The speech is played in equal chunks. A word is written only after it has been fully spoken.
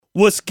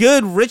What's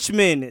good,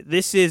 Richmond?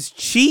 This is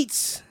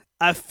Cheats.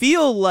 I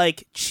feel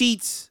like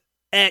Cheats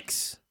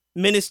X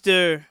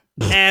Minister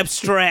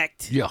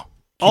Abstract. Yeah.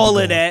 All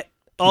of that.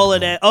 Oh,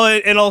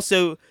 and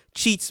also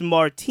Cheats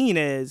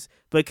Martinez,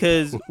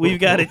 because we've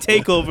got a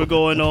takeover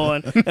going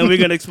on, and we're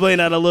gonna explain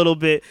that a little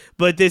bit.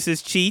 But this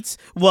is Cheats.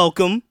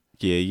 Welcome.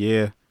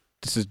 Yeah.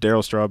 This is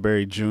Daryl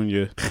Strawberry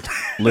Jr.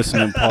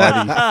 Listening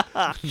party,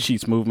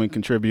 Cheats Movement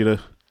contributor.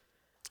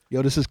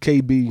 Yo, this is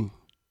KB,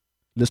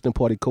 listening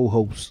party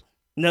co-host.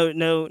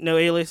 No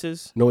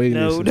aliases. No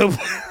aliases. No.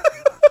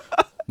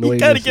 You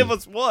gotta aliases. give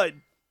us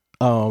one.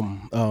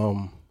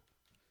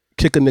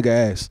 Kick a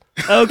nigga ass.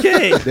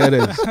 Okay. That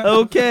is.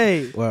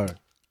 Okay. Word.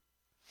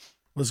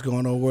 What's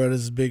going on, world?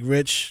 This is Big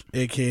Rich,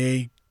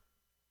 a.k.a.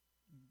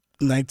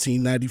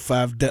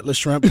 1995 Detlef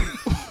Shrimp.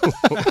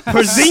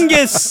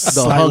 Porzingis.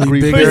 The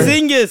hungry bigger.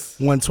 Porzingis.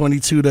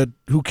 122 to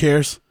who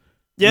cares?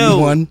 Yo.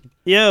 We won.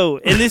 Yo.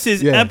 And this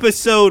is Yeah.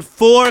 episode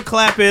 4.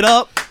 Clap it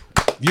up.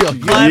 Yeah.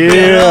 Clap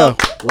it up.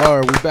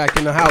 Word, we back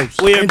in the house.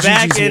 We are And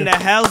back Gigi's in here. the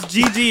house.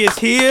 Gigi is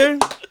here.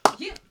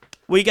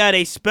 We got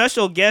a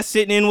special guest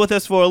sitting in with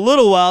us for a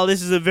little while.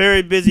 This is a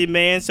very busy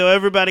man, so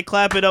everybody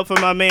clap it up for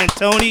my man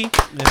Tony.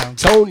 Yeah.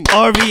 Tony.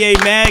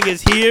 RVA Mag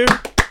is here.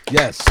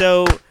 Yes.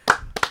 So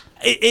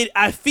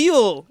I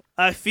feel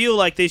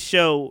like this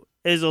show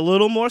is a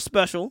little more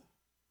special.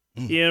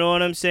 You know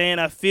what I'm saying?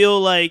 I feel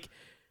like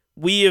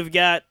we have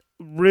got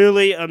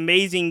really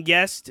amazing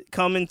guests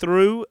coming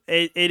through.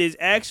 It is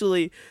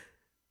actually,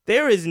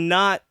 there is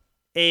not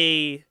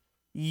a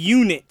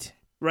unit,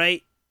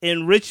 right,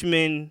 in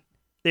Richmond.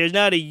 There's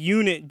not a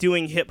unit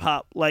doing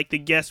hip-hop like the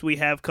guests we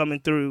have coming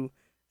through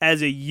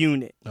as a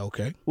unit.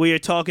 Okay. We are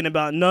talking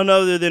about none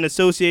other than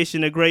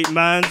Association of Great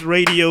Minds,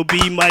 Radio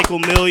B, Michael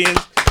Millions,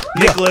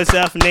 Nickelus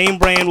F,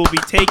 NameBrand will be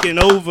taking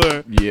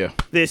over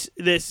this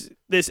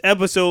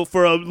episode.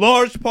 For a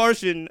large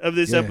portion of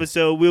this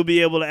episode, we'll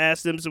be able to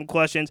ask them some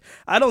questions.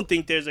 I don't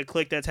think there's a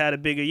clique that's had a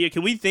bigger year.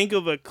 Can we think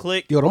of a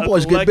clique? Yo, them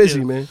boys get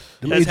busy, man.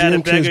 Them That's had a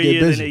AGM kids bigger get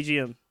year than busy.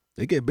 AGM.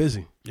 They get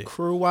busy.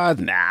 Crew-wise,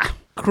 nah.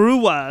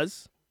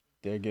 Crew-wise,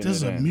 They're getting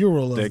There's it a in.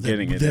 mural of They're them.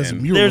 getting it There's a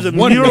in. mural there's a of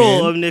one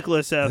mural man, of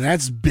Nickelus and F.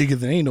 that's bigger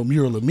than ain't no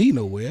mural of me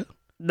nowhere.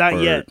 Not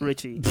Word. yet,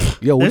 Richie.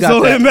 Yo, we It's got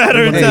only that. a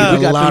matter of Hey, time.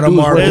 we got A lot them of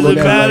dudes marbles There's working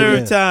a on that matter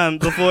right of now. time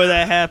before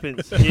that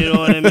happens. You know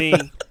what I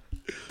mean?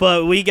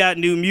 But we got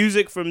new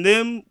music from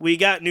them. We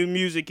got new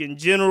music in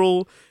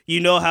general. You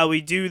know how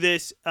we do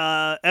this.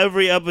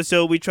 Every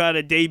episode we try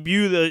to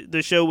debut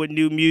the show with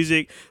new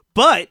music.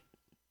 But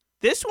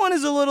this one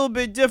is a little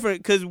bit different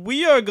because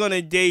we are going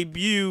to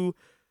debut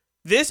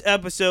this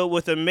episode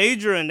with a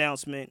major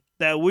announcement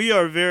that we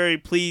are very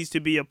pleased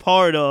to be a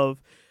part of.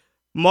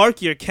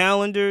 Mark your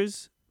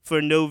calendars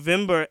for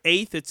November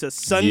 8th. It's a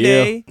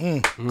Sunday.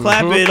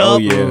 Clap it Oh,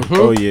 up. yeah.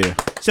 Oh, yeah.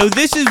 So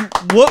this is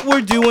what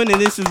we're doing, and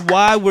this is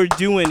why we're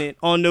doing it.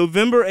 On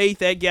November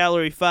 8th at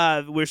Gallery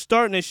 5, we're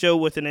starting the show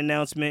with an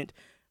announcement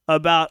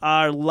about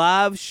our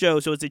live show.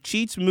 So it's a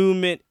Cheats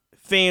Movement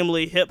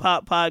Family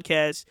Hip-Hop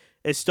Podcast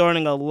is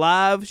starting a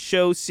live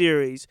show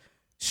series,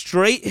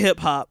 straight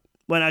hip-hop.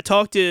 When I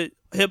talked to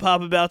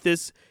hip-hop about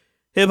this,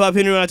 Hip-Hop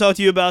Henry, when I talked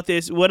to you about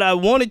this, what I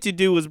wanted to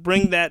do was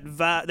bring that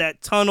vibe,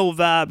 that tunnel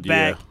vibe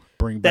back.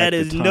 Bring back That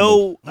is the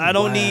tunnel. I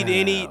don't need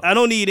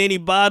any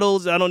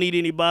bottles. I don't need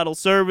any bottle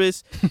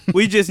service.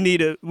 We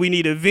need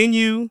a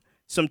venue,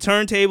 some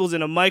turntables,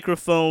 and a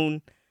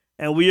microphone,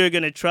 and we are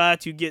gonna try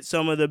to get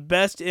some of the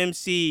best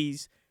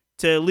MCs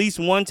to at least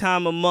one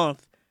time a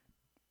month,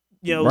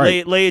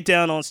 Right. lay it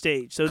down on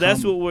stage. So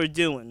that's what we're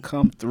doing.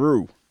 Come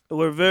through.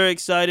 We're very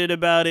excited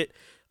about it.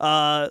 We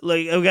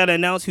got to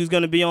announce who's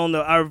going to be on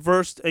our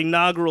first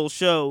inaugural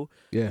show.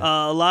 Yeah.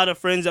 A lot of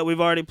friends that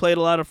we've already played,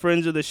 a lot of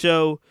friends of the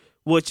show,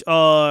 which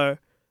are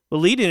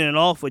leading it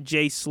off with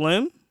Jay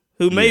Slim,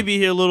 who may be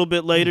here a little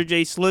bit later.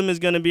 Jay Slim is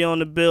going to be on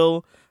the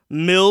bill.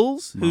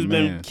 Millz, who's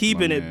been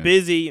keeping it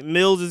busy.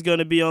 Millz is going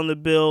to be on the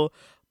bill.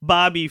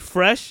 Bobby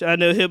Fresh. I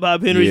know Hip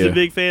Hop Henry's a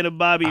big fan of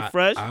Bobby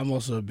Fresh. I'm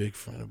also a big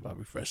fan of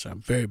Bobby Fresh. I'm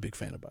a very big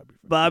fan of Bobby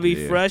Fresh.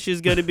 Bobby Fresh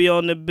is going to be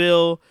on the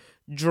bill.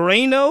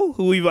 Drano,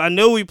 who I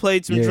know we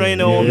played some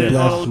Drano on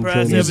the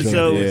past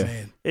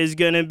episode, is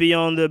going to be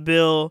on the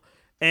bill.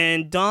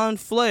 And Don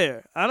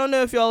Flair. I don't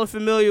know if y'all are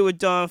familiar with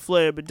Don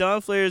Flair, but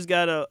Don Flair's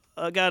got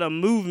a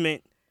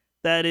movement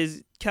that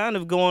is kind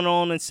of going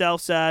on in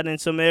Southside in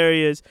some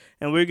areas,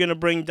 and we're going to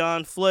bring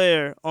Don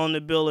Flair on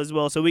the bill as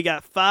well. So we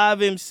got 5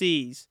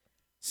 MCs,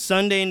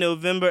 Sunday,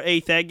 November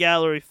 8th at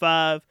Gallery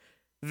 5.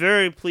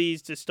 Very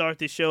pleased to start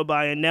the show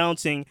by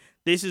announcing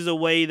this is a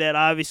way that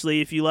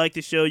obviously if you like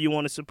the show, you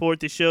want to support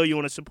the show, you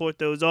want to support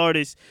those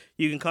artists,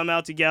 you can come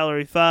out to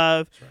Gallery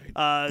 5.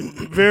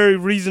 Very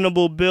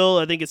reasonable bill.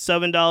 I think it's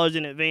 $7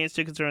 in advance.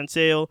 Tickets are on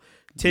sale,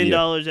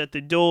 $10 at the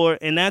door.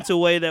 And that's a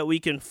way that we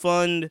can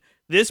fund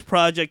this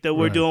project that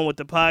we're doing with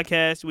the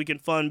podcast. We can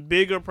fund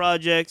bigger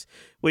projects.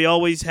 We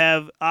always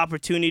have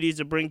opportunities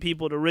to bring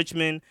people to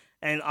Richmond.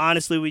 And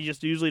honestly, we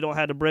just usually don't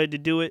have the bread to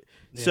do it.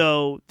 Yeah.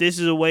 So this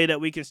is a way that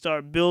we can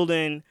start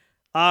building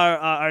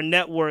our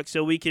network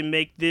so we can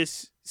make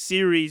this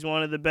series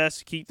one of the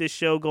best, keep this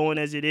show going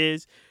as it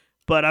is.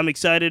 but I'm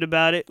excited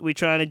about it. We're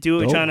trying to do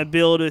it. We're trying to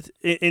build it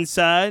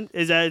inside.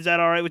 Is that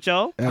all right with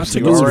y'all?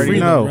 Absolutely. It's free,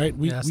 know. though, right?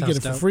 We get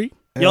it for free.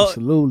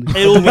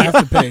 Absolutely. It will We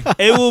have to pay.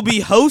 It will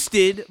be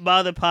hosted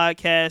by the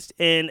podcast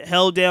and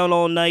held down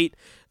all night.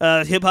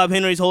 Hip Hop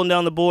Henry's holding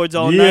down the boards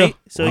all night,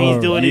 so he's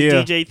doing his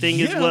DJ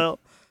thing as well.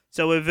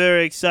 So we're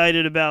very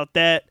excited about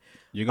that.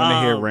 You're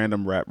gonna hear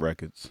random rap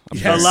records.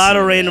 A lot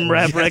of random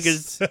rap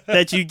records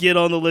that you get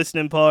on the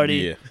listening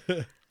party.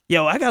 Yeah.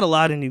 Yo, I got a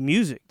lot of new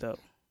music though.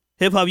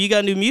 Hip hop, you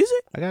got new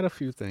music? I got a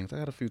few things.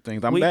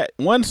 That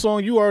one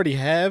song you already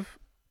have,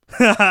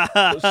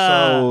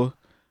 so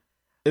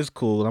it's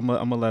cool. I'm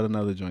gonna let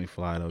another joint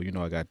fly though. You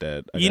know I got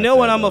that. You know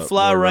what I'm gonna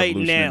fly right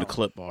now? In the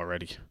clip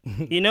already.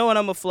 You know what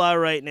I'm gonna fly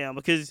right now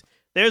because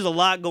there's a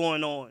lot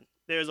going on.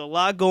 There's a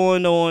lot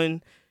going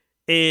on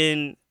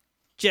in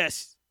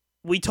just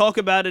we talk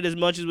about it as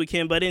much as we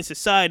can, but in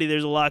society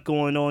there's a lot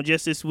going on.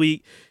 Just this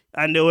week,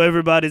 I know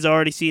everybody's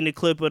already seen the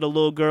clip of the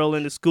little girl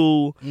in the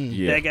school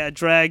that got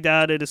dragged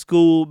out of the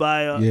school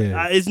by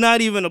it's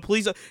not even a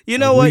police. You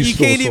know what? You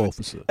can't even.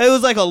 Officer. It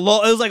was like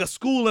a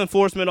school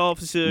enforcement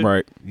officer.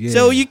 Right. Yeah.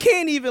 So you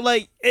can't even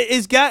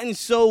it's gotten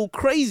so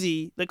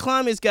crazy. The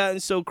climate's gotten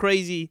so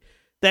crazy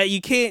that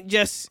you can't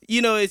just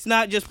it's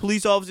not just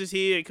police officers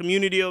here and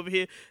community over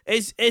here.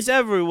 It's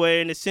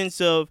everywhere in the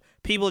sense of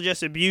people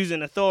just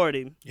abusing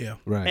authority. Yeah.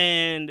 Right.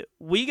 And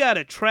we got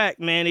a track,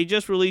 man. They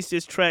just released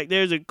this track.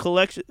 There's a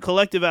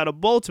collective out of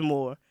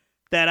Baltimore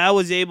that I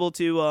was able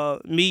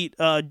to meet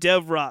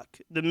Dev Rock,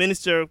 the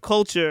Minister of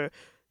Culture.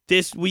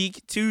 This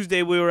week,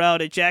 Tuesday, we were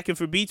out at Jackin'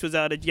 for Beats, was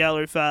out at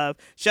Gallery 5.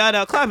 Shout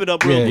out, clap it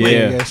up real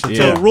quick.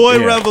 To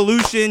Roy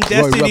Revolution,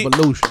 Destiny.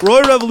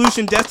 Roy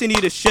Revolution, Destiny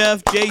the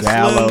Chef, Jay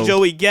Slim,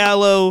 Joey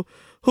Gallo.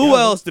 Who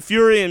else? The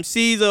Fury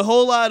MCs. A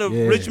whole lot of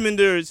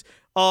Richmonders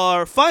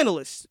are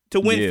finalists to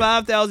win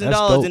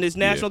 $5,000 in this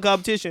national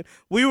competition.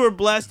 We were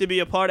blessed to be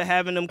a part of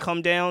having them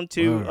come down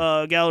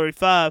to Gallery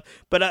 5.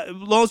 But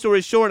long story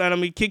short,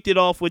 we kicked it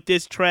off with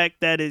this track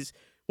that is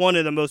one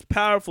of the most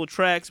powerful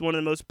tracks, one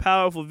of the most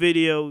powerful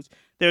videos.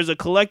 There's a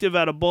collective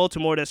out of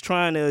Baltimore that's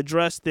trying to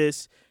address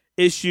this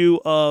issue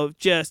of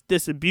just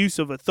this abuse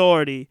of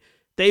authority.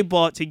 They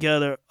brought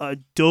together a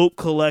dope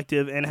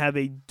collective and have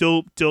a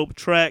dope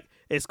track.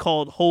 It's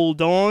called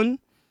Hold On.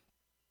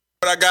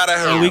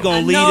 And we're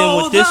going to lead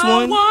in with this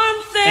one.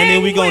 And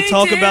then we're going to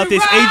talk about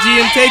this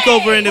AGM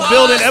Takeover in the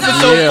building,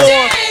 episode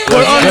 4.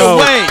 We're on the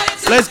way.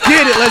 Let's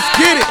get it. Let's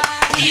get it.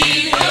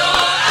 Keep your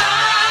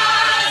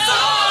eyes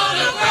on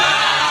the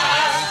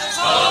prize.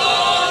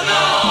 Hold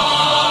on.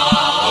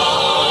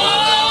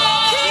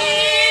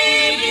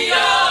 Keep your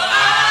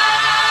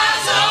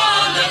eyes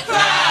on the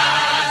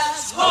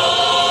prize.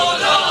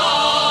 Hold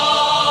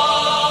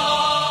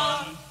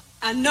on.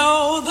 I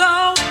know the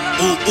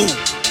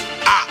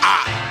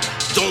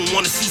don't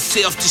wanna see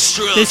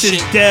self-destruction. This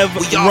is Dev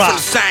We all Rock, from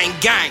the same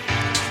gang.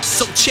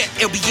 So check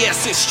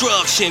LBS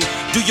instruction.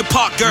 Do your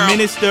part, girl.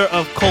 Minister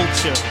of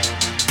Culture.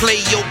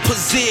 Play your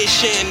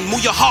position. Move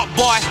your heart,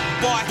 boy.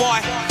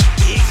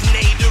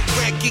 Ignite the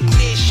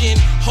recognition.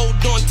 Hold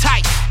on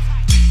tight.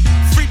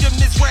 Freedom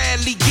is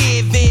rarely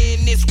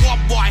given. It's war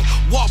boy.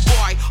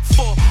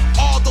 For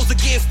all those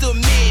against the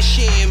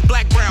mission.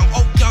 Black, brown,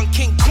 oak, young,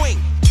 king, queen.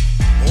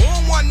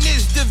 All one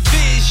is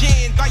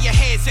division. Bow your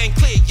heads and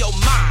clear your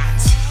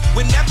minds.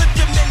 We never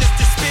diminish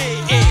the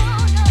spitting.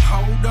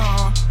 Hold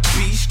on,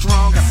 be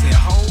strong. I said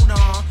hold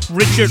on.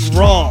 Richard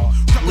Raw.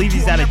 I believe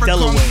he's out of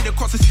Delaware.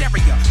 Gotta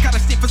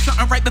stay for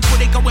something right before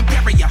they go and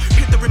bury ya.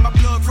 Panther in my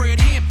blood, Fred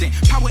Hampton.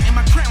 Power in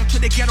my crown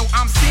to the ghetto,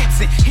 I'm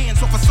Samson. Hands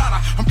off a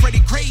solder, I'm Freddie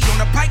Gray on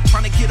the bike,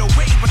 trying to get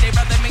away, but they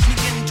rather make me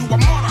get into a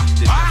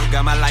martyr.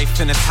 Got my life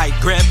in a tight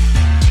grip.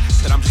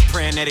 Said I'm just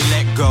praying that he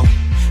let go.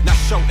 Not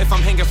sure if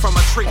I'm hanging from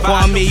a tree, but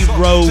Kwame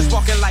Rose. Just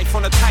walking life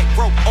on a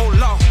tightrope. Oh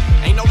Lord,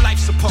 ain't no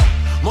life support.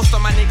 Most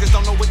of my niggas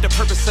don't know what the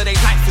purpose of their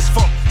life is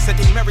for. Said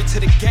they married to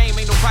the game,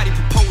 ain't nobody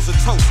propose a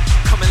toast.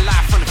 Coming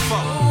live from the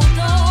phone.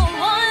 Although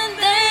one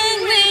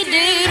thing we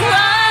did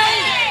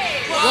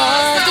right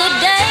was the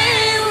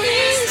day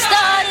we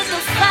started the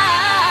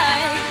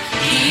fight.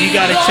 You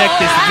gotta check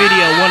this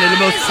video, one of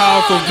the most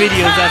powerful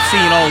videos I've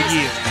seen all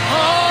year.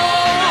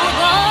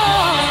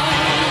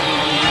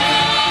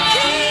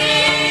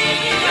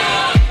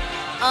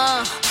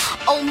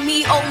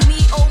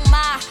 Oh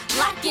my,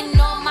 locking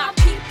all my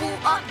people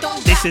up.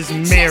 Don't This is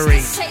Mary.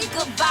 Say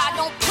goodbye,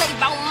 don't play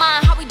about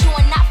mine. How we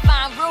doing? Not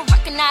fine. Real,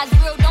 recognize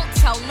real, don't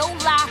tell no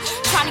lie.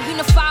 Trying to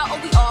unify or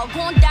we all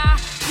gon' die.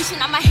 Reaching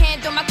out my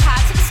hand on my car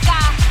to the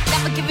sky.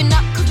 Never giving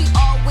up cause we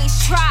always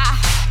try.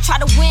 Try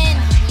to win,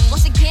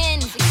 once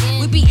again.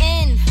 We be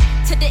in,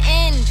 to the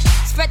end.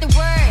 Spread the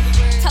word,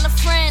 tell a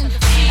friend.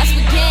 Let's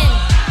begin.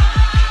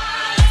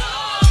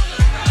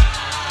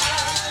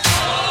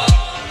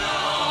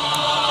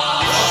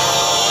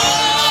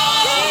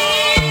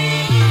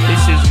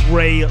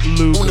 Ray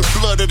Luke. On the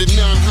blood of the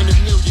 900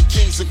 million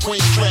kings and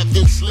queens trapped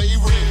in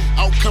slavery.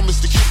 Outcome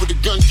is the kid with a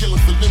gun killing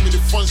for limited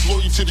funds.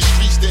 Loyal to the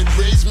streets that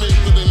raised me.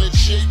 Living that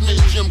shape me.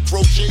 Jim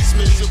Crow chase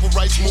me. Civil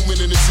rights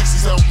movement in the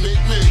 60s helped make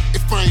me.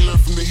 If I ain't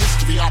learned from the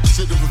history,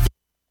 opposite of the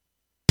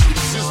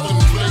system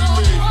play me.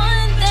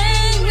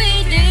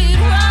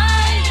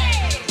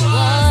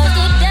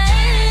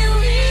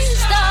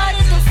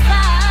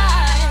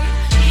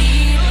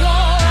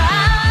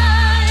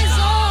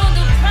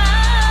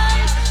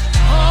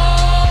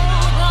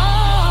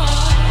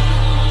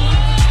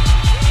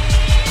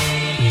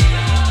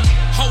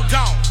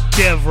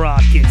 Dev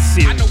Rock gets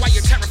serious. I know why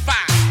you're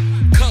terrified,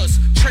 cause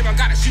Trayvon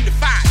got us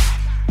unified.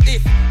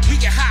 If we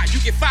get high, you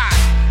get fired.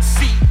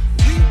 See,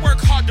 we work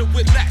harder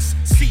with less.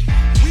 See,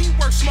 we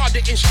work smarter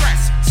in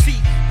stress. See,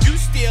 you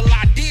steal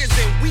ideas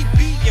and we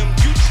beat them.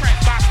 You trap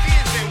by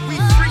fears and we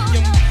free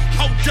them.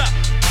 Hold up.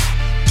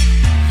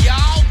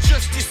 Y'all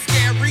just as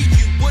scary.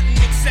 You wouldn't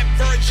accept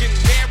Virgin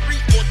Mary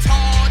or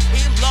Todd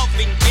here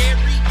loving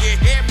Gary. You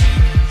hear me?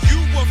 You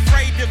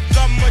afraid of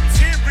the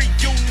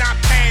material not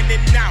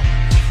panning out.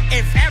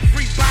 If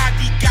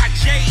everybody got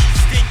J's,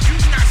 then you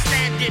not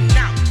standing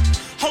out.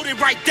 Hold it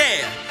right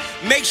there.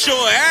 Make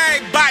sure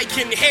everybody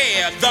can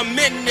hear the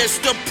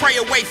minister pray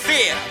away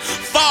fear.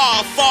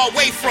 Far, far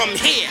away from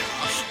here.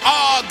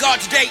 Oh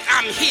God, today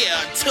I'm here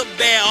to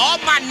bear all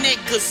my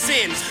niggas'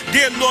 sins.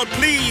 Dear Lord,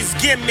 please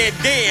give me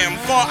them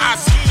for our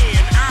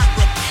skin. I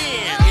repent.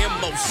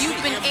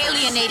 You've been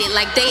alienated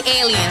like they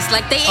aliens,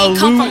 like they ain't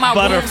come from our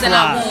wombs and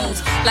our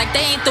wounds, like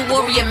they ain't the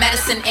warrior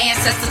medicine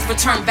ancestors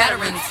returned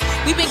veterans.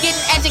 We've been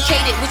getting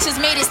educated, which has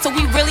made it so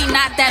we really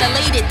not that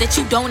elated that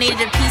you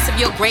donated a piece of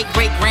your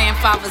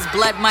great-great-grandfather's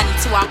blood money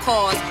to our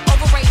cause.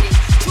 Overrated.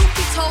 Truth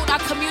be told,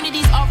 our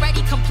community's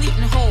already complete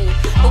and whole.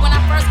 But when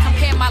I first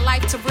compared my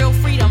life to real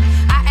freedom,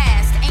 I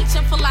asked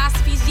ancient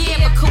philosophies,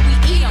 yeah, but could we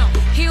eat them?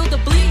 Heal the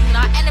bleeding,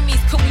 our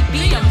enemies, could we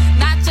beat them?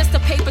 Not just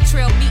a paper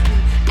trail meeting.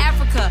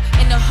 Africa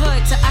in the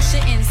hood to usher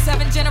in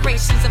 7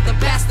 generations of the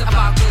best of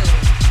our good.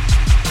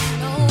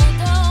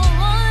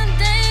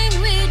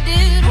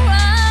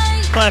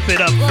 Clap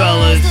it up,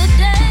 fellas.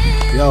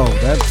 Yo,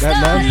 that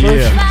last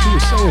verse, she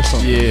was saying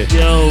something.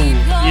 Yo.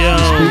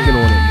 Speaking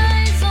on it,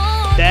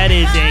 man. That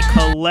is a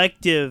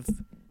collective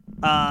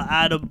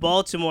out of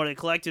Baltimore. The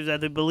collective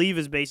that I believe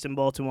is based in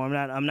Baltimore.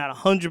 I'm not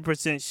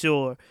 100%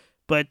 sure,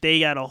 but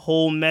they got a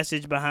whole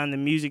message behind the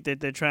music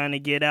that they're trying to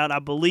get out. I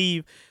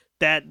believe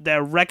that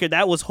record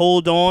that was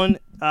Hold On.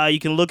 You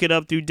can look it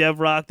up through Dev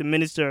Rock, the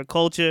Minister of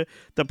Culture.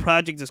 The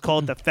project is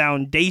called The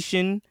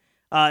Foundation.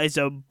 It's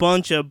a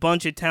bunch of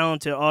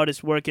talented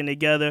artists working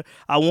together.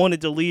 I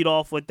wanted to lead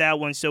off with that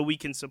one so we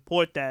can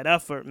support that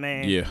effort,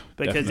 man. Yeah,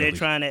 because definitely. they're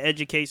trying to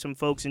educate some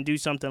folks and do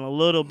something a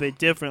little bit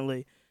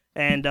differently.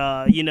 And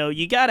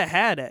you gotta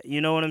have that.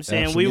 You know what I'm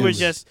saying? Absolutely.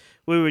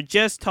 We were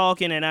just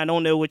talking, and I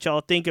don't know what y'all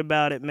think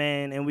about it,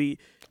 man.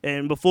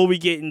 And before we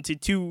get into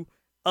two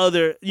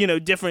other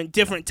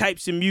different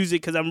types of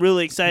music, because I'm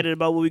really excited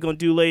about what we're gonna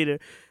do later.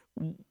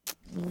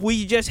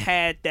 We just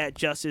had that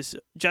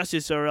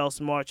Justice or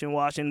Else march in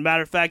Washington.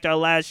 Matter of fact, our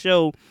last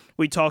show,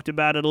 we talked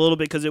about it a little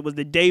bit because it was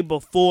the day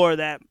before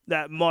that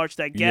march,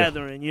 that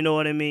gathering. You know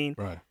what I mean?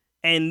 Right.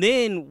 And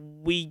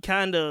then we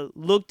kind of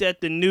looked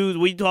at the news.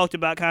 We talked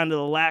about kind of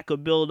the lack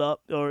of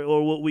build-up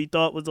or what we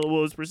thought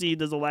was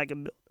perceived as a lack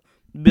of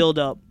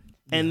build-up.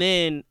 Yeah. And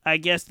then I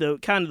guess the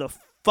kind of the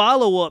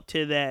follow-up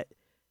to that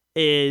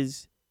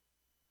is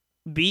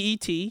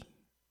BET,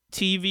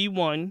 TV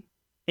One,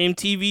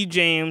 MTV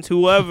Jams,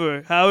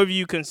 however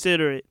you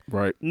consider it.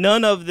 Right.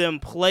 None of them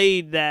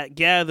played that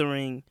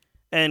gathering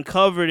and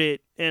covered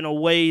it in a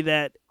way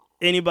that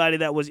anybody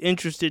that was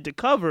interested to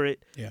cover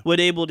it would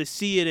able to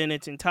see it in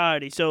its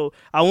entirety. So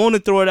I want to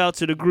throw it out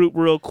to the group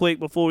real quick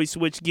before we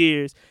switch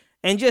gears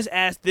and just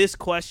ask this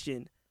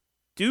question.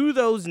 Do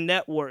those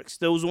networks,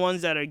 those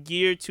ones that are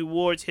geared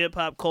towards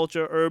hip-hop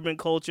culture, urban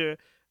culture,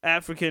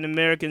 African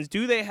Americans,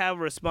 do they have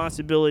a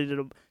responsibility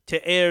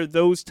to air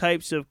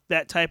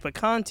that type of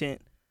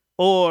content?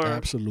 Or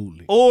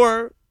absolutely.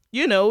 Or,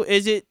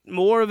 is it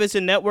more of it's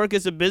a network,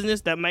 it's a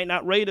business that might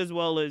not rate as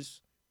well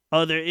as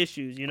other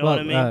issues? You know what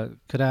I mean?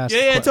 Could I ask?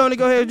 Yeah, Tony,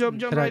 go ahead,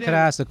 jump right in. Could I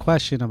ask a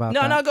question about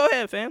that? No, go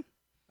ahead, fam.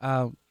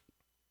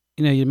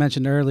 You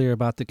mentioned earlier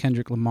about the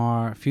Kendrick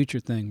Lamar Future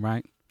thing,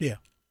 right? Yeah.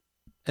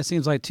 It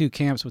seems like two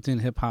camps within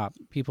hip hop: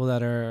 people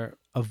that are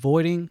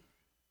avoiding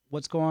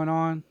what's going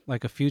on,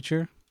 like a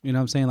Future. You know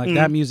what I'm saying? Like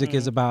that music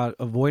is about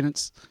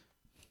avoidance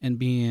and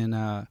being,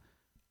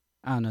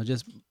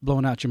 just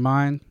blowing out your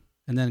mind.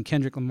 And then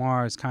Kendrick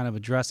Lamar is kind of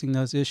addressing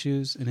those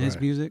issues in his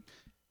music.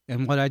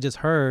 And what I just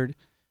heard,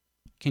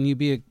 can you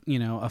be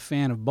a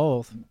fan of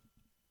both?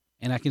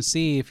 And I can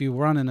see if you're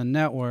running a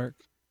network,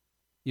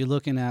 you're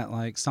looking at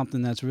like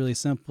something that's really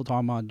simple,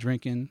 talking about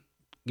drinking,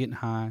 getting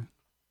high,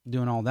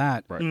 doing all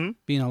that,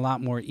 being a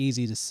lot more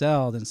easy to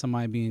sell than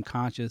somebody being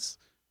conscious,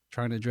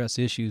 trying to address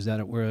issues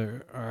that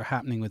are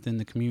happening within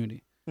the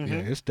community. Yeah,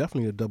 it's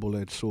definitely a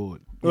double-edged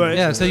sword. Right.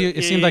 Yeah, so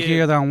it seems like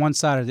you're either on one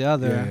side or the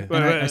other. Yeah.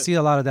 And I see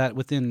a lot of that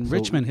within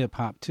Richmond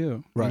hip-hop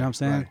too. Right, you know what I'm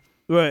saying?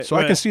 Right. So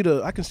I can see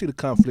the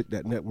conflict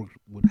that network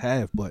would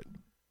have, but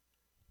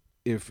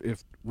if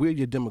we're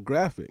your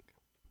demographic,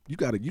 you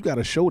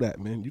gotta show that,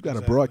 man. You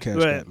gotta broadcast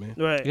that, man.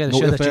 Right. You gotta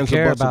show that you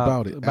care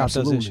about it.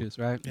 those issues,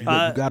 right? You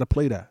gotta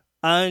play that.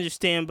 I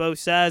understand both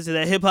sides of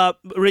that. Hip hop,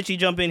 Richie,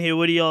 jump in here.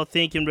 What do y'all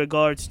think in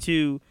regards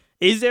to?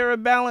 Is there a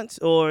balance,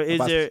 or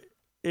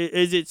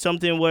is it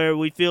something where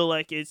we feel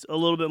like it's a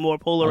little bit more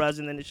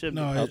polarizing than it should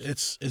be? No,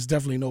 it's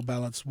definitely no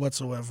balance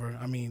whatsoever.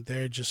 I mean,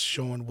 they're just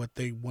showing what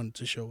they want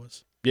to show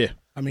us. Yeah.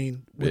 I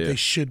mean, what they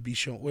should be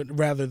showing,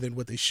 rather than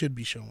what they should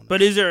be showing.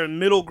 But is there a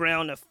middle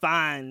ground to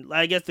find?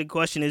 I guess the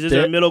question is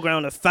there a middle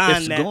ground to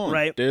find that? Gone.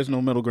 Right? There's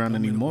no middle ground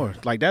anymore.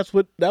 Like that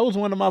was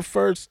one of my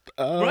first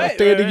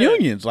State of the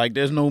Unions. Like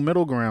there's no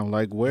middle ground.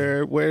 Like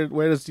where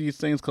does these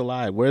things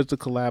collide? Where's the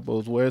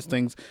collabos? Where's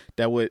things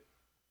that would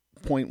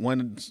point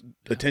one's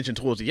attention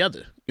towards the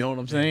other? You know what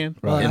I'm saying?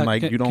 Right. And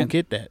like you don't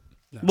get that.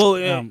 Well,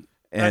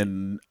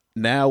 and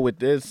now with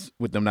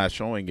them not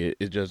showing it,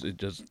 it just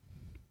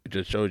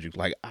shows you.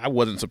 Like I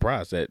wasn't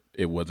surprised that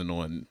it wasn't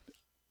on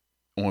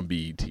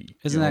BET.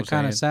 Isn't that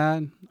kind of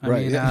sad? I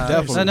mean,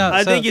 definitely.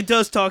 I think it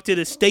does talk to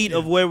the state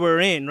of where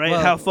we're in,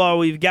 right? How far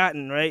we've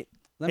gotten, right?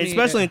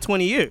 Especially in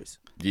 20 years.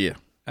 Yeah.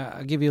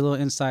 I'll give you a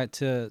little insight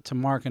to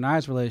Mark and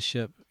I's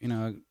relationship. You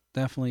know,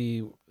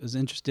 definitely was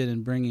interested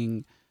in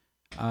bringing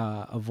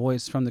a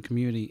voice from the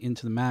community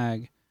into the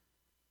mag.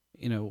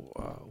 You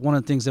know, one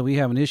of the things that we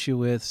have an issue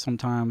with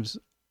sometimes,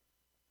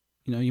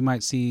 you know, you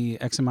might see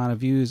X amount of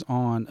views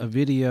on a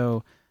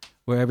video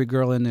where every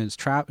girl in it is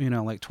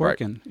like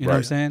twerking. You know what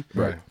I'm saying?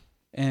 Right.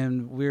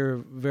 And we're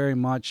very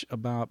much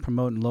about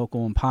promoting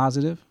local and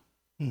positive.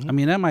 Mm-hmm. I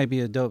mean, that might be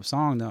a dope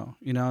song, though.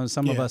 You know,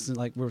 some of us,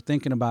 like, we're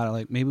thinking about it,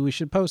 like, maybe we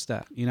should post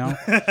that, you know?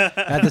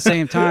 At the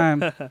same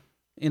time,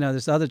 you know,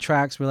 there's other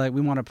tracks where, like,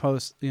 we want to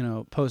post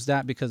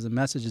that because the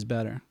message is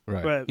better.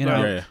 Right. You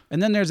know? Yeah.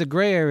 And then there's a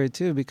gray area,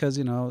 too, because,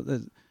 you know,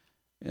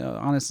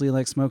 honestly,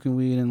 like, smoking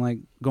weed and, like,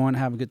 going to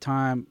have a good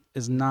time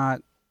is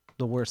not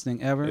the worst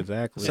thing ever.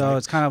 Exactly. So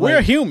it's kind of we're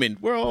like human.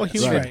 We're all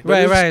human.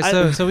 Right.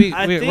 So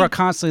we're we're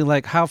constantly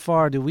like, how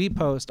far do we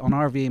post on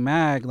RVA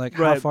Mag? Like,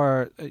 how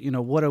far? You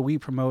know, what are we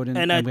promoting?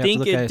 And I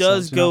think it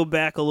does go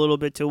back a little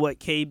bit to what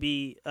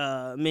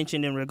KB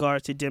mentioned in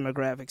regards to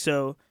demographics.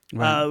 So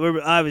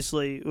we're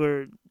obviously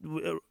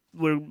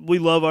we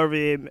love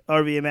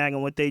RVA Mag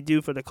and what they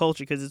do for the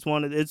culture because it's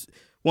one of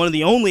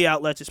the only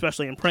outlets,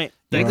 especially in print.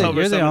 You're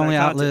the only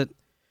outlet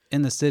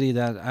in the city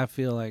that I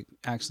feel like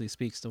actually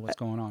speaks to what's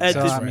going on. At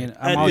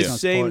I'm the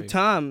same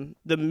time,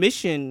 the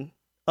mission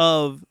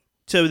of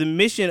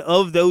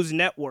those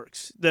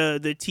networks,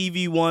 the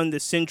TV One, the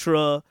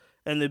Centra,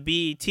 and the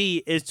BET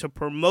is to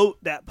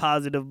promote that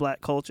positive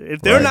black culture.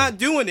 If they're not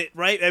doing it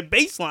right at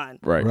baseline,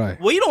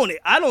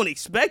 I don't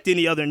expect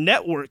any other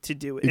network to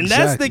do it, and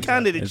that's the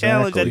kind of the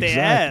challenge that they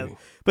have.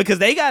 Because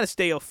they got to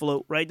stay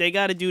afloat, right? They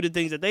got to do the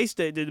things that they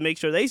to make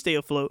sure they stay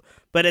afloat.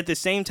 But at the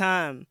same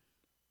time,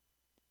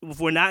 if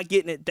we're not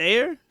getting it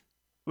there,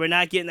 we're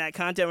not getting that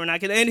content, we're not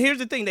getting. And here's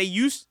the thing: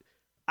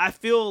 I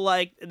feel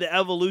like the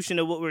evolution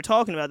of what we're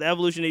talking about, the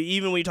evolution of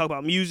even when you talk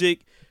about music,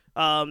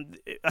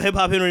 Hip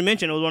Hop Henry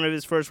mentioned it was one of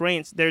his first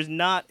reigns. There's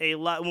not a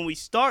lot when we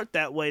start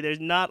that way.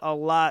 There's not a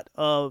lot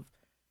of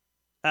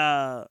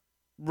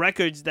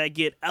records that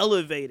get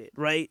elevated,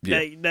 right?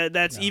 Yeah.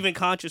 That's even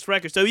conscious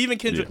records. So even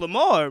Kendrick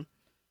Lamar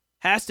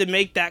has to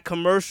make that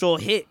commercial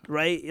hit,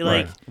 right?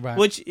 Like,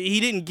 which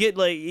he didn't get.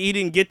 Like, he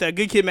didn't get that.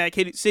 Good Kid, Mad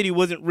City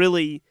wasn't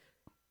really,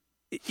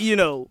 you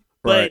know.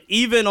 But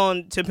even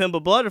on To Pimp a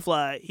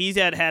Butterfly, he's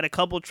had a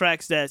couple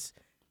tracks that's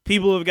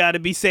people have got to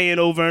be saying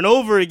over and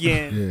over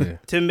again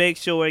to make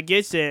sure it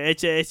gets there.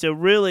 It's a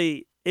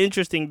really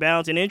interesting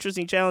balance, an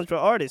interesting challenge for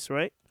artists,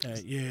 right?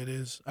 Yeah, it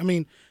is. I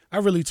mean, I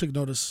really took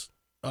notice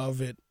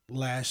of it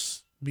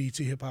last BET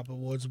Hip Hop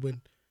Awards when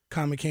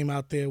Common came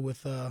out there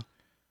with the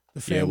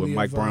family with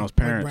Mike of Brown's parents.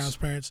 parents. Mike Brown's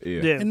parents.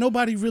 Yeah. And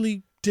nobody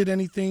really did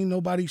anything.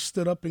 Nobody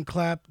stood up and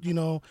clapped. You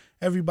know,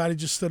 everybody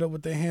just stood up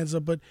with their hands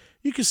up. But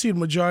you can see the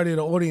majority of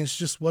the audience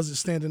just wasn't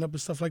standing up and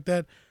stuff like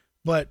that.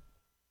 But,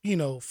 you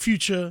know,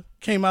 Future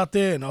came out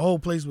there and the whole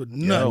place was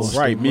nuts.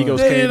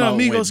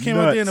 Migos came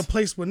out there and the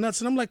place was nuts.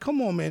 And I'm like, come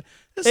on, man.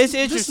 It's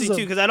interesting, too,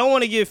 because I don't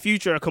want to give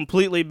Future a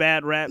completely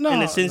bad rap in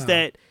the sense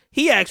that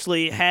he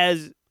actually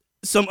has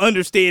some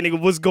understanding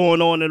of what's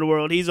going on in the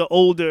world. He's an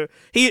older,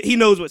 he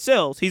knows what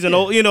sells. He's an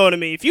old, you know what I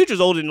mean?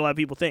 Future's older than a lot of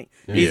people think.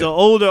 Yeah. He's an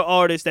older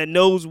artist that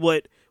knows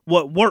what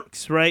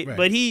works, right?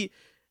 But he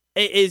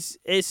is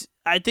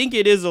I think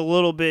it is a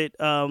little bit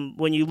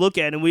when you look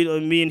at it,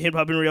 and me and Hip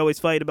Hop Henry always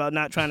fight about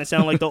not trying to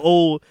sound like the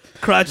old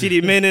crotchety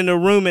men in the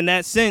room in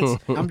that sense.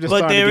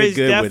 But there is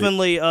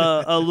definitely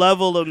a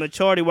level of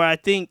maturity where I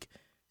think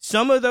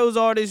some of those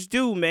artists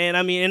do, man.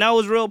 I mean, and I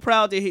was real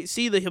proud to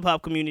see the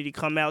hip-hop community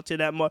come out to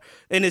that more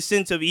in the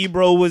sense of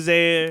Ebro was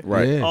there.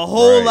 A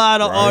whole lot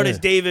of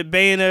artists, David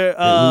Banner. We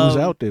was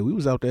out there. We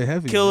was out there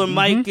heavy. Killer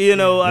Mike, you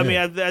know. I mean,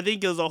 I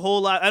think it was a whole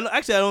lot.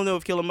 Actually, I don't know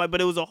if Killer Mike,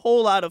 but it was a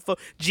whole lot of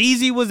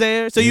Jeezy was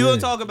there. So you want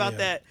to talk about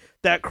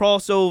that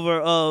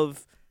crossover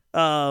of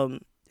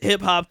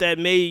hip-hop that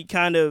may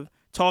kind of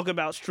talk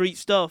about street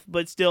stuff,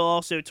 but still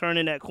also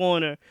turning that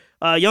corner.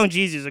 Young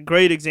Jeezy is a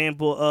great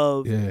example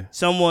of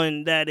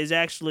someone that has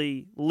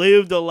actually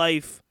lived a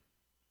life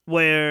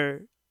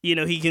where, you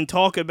know, he can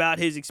talk about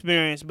his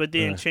experience, but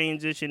then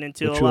transition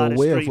into a lot of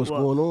street of what's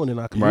going on in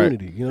our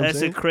community. You know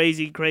That's a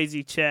crazy,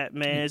 crazy chat,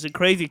 man. It's a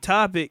crazy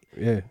topic.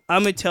 Yeah.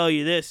 I'm going to tell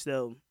you this,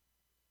 though.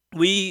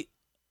 I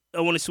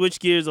want to switch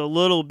gears a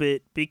little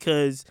bit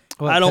because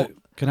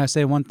Can I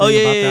say one thing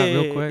about that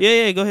real quick?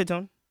 Yeah, go ahead,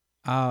 Tony.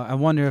 I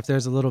wonder if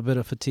there's a little bit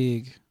of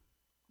fatigue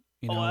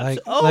You know,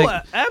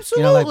 absolutely.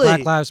 You know, like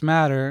Black Lives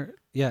Matter.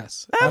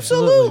 Yes,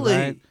 absolutely.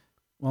 Right?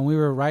 When we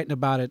were writing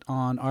about it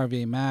on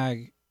RVA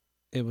Mag,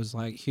 it was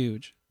like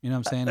huge. You know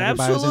what I'm saying?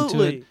 Everybody was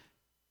into it.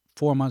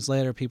 4 months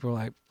later, people were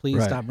like,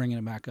 "Please stop bringing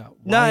it back up.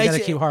 Why you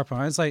gotta keep harping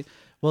on it?" It's like,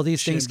 well,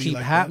 these things keep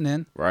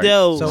happening. Right.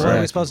 So what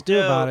are we supposed to do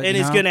about it? And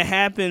it's going to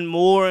happen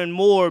more and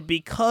more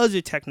because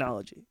of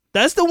technology.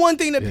 That's the one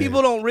thing that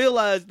people don't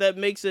realize that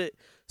makes it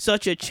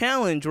such a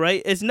challenge,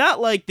 right? It's not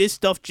like this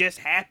stuff just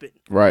happened.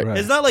 Right.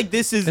 It's not like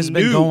this is It's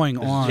new. been going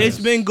on. It's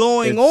been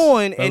going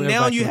on, and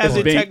now you have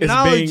the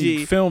technology. It's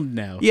being filmed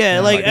now. Yeah,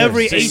 like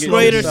every 8th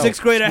grader,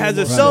 6th grader has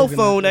a cell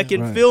phone that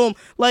can film.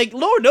 Like,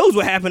 Lord knows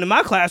what happened in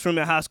my classroom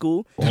in high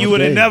school. You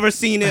would have never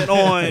seen it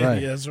on. Yeah,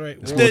 that's right.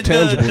 It's more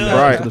tangible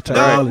to the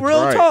technology.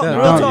 Real talk.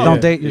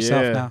 Don't date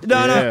yourself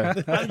now. No.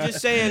 I'm just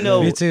saying,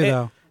 though. Me too,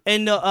 though.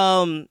 And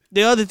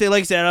the other thing,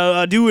 like I said,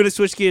 I do want to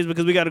switch gears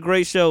because we got a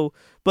great show.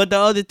 But the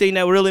other thing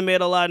that really made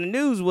a lot of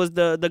news was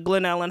the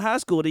Glen Allen High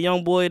School, the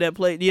young boy that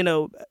played,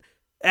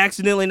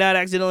 accidentally, not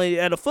accidentally,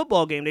 at a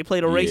football game. They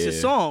played a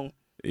racist song.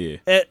 Yeah.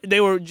 They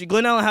were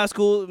Glen Allen High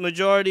School,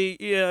 majority,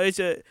 it's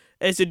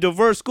a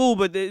diverse school,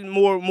 but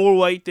more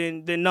white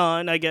than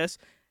non, I guess.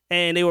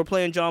 And they were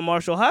playing John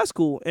Marshall High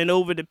School. And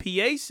over the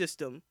PA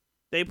system,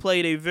 they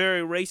played a very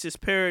racist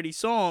parody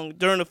song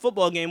during the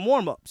football game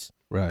warm-ups.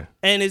 Right.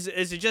 And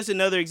it's just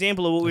another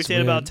example of what we're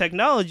saying about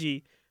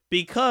technology,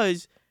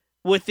 because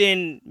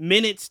within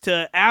minutes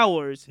to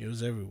hours, it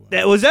was everywhere.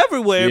 That was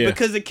everywhere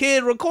because a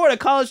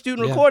college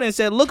student recorded and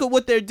said, "Look at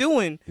what they're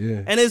doing."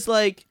 Yeah. And it's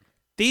like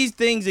these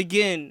things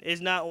again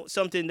is not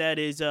something that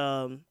is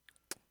new,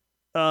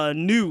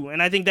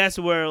 and I think that's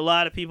where a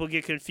lot of people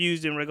get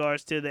confused in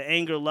regards to the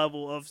anger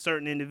level of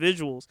certain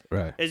individuals.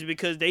 Right. Is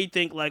because they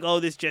think like, "Oh,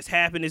 this just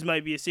happened. This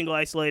might be a single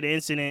isolated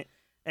incident."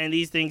 And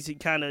these things,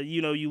 kind of,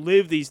 you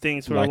live these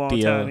things for a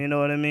long time. You know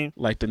what I mean?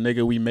 Like the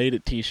nigga we made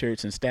it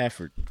T-shirts in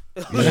Stafford.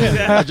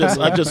 I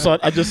just saw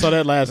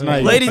that last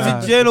night. Ladies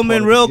and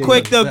gentlemen, real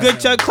quick though, good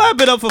chuck, clap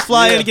it up for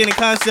Fly Anakin and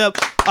Koncept.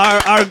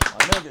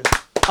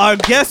 Our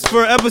guest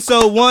for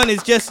episode 1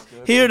 is just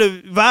here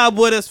to vibe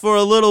with us for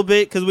a little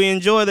bit because we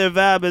enjoy their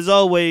vibe as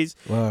always.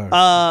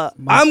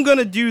 I'm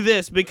gonna do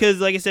this because,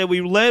 like I said,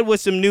 we led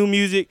with some new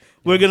music.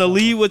 We're gonna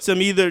lead with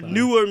some either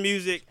newer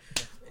music.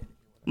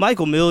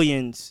 Michael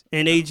Millz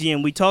and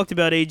AGM. We talked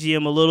about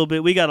AGM a little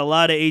bit. We got a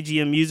lot of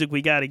AGM music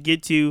we got to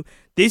get to.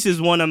 This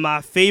is one of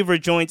my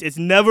favorite joints. It's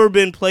never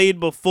been played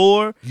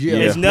before. Yeah,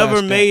 it's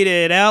never made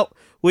it out.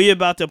 We're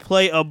about to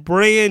play a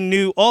brand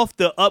new, off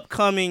the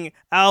upcoming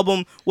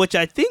album, which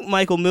I think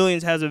Michael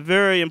Millz has a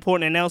very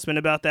important announcement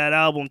about that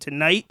album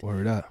tonight.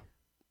 Word up.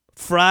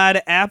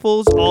 Fried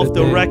Apples off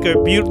the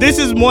record. This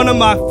is one of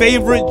my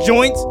favorite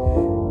joints.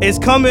 It's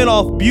coming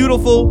off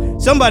beautiful.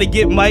 Somebody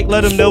get Mike,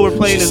 let him know we're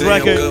playing this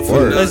record.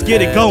 Let's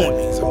get it going.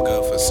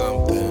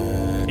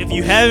 If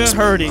you haven't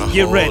heard it,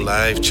 get ready.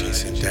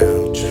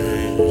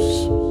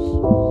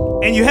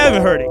 And you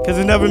haven't heard it because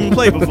it's never been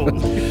played before.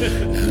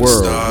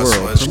 World.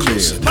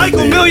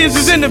 Michael Millz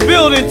is in the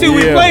building too.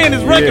 We playing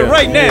his record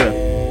right now.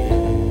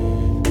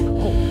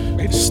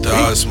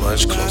 Stars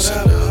much closer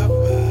now.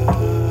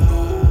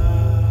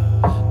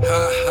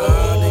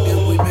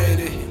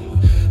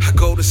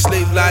 Go to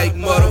sleep like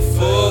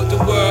motherfuck the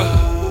world.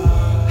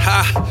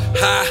 Ha,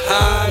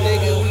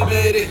 nigga, we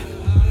made it.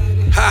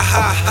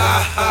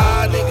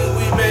 Ha, nigga,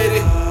 we made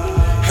it.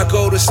 I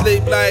go to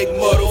sleep like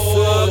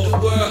motherfuck the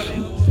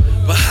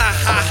world. But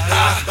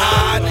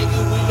ha,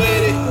 nigga, we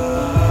made it.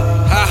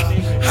 Ha,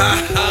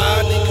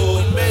 nigga,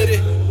 we made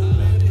it.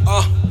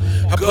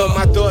 I put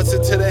my thoughts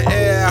into the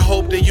air. I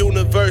hope the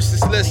universe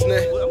is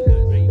listening.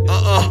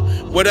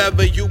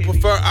 Whatever you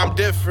prefer, I'm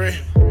different.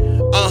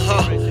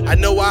 I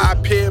know I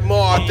appear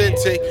more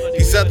authentic.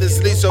 These others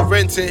leave so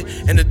rented.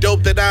 And the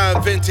dope that I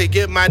invented,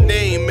 get my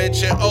name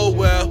mentioned. Oh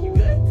well,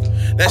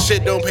 that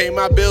shit don't pay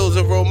my bills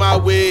or roll my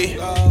weed.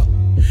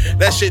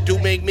 That shit do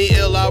make me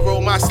ill, I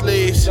roll my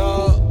sleeves.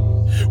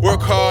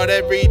 Work hard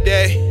every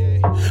day.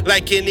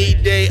 Like any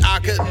day I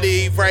could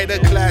leave. Write a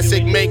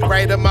classic, make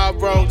right of my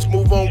wrongs.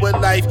 Move on with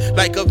life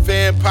like a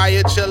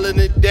vampire. Chillin'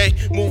 the day,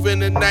 moving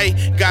the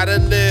night. Gotta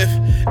live,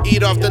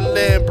 eat off the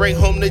land, bring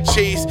home the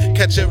cheese.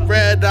 Catch a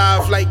red eye,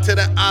 flight to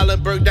the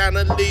island. Burn down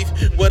a leaf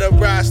with a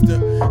roster.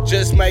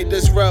 Just might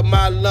disrupt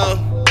my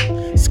lung.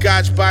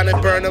 Scotch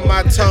bonnet burning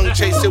my tongue.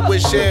 Chase it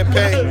with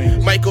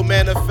champagne. Michael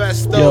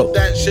Manifesto,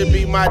 that should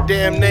be my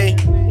damn name.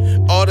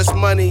 All this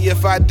money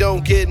if I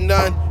don't get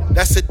none,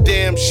 that's a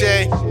damn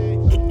shame.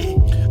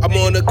 I'm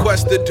on a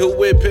quest to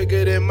do it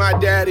bigger than my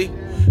daddy.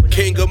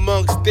 King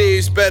amongst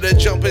thieves, better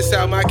jump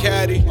inside my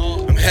caddy.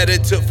 I'm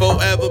headed to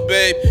forever,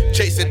 babe.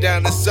 Chasing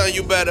down the sun,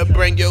 you better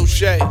bring your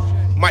shade.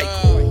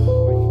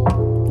 Michael.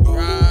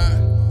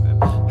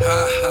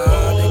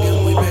 Ha,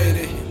 nigga, we made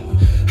it.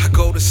 I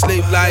go to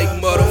sleep like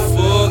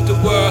motherfuck the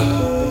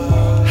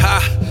world. Ha,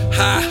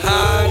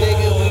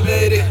 nigga, we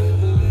made it.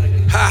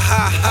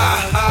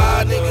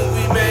 Ha, nigga,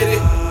 we made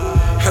it.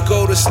 I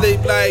go to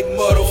sleep like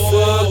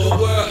motherfuck the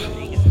world.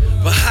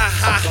 But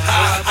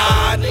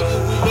ha, nigga,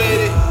 we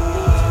made it.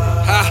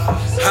 Ha,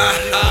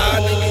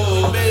 nigga,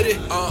 we made it.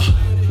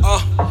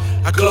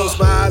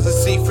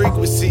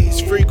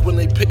 frequencies.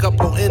 Frequently pick up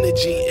on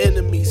energy.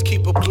 Enemies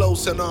keep up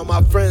close, and all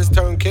my friends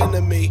turn kin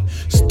to me.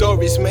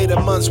 Stories made in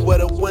months where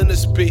the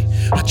winners be.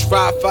 I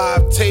try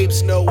 5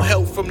 tapes, no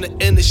help from the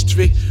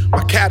industry.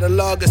 My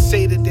catalog, I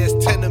say that there's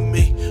 10 of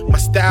me. My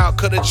style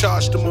could've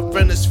charged them a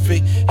renter's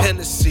fee.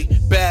 Hennessy,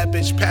 bad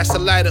bitch, pass a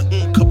lighter,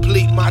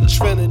 complete my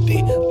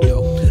trinity.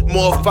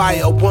 More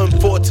fire,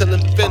 1-4 till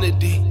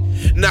infinity.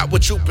 Not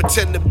what you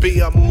pretend to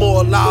be, I'm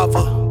more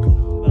lava.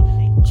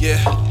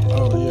 Yeah.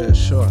 Oh yeah,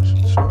 sure.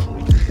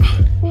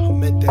 I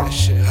meant that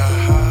shit. Ha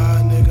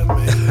ha, nigga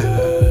made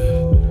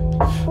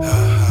it. Ha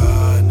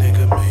ha,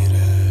 nigga made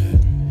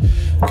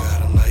it.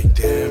 Got him like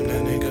damn,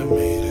 that nigga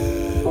made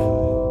it.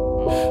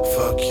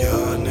 Fuck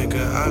y'all,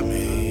 nigga, I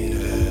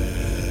made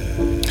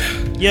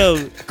it.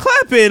 Yo,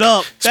 clap it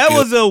up. That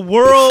was a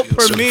world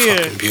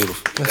premiere.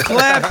 Beautiful.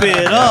 Clap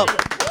it up.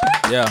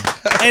 Yeah.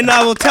 And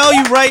I will tell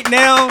you right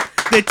now,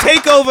 the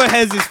takeover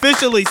has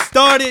officially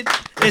started.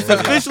 It's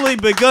officially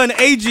begun.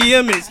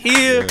 AGM is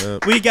here.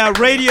 Yep. We got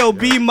Radio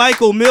B,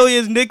 Michael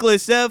Millz,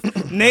 Nickelus F,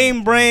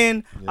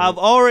 NameBrand. Yep. I've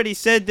already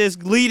said this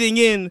leading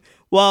in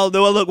while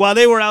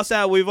they were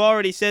outside. We've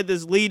already said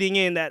this leading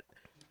in that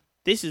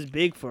this is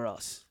big for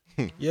us.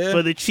 Yeah.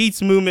 For the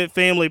Cheats Movement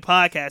Family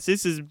Podcast,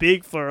 this is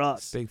big for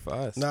us. Big for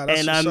us. Nah,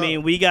 and I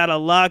mean, we got a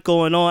lot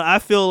going on. I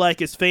feel like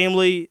it's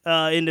family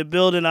in the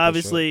building.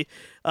 Obviously,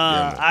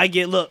 I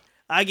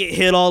get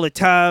hit all the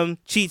time.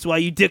 Cheats while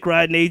you dick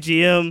riding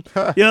AGM.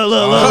 Yo,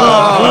 look.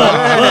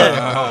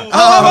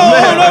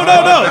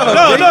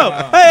 No.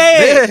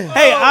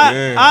 Hey,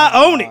 I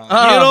own it. You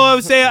know what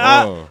I'm saying?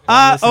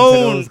 I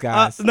own.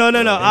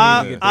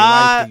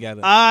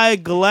 I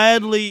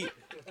gladly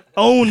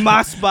own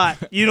my spot.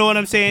 You know what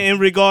I'm saying? In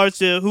regards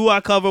to who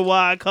I cover,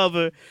 why I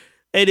cover.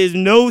 It is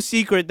no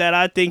secret that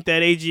I think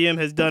that AGM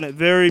has done it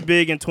very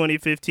big in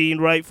 2015,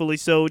 rightfully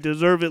so,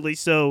 deservedly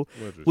so.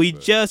 We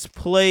just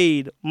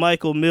played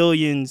Michael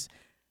Millz'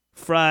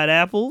 Fried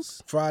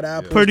Apples.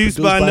 Produced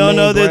by none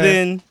other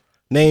than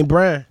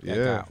NameBrand.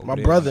 Yeah. My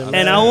brother.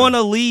 And I want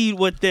to lead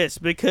with this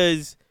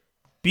because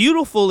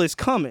Beautiful is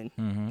coming.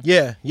 Mm-hmm.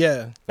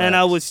 Yeah. And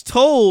I was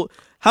told,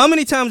 how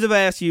many times have I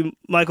asked you,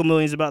 Michael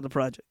Millz, about the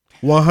project?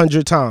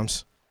 100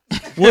 times.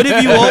 What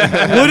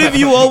have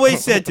you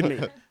always said to me?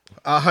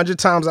 100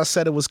 times I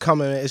said it was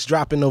coming. It's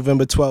dropping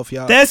November 12th,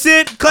 y'all. That's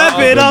it. Clap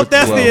it up.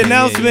 That's the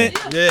announcement.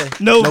 Yeah.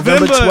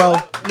 November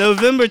 12th.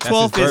 November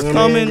 12th is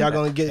coming. Y'all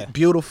gonna get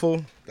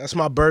Beautiful. That's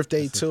my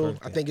birthday too.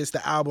 I think it's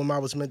the album I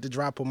was meant to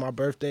drop on my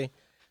birthday.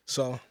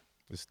 So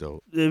it's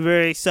dope. They're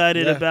very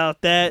excited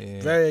about that.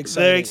 Yeah. Very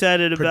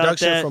excited about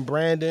Production that. from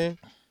Brandon,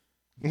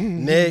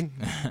 Nick,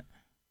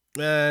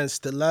 man,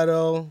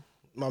 Stiletto,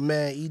 my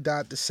man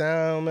E-Dot the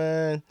Sound,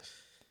 man.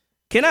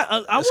 Can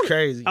I? That's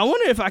crazy. I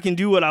wonder if I can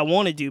do what I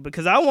want to do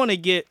because I want to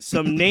get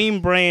some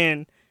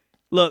NameBrand.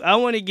 Look, I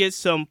want to get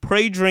some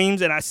Pray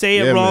Dreams, and I say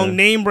it wrong.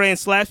 Man. NameBrand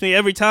slaps me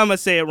every time I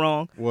say it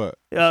wrong. What?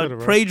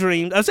 Pray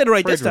Dreams. I said it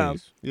right this time.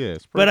 Yeah,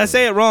 but I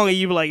say it wrong, and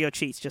you be like, "Yo,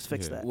 Cheats, just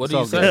fix that." What do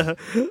you say?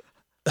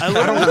 That's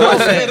what I'm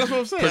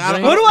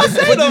saying. What do I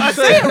say though? I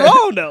say it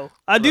wrong though.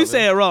 I do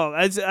say it wrong.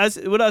 What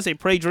do I say?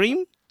 Pray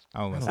Dream.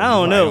 I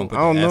don't know.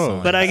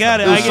 But I got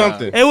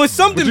it. It was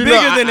something bigger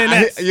than an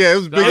S. Yeah, it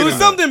was bigger. It was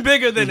something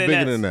bigger than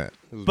an S.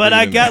 But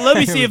I got. Let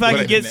me see if I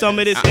can get some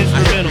of this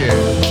instrumental.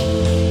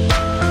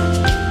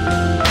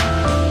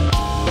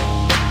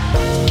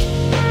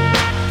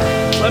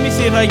 Let me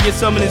see if I can get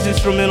some of this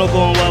instrumental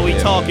going while we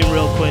talking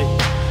real quick.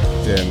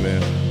 Yeah,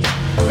 man.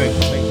 Thanks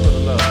for the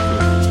love.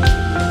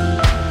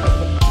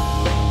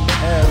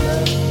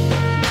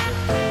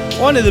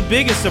 One of the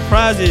biggest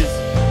surprises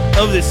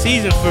of the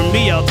season for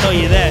me, I'll tell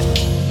you that,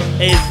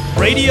 is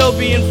Radio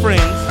being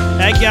friends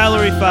at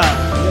Gallery 5.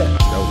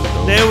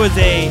 There was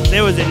a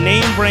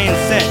NameBrand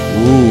set.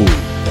 Ooh.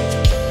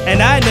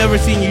 And I had never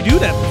seen you do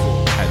that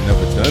before. I'd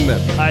never done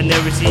that before. I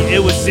never seen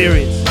it. Was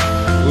serious.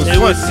 It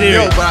was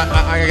serious. Yo, but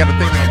I gotta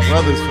thank my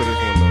brothers for this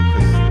one though,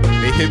 because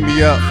they hit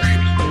me up.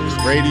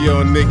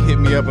 Radio and Nick hit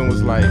me up and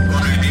was like,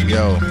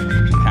 "Yo,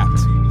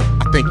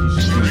 I think you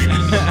should do this."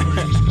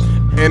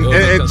 And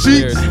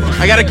Cheats,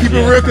 I gotta keep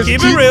it real because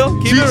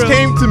Cheats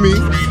came to me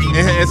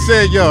and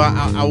said, "Yo,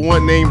 I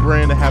want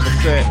NameBrand to have a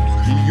set.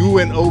 You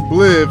and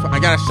Obliv, I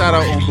gotta shout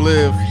out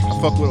Obliv. I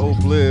fuck with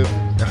Obliv,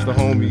 that's the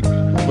homie.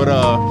 But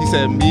he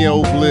said me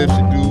and Obliv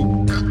should do,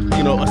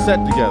 a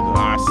set together,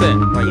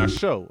 like a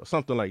show or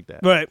something like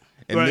that. Right.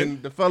 And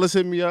then the fellas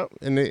hit me up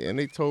and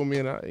they told me,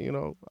 and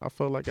I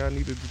felt like I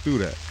needed to do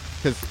that.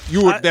 Because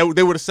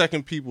they were the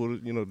second people,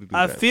 to do that.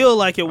 I feel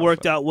like it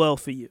worked out well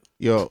for you.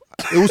 Yo,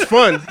 it was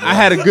fun. I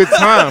had a good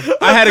time.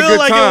 I feel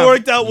like it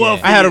worked out well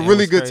for you. I had a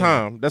really good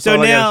time. That's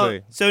all I gotta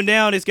say. So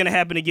now it's gonna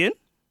happen again?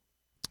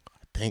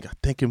 I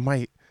think it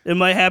might. It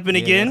might happen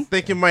again? I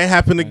think it might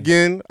happen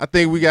again. I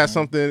think we got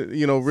something,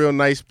 real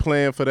nice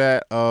planned for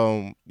that. I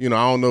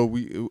don't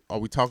know. Are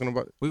we talking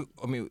about? Wait,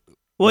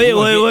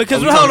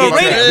 because hold on.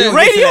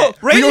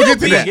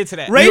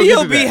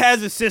 Radio B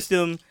has a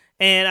system.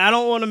 And I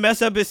don't want to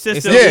mess up his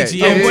system. Yeah,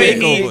 when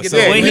he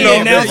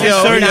announces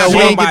certain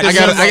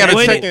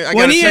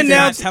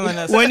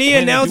when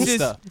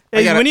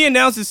he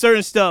announces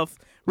certain stuff,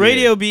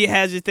 Radio B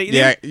has his thing.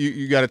 Yeah,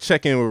 you got to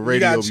check in with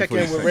Radio. You got to check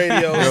in with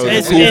Radio.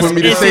 Is it cool for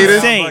me to say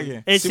this?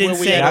 It's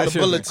insane.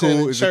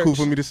 Is it cool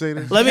for me to say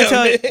this? Let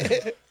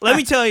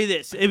me tell you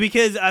this,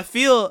 because I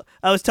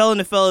was telling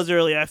the fellas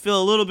earlier, I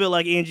feel a little bit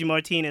like Angie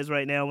Martinez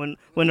right now when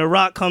The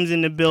Rock comes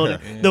in the building.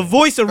 The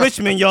voice of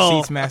Richmond,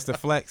 y'all. Sheets Master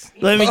Flex.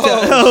 Let me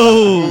tell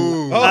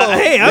you.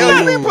 Hey,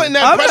 I'm not putting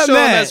that pressure on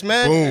us,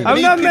 man. Boom. I'm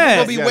not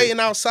mad. People gonna be waiting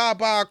outside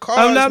by our cars.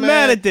 I'm not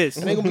mad at this.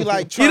 And they gonna be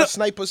like trying to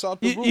snipe us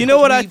off the roof. You know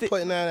what I think?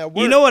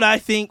 You know what I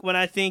think when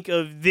I think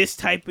of these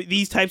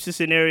types of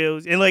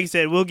scenarios, and like I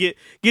said, we'll get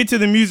to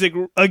the music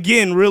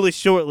again really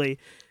shortly,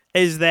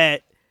 is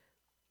that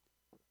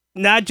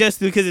not just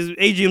because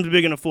AGM's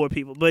bigger than 4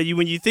 people, but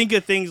when you think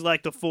of things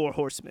like the 4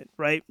 Horsemen,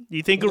 right?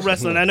 You think of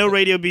wrestling. I know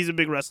Radio B's a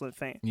big wrestling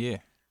fan. Yeah.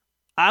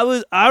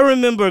 I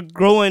remember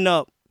growing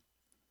up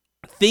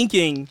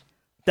thinking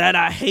that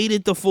I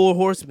hated the 4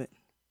 Horsemen.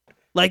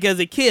 Like as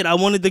a kid, I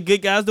wanted the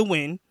good guys to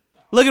win.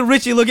 Look at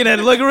Richie looking at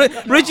it. Look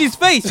at Richie's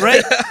face,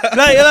 right?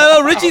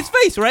 Richie's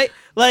face, right?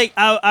 Like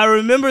I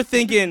remember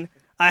thinking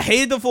I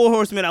hated the 4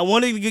 Horsemen. I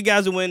wanted the good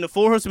guys to win. The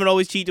 4 Horsemen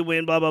always cheat to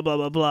win. Blah blah blah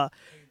blah blah.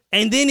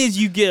 And then as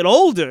you get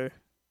older,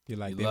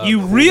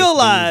 you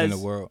realize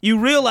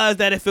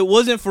that if it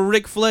wasn't for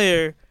Ric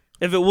Flair,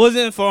 if it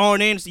wasn't for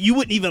Arn Anderson, you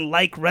wouldn't even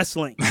like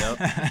wrestling.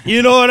 Yep.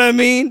 You know what I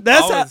mean?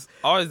 That's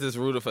always just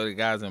rooted for the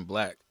guys in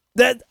black.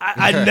 That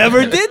I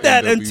never did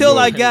that until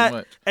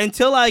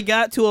I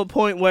got to a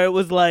point where it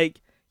was like,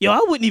 yo,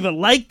 I wouldn't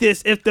even like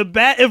this if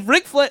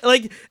Ric Flair,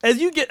 like, as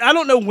you get, I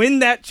don't know when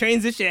that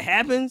transition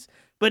happens,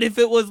 but if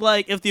it was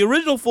like, if the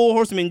original 4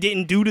 Horsemen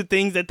didn't do the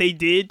things that they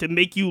did to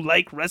make you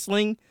like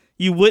wrestling,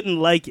 you wouldn't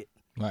like it.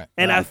 Right.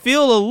 And I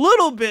feel a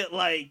little bit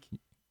like,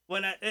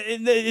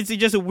 it's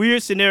just a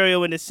weird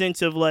scenario in the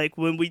sense of like,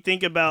 when we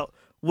think about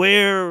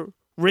where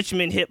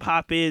Richmond hip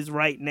hop is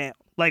right now.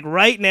 Like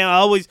right now,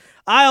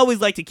 I always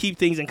like to keep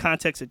things in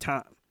context of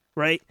time,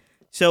 right?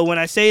 So when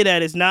I say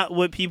that, it's not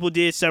what people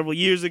did several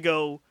years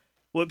ago,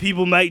 what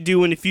people might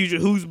do in the future,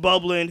 who's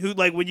bubbling,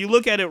 like when you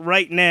look at it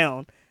right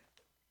now,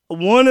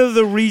 one of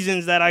the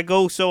reasons that I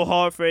go so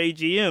hard for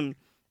AGM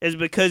is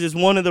because it's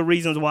one of the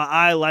reasons why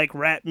I like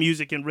rap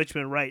music in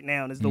Richmond right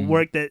now, and it's the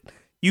work that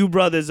you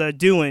brothers are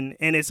doing,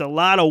 and it's a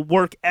lot of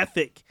work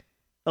ethic.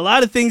 A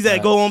lot of things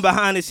that go on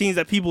behind the scenes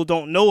that people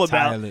don't know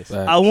about.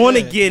 I want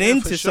to get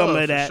into some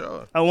of that.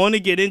 Sure. I want to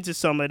get into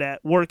some of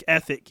that work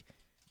ethic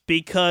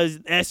because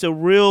that's a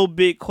real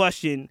big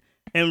question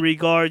in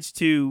regards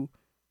to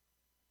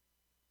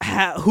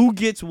who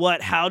gets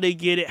what, how they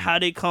get it, how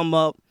they come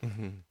up.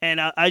 Mm-hmm. And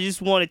I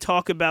just want to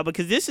talk about,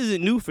 because this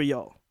isn't new for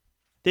y'all.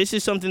 This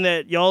is something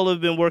that y'all have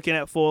been working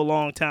at for a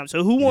long time.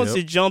 So who wants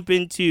to jump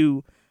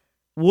into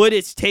what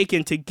it's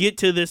taken to get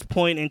to this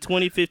point in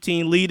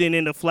 2015 leading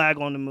into Flag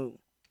on the Moon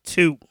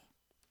 2?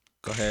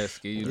 Go ahead,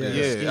 Ski.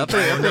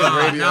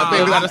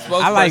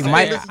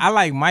 I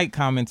like Mike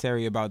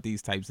commentary about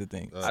these types of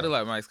things. I do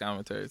like Mike's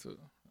commentary too.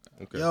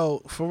 Okay.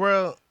 Yo, for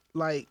real,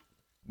 like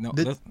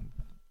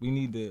we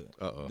need the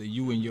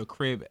you and your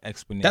crib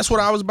explanation. That's what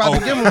I was about to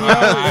give him.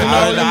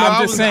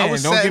 I'm just saying. I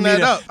was setting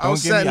that up. I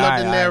was setting up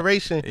the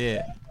narration.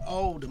 Yeah.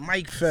 Oh, the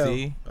mic fell.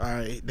 See? All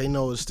right, they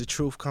know it's the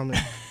truth coming.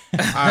 All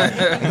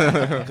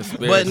right.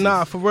 But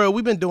nah, for real,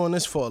 we've been doing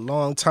this for a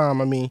long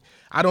time. I mean,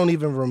 I don't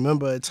even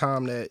remember a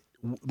time that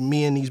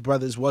me and these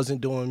brothers wasn't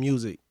doing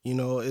music. You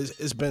know,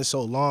 it's been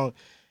so long.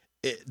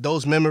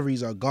 Those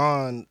memories are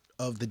gone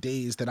of the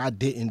days that I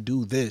didn't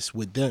do this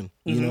with them.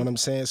 You know what I'm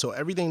saying? So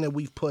everything that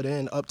we've put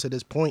in up to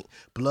this point,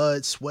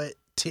 blood, sweat,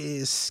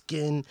 tears,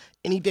 skin,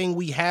 anything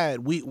we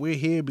had, we're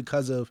here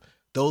because of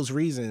those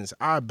reasons.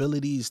 Our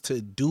abilities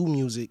to do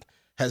music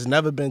has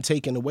never been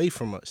taken away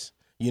from us.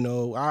 You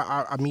know,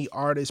 I meet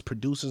artists,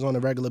 producers on a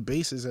regular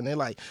basis, and they're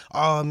like,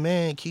 oh,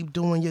 man, keep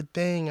doing your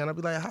thing. And I'll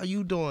be like, how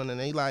you doing? And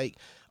they like,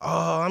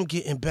 oh, I'm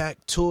getting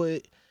back to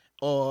it.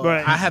 Or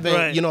I haven't,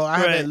 I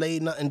haven't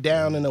laid nothing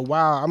down in a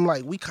while. I'm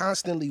like, we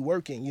constantly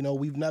working. You know,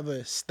 we've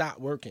never stopped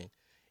working.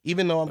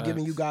 Even though I'm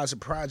giving you guys a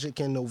project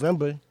in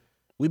November,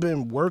 we've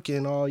been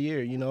working all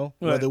year, you know,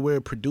 whether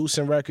we're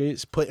producing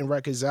records, putting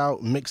records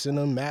out, mixing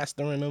them,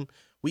 mastering them.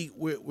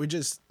 We're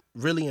just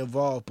really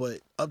involved. But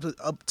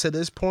up to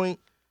this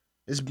point,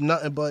 it's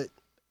nothing but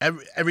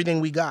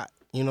everything we got.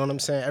 You know what I'm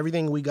saying?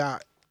 Everything we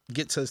got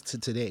gets us to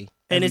today.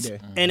 And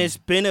it's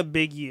been a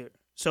big year.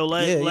 So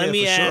let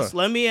me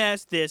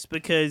ask this,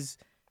 because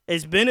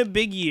it's been a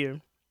big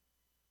year.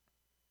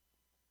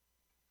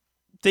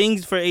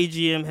 Things for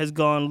AGM has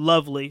gone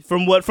lovely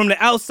from the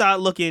outside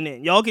looking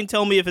in. Y'all can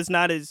tell me if it's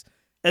not as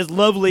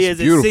lovely as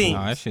it seems.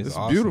 No, that shit's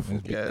awesome.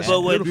 Beautiful. Yeah,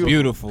 but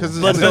beautiful. But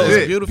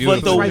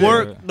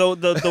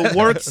the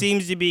work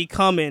seems to be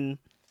coming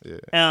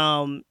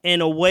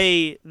in a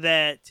way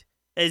that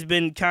has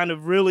been kind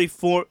of really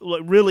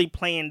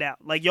planned out.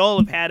 Like y'all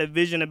have had a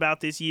vision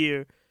about this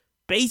year.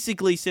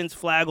 Basically, since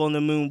Flag on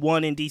the Moon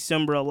won in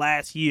December of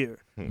last year,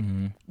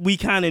 we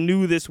kind of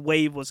knew this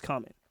wave was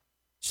coming.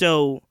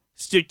 So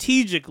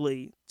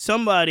strategically,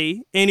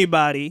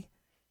 anybody,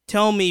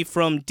 tell me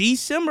from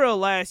December of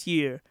last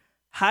year,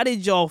 how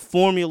did y'all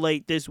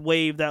formulate this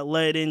wave that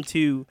led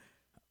into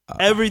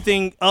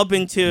everything up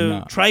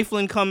into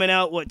Trifling coming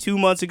out, 2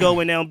 months ago,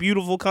 and now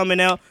Beautiful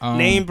coming out,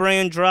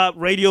 NameBrand dropped,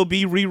 Radio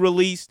B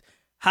re-released.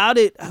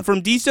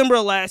 From December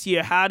of last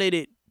year, how did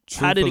it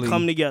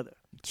come together?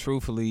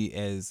 Truthfully,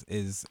 as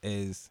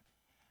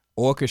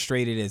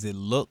orchestrated as it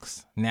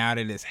looks, now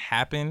that it's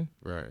happened,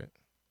 right,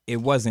 it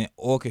wasn't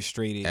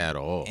orchestrated at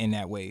all in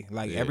that way.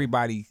 Like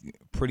everybody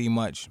pretty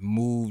much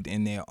moved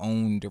in their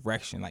own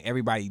direction. Like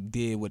everybody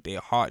did what their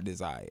heart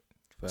desired.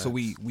 Facts. So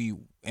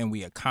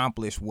we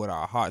accomplished what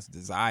our heart's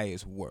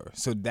desires were.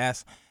 So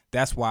that's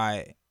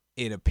why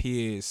it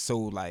appears so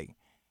like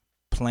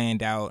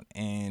planned out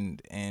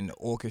and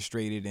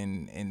orchestrated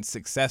and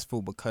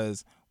successful,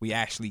 because we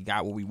actually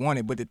got what we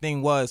wanted. But the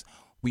thing was,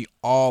 we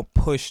all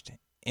pushed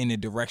in the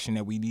direction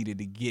that we needed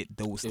to get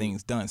those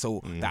things done.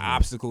 So the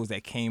obstacles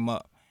that came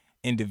up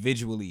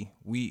individually,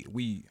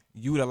 we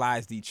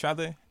utilized each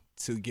other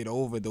to get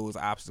over those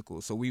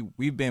obstacles. So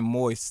we've been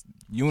more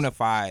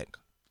unified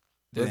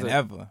than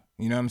ever.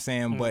 You know what I'm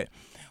saying? But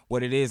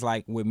what it is,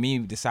 like with me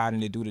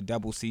deciding to do the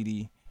double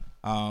CD,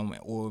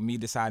 or me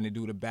deciding to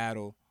do the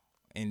battle,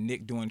 and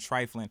Nick doing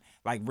Trifling,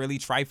 like really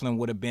Trifling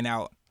would have been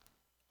out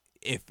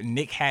if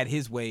Nick had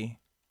his way.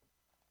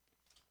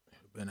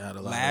 Been out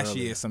a lot last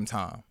year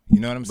sometime. You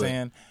know what I'm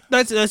saying?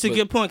 That's a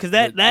good point, because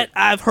that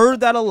I've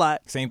heard that a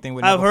lot. Same thing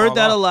with I've heard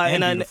that a lot,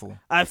 and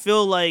I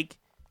feel like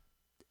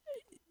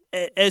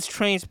as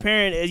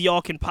transparent as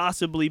y'all can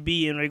possibly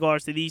be in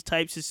regards to these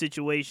types of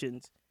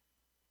situations,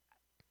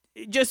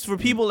 just for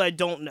people that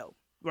don't know,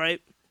 right?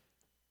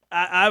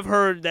 I've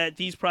heard that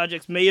these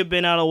projects may have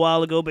been out a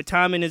while ago, but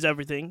timing is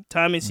everything.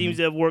 Timing seems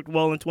to have worked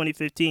well in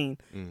 2015.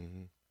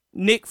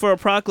 Nick, for a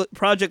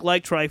project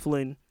like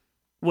Trifling,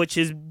 which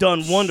has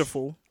done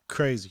wonderful,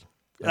 crazy,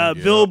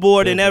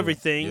 Billboard and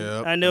everything.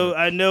 Yep. I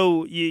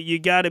know you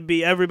got to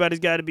be. Everybody's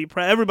got to be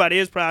proud. Everybody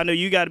is proud. I know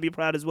you got to be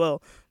proud as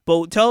well.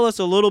 But tell us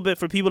a little bit,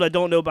 for people that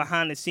don't know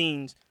behind the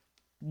scenes,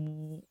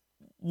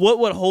 what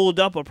would hold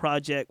up a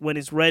project when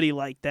it's ready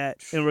like that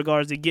in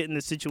regards to getting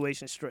the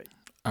situation straight?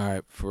 All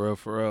right, for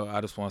real, I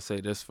just want to say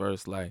this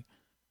first. Like,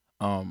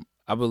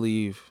 I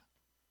believe,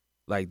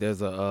 like,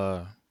 there's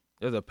a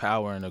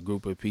power in a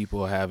group of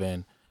people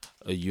having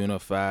a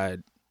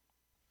unified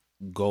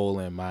goal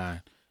in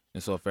mind.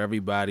 And so if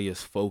everybody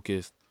is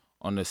focused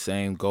on the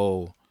same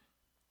goal,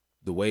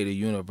 the way the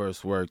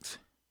universe works,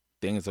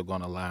 things are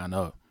going to line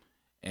up.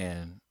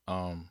 And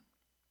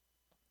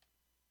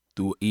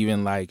through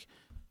even like,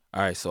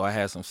 all right, so I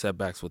had some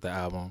setbacks with the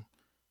album.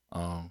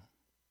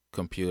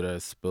 Computer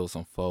spilled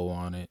some pho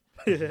on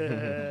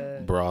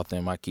it. Broth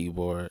in my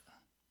keyboard.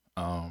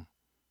 It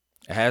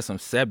had some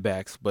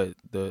setbacks, but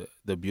the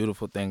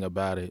beautiful thing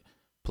about it,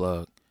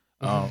 plug.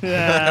 The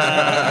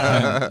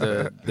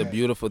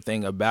beautiful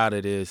thing about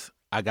it is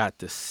I got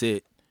to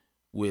sit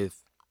with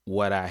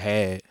what I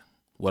had,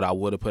 what I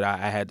would have put out.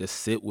 I had to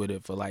sit with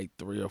it for like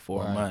 3 or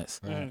 4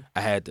 months. Right.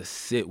 I had to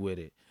sit with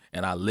it,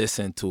 and I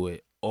listened to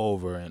it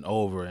over and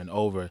over and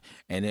over.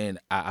 And then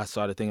I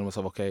started thinking to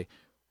myself, okay,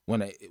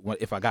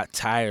 if I got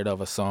tired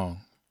of a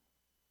song,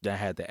 then I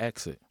had to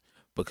exit,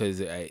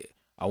 because I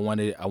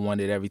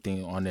wanted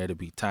everything on there to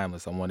be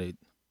timeless. I wanted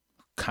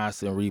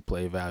constant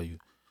replay value.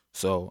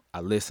 So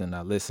I listened,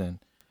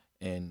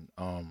 and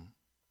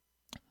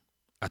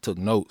I took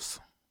notes.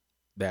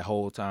 That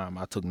whole time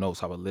I took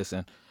notes. I would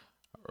listen,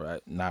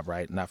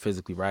 not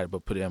physically write it,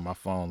 but put it in my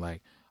phone.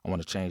 Like, I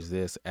want to change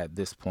this at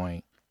this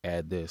point,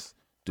 add this,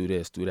 do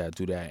that.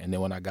 And then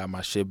when I got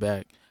my shit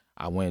back,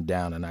 I went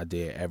down and I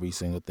did every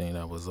single thing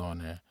that was on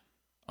there.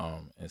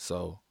 And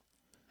so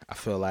I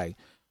feel like,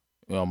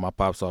 my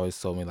pops always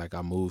told me, like,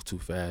 I move too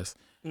fast.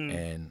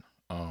 And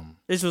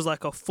this was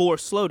like a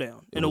forced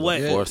slowdown in a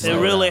way. It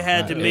really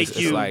had to make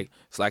you.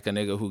 It's like a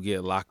nigga who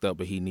get locked up,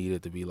 but he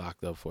needed to be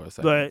locked up for a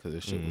second because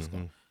his shit was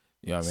going.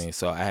 You know what I mean?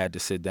 So I had to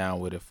sit down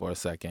with it for a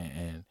second,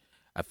 and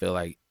I feel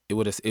like it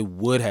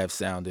would have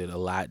sounded a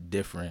lot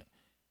different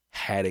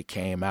had it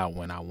came out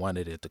when I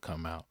wanted it to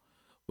come out.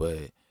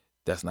 But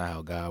that's not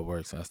how God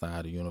works. That's not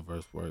how the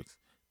universe works.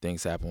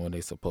 Things happen when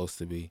they're supposed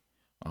to be.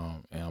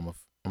 And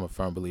I'm a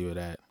firm believer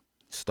that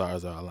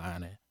stars are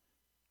aligning.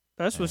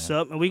 That's what's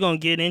up. And we're going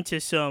to get into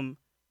some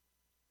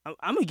 –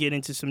 I'm going to get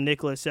into some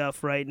Nickelus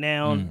F right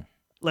now.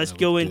 Let's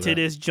go into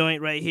this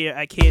joint right here.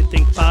 I Can't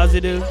Think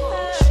Positive.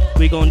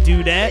 We're going to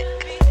do that.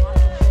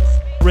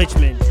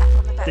 Richmond,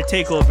 the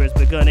takeover has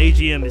begun.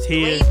 AGM is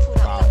here.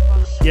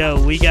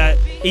 Yo, we got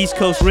East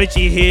Coast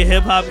Richie here,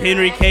 Hip Hop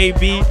Henry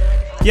KB.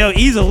 Yo,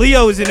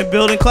 Easalio is in the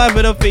building. Clap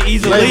it up for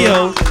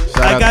Easalio.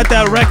 I got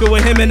that record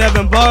with him and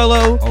Evan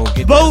Barlow.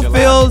 Bo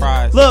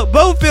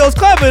Fields,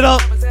 clap it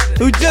up.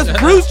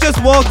 Bruce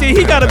just walked in.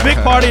 He got a big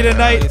party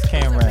tonight.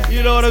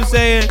 You know what I'm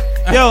saying?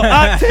 Yo,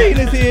 Octane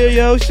is here,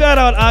 yo. Shout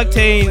out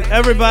Octane.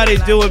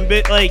 Everybody's doing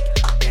bit like,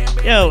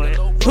 yo,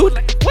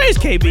 where's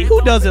KB?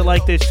 Who doesn't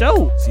like this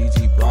show?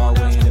 GG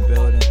Broadway in the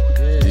building.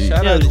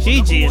 Yo,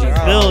 GG in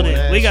the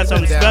building. We got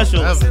something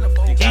special.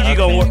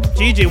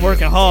 TG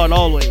working hard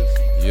always.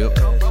 Yep.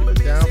 Super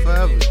down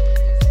forever.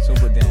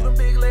 Super down.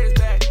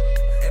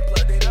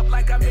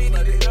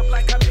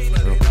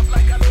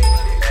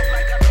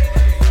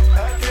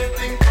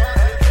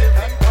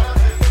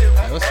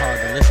 It's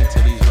hard to listen to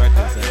these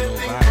records at low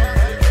volume.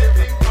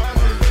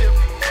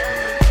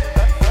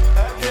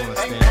 You want to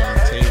stand on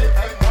the table.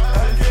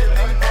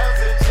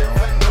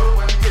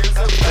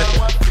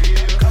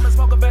 Come and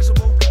smoke a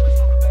vegetable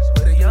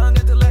with a young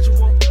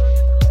intellectual.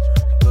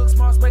 Cook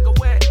smart, make a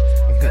wet.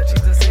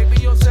 Jesus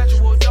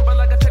sapiosexual, jumping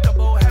like a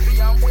checkerboard. Happy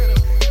I'm with her.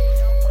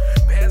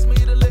 Pass me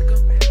the liquor.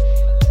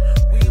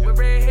 We with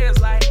red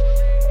hairs like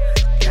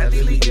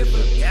Kathy Lee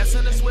Gifford. Gas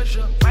in the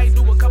swisher. Might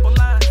do a couple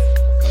lines.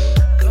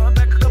 Come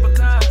back a couple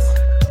times.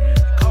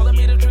 Calling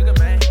me the trigger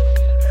man.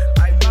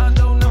 Like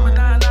Mondo number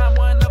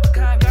 991 of a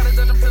kind. Got it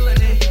that I'm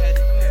feeling it.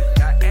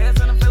 Got ass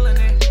and I'm feeling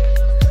it.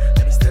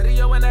 Let me study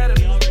your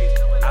anatomy.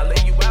 I lay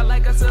you out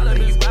like a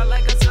cylinder. You out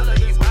like a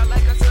cylinder. You out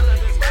like a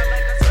cylinder. You out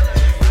like a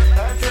cylinder.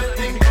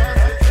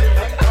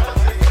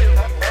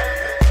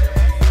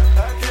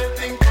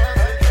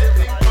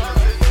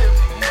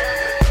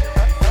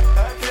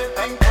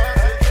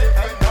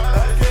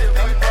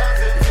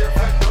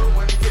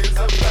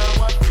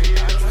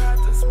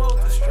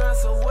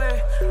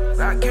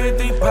 I can't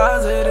think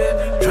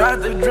positive.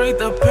 Tried to drink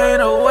the pain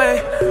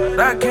away, but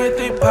I can't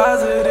think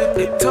positive.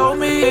 They told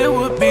me it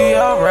would be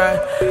alright,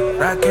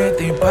 but I can't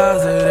think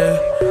positive.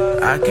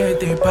 I can't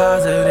think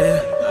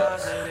positive,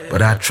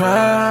 but I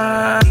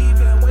try.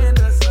 Even when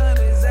the sun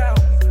is out,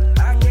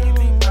 I can't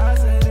think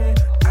positive.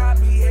 I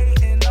be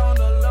hating on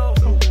the low.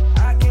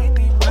 I can't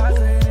think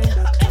positive.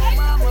 Oh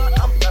mama,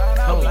 I'm fine,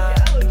 I'm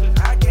fine.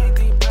 I can't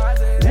think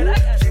positive.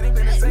 Shit ain't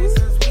been the same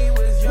since we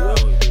was young.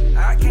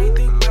 I can't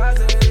think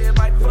positive.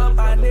 Might fuck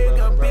my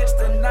nigga bitch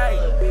tonight.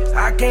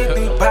 I can't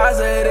think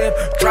positive.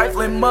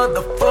 Trifling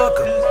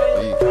motherfucker.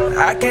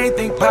 I can't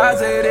think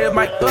positive.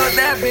 Might fuck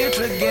that bitch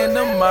again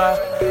tomorrow.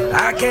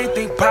 I can't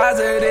think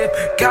positive.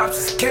 Cops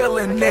is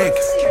killing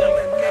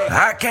niggas.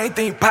 I can't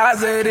think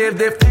positive.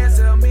 Their fans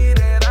tell me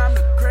that I'm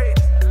the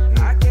greatest.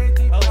 I can't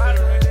think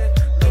positive.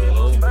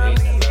 Little mommy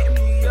hit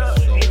me up.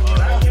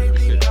 I can't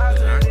think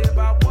positive.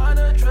 I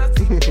wanna trust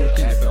these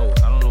bitches.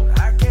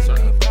 I can't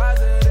think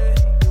positive.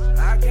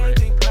 I can't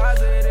think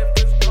positive.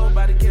 Cause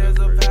nobody cares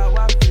of how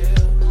I feel.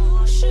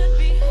 Who should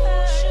be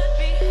heard? Should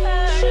be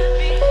heard. Should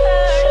be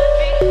heard. Should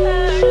be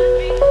heard. Should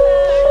be heard.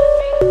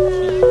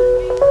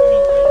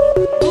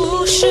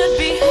 Who should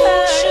be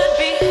heard? Should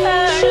be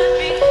heard. Should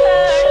be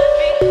heard.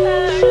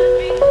 Should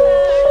be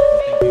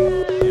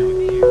heard. Should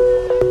be heard.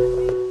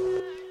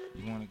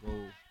 You want to go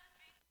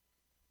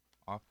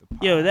off the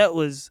pod? Yo, that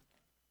was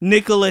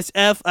Nickelus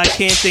F. I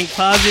can't think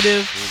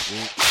positive.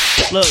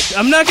 Look,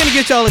 I'm not gonna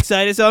get y'all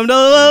excited, so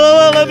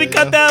let me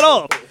cut that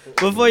off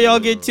before y'all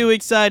get too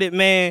excited,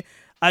 man.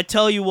 I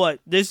tell you what,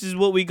 this is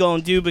what we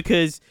gonna do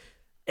because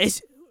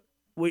it's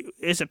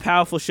a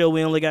powerful show.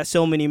 We only got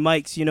so many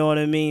mics, you know what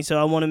I mean? So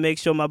I want to make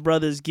sure my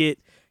brothers get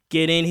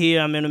in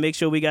here. I'm gonna make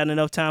sure we got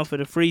enough time for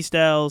the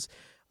freestyles.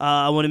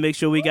 I want to make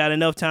sure we got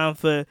enough time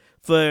for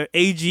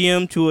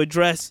AGM to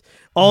address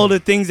all the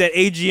things that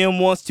AGM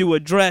wants to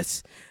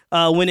address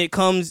when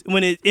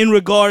it in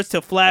regards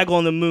to Flag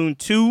on the Moon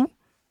 2.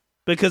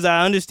 Because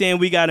I understand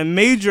we got a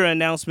major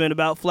announcement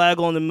about Flag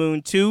on the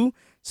Moon 2.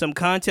 Some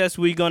contests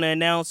we're going to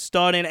announce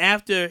starting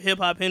after Hip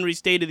Hop Henry's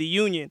State of the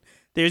Union.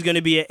 There's going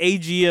to be an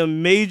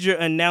AGM major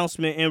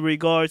announcement in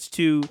regards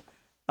to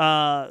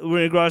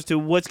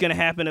what's going to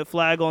happen at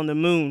Flag on the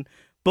Moon.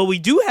 But we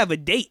do have a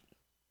date.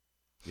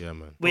 Yeah,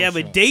 man. We have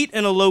a date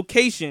and a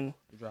location.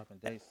 You're dropping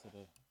dates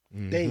today.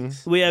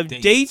 Dates. We have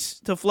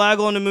dates to Flag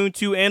on the Moon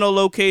 2 and a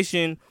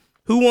location.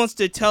 Who wants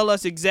to tell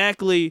us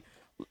exactly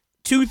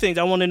two things?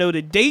 I want to know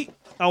the date,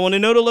 I want to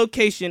know the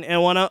location, and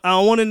I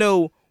want to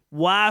know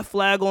why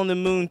Flag on the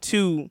Moon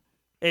 2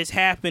 is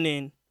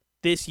happening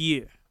this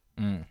year.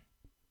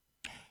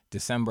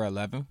 December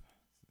 11th.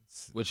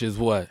 Which is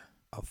what?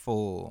 A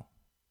full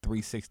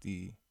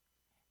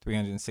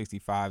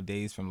 365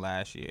 days from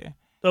last year.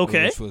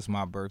 Okay. Which was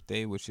my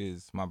birthday,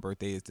 my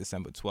birthday is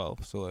December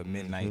 12th. So at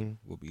midnight,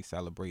 we'll be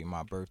celebrating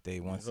my birthday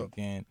once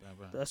again.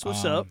 That's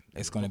what's up.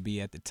 It's going to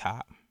be at the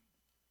top,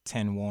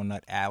 10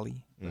 Walnut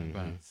Alley.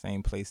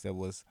 Same place that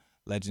was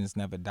Legends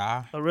Never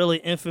Die. A really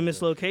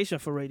infamous location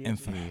for radio.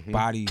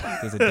 Body.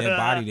 There's a dead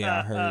body there,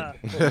 I heard.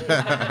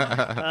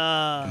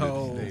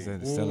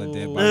 There's still a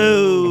dead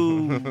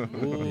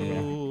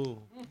body.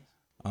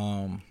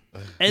 Yeah.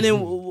 And then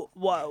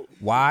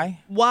why?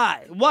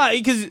 Why?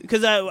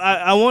 Because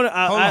I want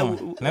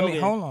to.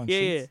 Hold on.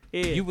 Yeah.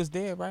 You was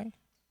there, right?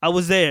 I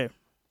was there.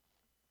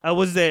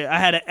 I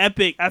had an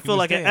epic. I feel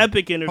like an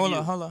epic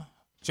interview. Hold on.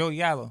 Joe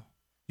Gallo,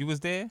 you was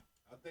there?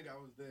 I think I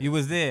was there. You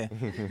was there.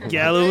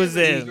 Gallo was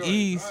there.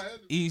 Ease,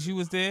 you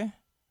was there.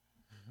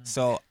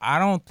 So I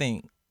don't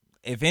think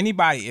if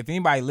anybody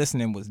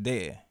listening was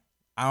there,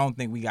 I don't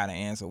think we got to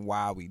answer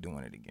why we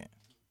doing it again.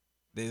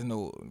 There's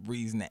no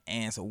reason to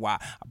answer why.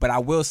 But I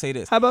will say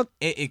this. How about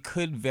it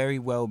could very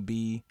well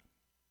be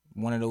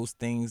one of those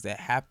things that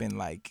happen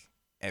like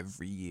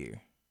every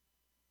year.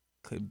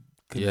 could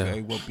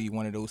very well be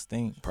one of those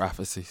things.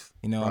 Prophecies.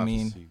 You know what I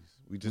mean?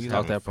 We just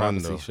Talk that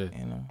prophecy though. shit.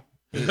 You know,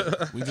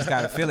 we just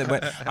gotta feel it.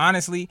 But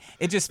honestly,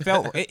 it just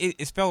felt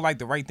it felt like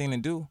the right thing to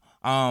do.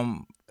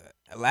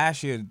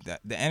 Last year,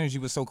 the energy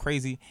was so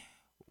crazy.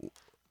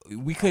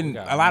 We couldn't.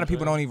 A lot of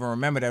people don't even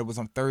remember that it was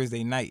on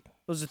Thursday night.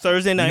 It was a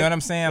Thursday night. You know what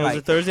I'm saying? It was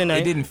a Thursday night.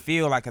 It didn't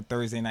feel like a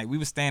Thursday night. We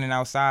was standing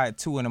outside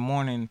 2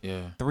 a.m,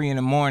 3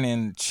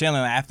 a.m,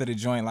 chilling after the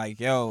joint. Like,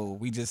 yo,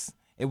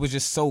 it was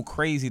just so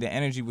crazy. The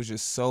energy was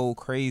just so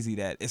crazy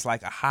that it's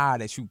like a high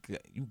that you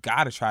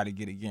gotta try to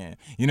get again.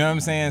 You know what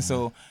I'm saying?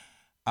 So,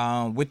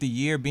 with the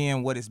year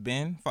being what it's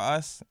been for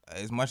us,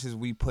 as much as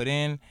we put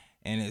in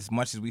and as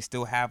much as we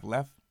still have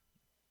left,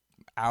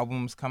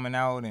 albums coming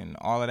out and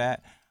all of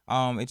that,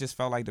 it just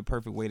felt like the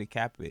perfect way to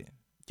cap it.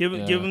 Give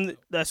him.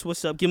 That's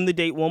what's up. Give him the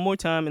date one more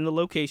time and the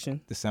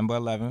location. December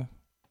 11th.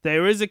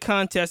 There is a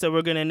contest that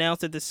we're going to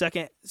announce at the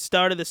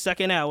start of the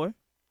second hour.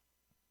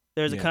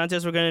 There's a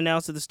contest we're going to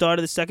announce at the start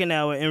of the second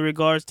hour in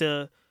regards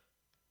to.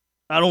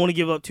 I don't want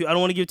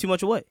to give too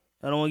much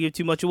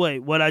away.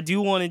 What I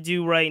do want to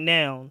do right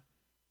now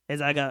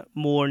is I got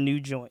more new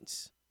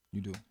joints.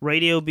 You do.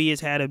 Radio B has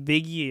had a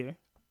big year.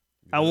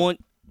 I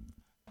want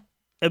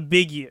a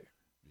big year.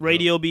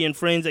 Radio B and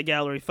Friends at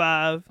Gallery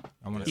 5.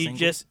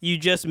 You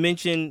just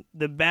mentioned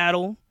the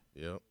battle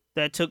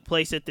that took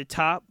place at the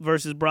top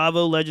versus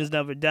Bravo, Legends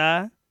Never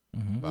Die.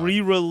 Mm-hmm.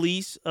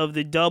 Re-release of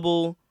the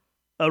double.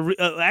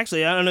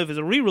 Actually, I don't know if it's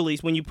a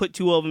re-release when you put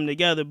two of them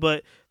together,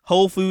 but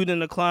Whole Food and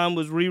The Climb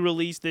was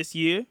re-released this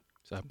year.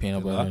 So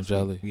peanut butter and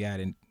jelly. We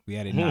added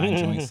 9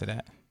 joints to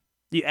that.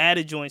 You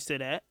added joints to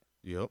that.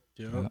 Yep.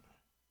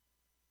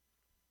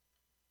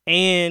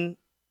 And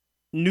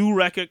new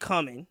record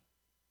coming.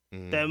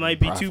 That might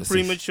be too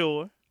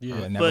premature.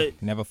 Yeah, but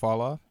never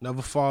fall off.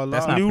 Never fall off.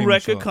 That's not new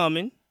premature. record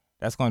coming.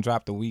 That's gonna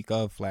drop the week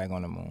of Flag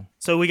on the Moon.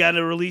 So we got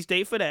a release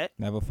date for that.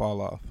 Never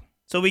fall off.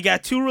 So we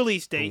got 2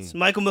 release dates.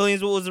 Michael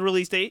Millions, what was the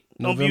release date?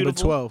 November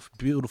 12th.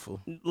 Beautiful.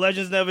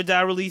 Legends Never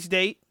Die release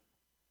date.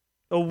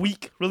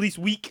 Release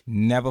week.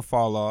 Never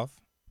fall off.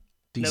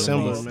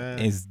 December, man.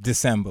 It's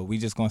December. We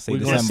just gonna say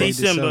December.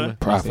 December. December.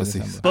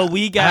 Prophecies. But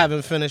we got. I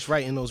haven't finished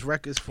writing those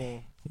records for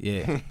him.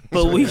 Yeah.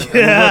 But we working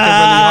really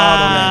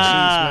hard on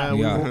that,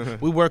 Chiefs, man.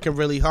 We working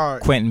really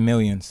hard. Quentin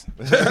Millions.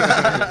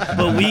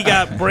 But we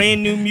got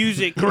brand new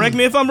music. Correct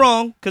me if I'm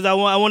wrong, because I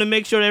want to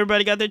make sure that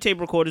everybody got their tape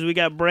recorders. We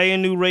got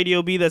brand new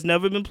Radio B that's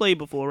never been played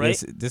before,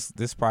 right?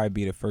 This probably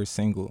be the first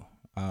single.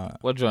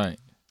 What joint?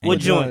 What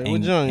joint?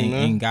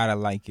 Ain't gotta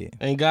like it.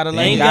 Ain't gotta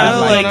like it.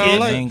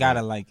 Ain't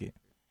gotta like it.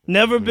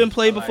 Never been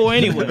played before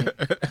anyway.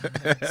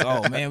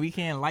 So man, we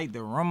can't light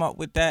the room up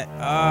with that.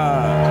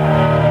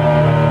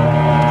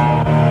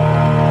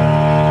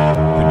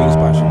 Produced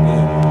by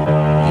Shabir.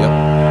 Yep.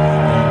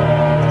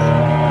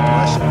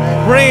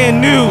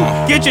 Brand new.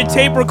 Get your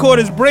tape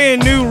recorders.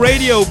 Brand new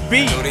Radio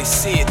B. I know they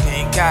see it, they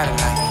ain't gotta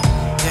like it.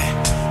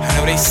 Yeah. I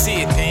know they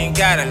see it, they ain't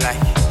gotta like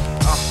it.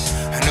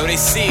 I know they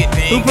see it,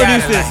 they ain't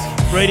gotta like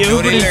it. Radio,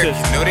 who produced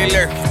this? Know they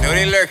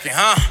lurking,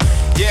 huh?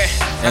 Yeah,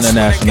 I swear to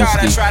International God,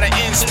 I ski. try to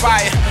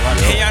inspire.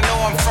 And y'all know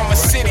I'm from a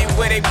city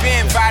where they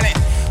been violent,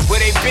 where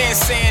they been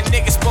saying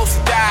niggas supposed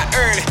to die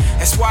early.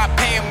 That's why I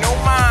pay them no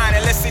mind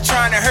unless they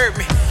trying to hurt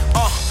me.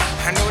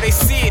 I know they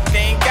see it,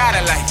 they ain't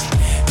gotta like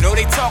it. Know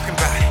they talking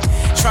about it,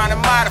 trying to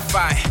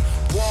modify it.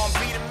 Wanna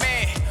be the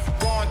man,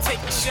 wanna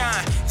take the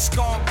shine. It's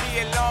gonna be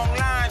a long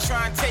line,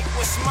 trying to take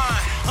what's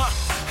mine.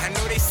 I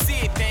know they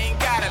see it, they ain't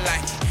gotta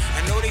like it.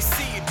 I know they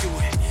see you do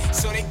it,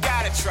 so they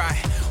gotta try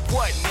it.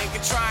 What,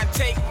 nigga, try and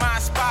take my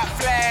spot,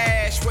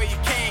 flash where you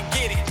can't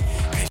get it.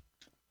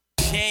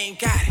 She ain't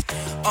got it.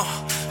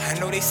 I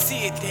know they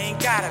see it, they ain't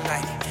gotta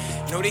like it.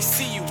 Know they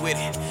see you with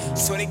it,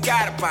 so they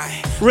gotta buy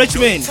it.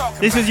 Richmond,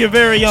 this is your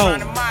very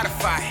own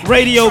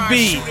Radio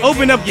B.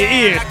 Open up your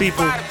ears,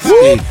 people. I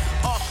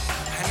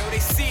know they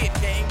see it,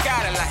 they ain't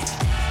gotta like it.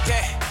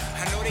 Yeah,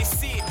 I know they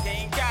see it,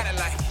 they ain't gotta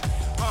like it.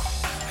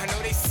 I know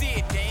they see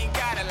it, they ain't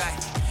gotta like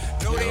it.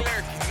 Know they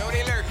lurking, know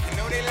they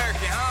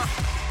lurking,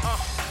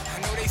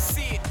 I know they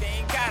see it, they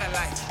ain't gotta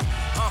like it.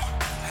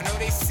 I know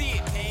they see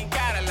it, they ain't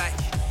gotta like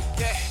it.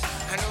 Yeah,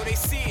 I know they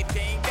see it,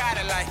 they ain't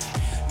gotta like it.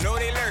 Know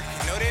they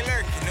lurking,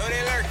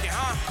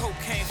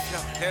 Cocaine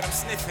flow, let them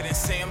sniff it and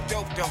say I'm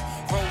dope though.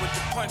 Roll with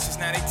the punches,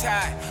 now they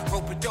tired.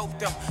 Rope a dope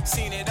though,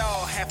 seen it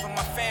all. Half of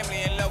my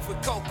family in love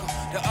with cocoa,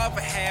 the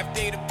other half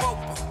they the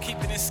popo.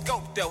 Keep it in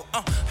scope though.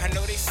 I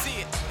know they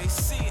see it,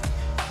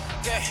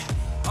 yeah.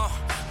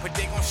 But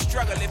they gon'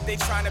 struggle if they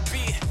tryna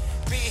be it.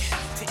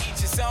 To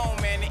each his own,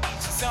 man, to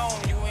each his own.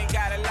 You ain't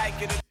gotta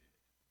like it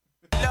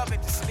or love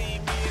it, just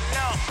leave me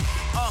alone.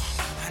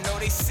 I know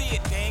they see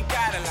it, they ain't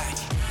gotta like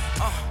it.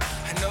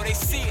 I know they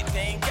see it, they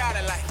ain't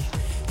gotta like it.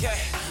 Yeah,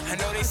 I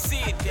know they see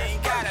it, they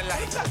ain't gotta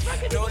like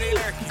it. Know they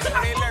lurking,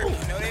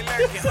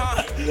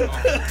 huh?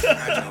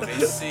 I know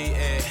they see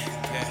it,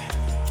 yeah.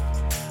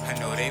 I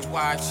know they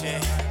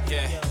watching,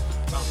 yeah.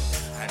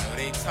 I know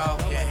they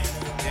talking, yeah.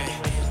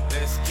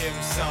 Let's give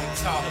them something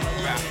to talk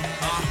about,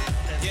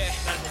 yeah.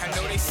 I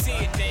know they see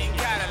it, they ain't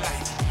gotta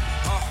like it.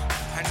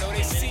 I know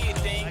they see it,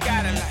 they ain't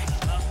gotta like it.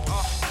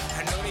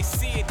 I know they see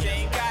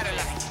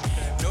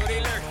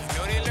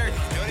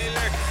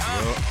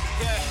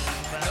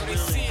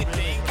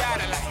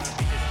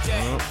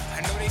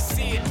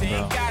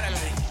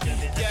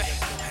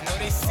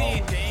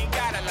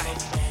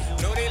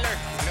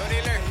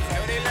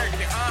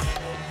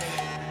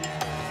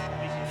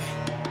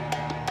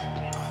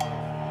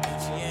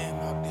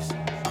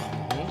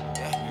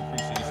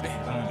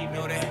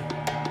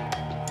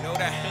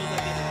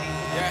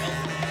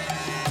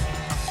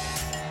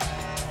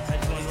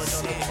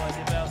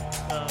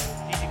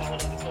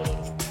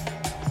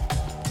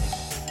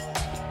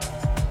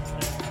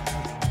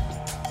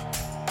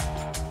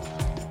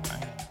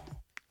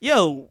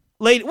Yo,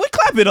 lady,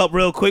 clap it up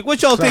real quick.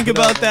 What y'all think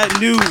about that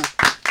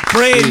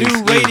brand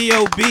new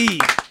Radio B?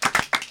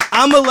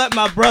 I'm going to let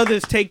my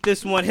brothers take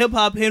this one. Hip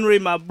Hop Henry,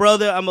 my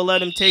brother, I'm going to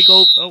let him take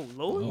over. Oh,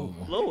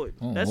 Lord.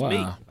 That's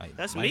me.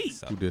 That's me.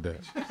 Who did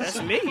that?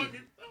 That's me.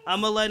 I'm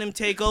going to let him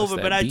take over.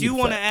 But I do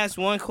want to ask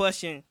one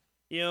question.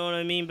 You know what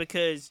I mean?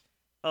 Because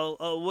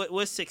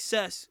with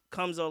success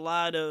comes a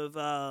lot of,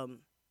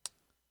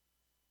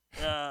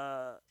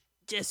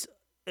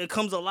 it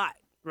comes a lot,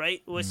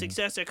 right? With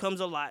success, there comes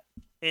a lot.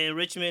 And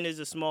Richmond is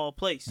a small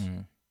place.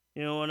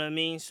 You know what I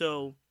mean?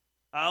 So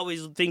I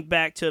always think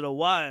back to The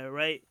Wire,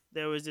 right?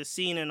 There was this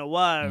scene in The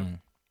Wire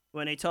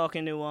when they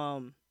talking to I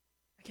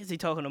guess they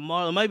talking to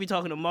Marlo. Might be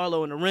talking to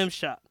Marlo in the rim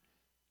shop,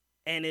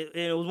 and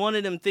it was one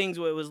of them things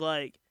where it was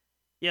like,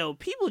 yo,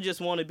 people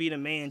just want to be the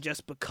man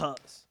just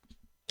because,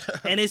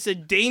 and it's a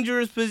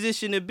dangerous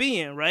position to be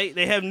in, right?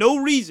 They have no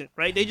reason,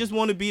 right? They just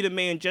want to be the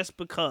man just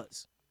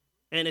because,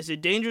 and it's a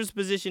dangerous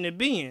position to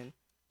be in.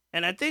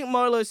 And I think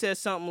Marlo said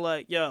something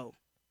like, yo,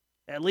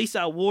 at least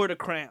I wore the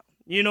crown.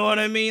 You know what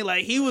I mean?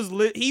 Like he was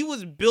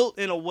built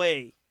in a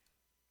way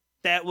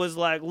that was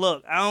like,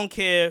 look, I don't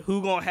care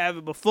who gonna have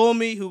it before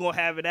me, who gonna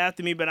have it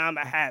after me, but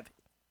I'ma have it.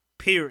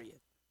 Period.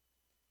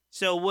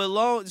 So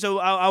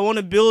I want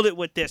to build it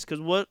with this, because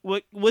what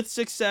with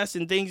success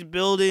and things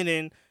building,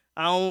 and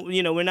I don't,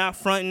 we're not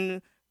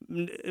fronting.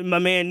 My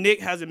man Nick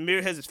has a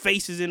mirror, has his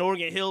faces in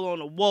Oregon Hill on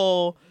the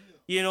wall.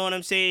 You know what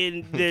I'm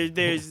saying?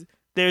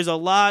 There's a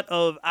lot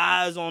of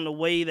eyes on the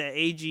way that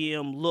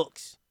AGM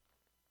looks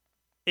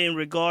in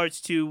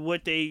regards to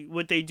what they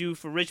do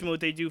for Richmond, what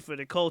they do for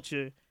the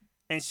culture.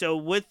 And so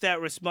with that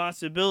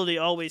responsibility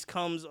always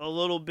comes a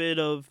little bit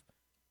of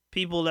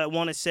people that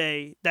want to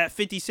say that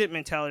 50 Cent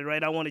mentality,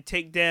 right? I want to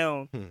take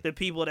down the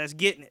people that's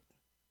getting it.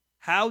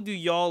 How do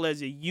y'all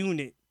as a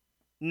unit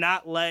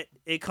not let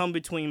it come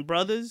between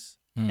brothers?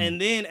 And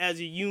then as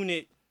a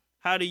unit,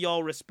 how do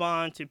y'all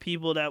respond to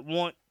people that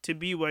want to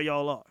be where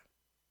y'all are?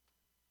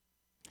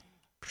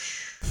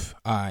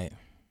 All right.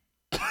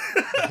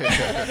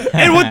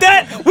 And with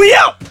that, we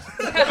out.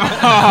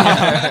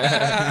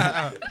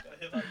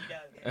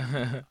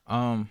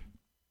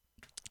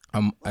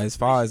 As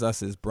far as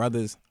us as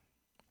brothers,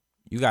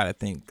 you gotta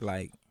think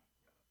like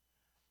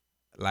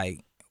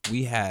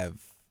we have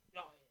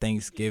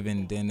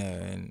Thanksgiving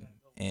dinner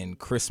and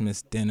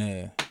Christmas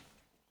dinner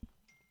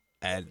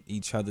at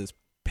each other's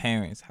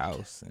parents'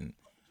 house, and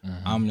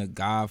I'm the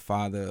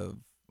godfather of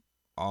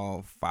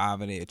all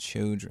 5 of their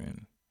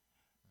children.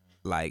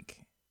 Like,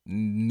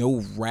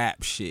 no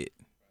rap shit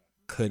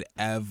could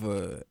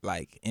ever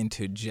like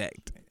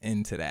interject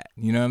into that.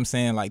 You know what I'm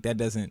saying? Like that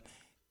doesn't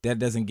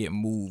get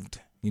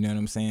moved. You know what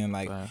I'm saying?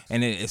 Like,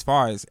 and then as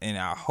far as, and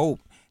I hope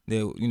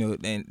that,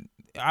 and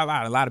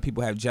a lot of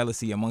people have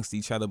jealousy amongst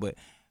each other, but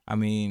I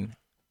mean,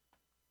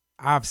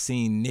 I've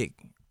seen Nick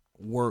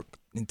work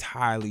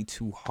entirely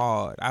too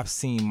hard. I've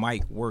seen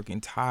Mike work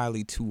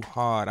entirely too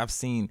hard. I've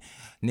seen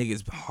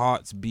niggas'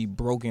 hearts be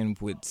broken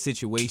with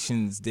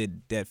situations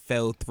that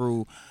fell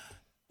through.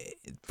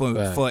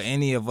 For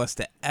any of us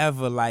to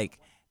ever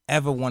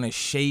want to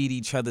shade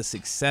each other's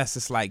success,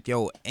 it's like,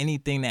 yo,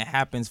 anything that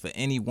happens for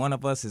any one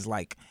of us is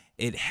like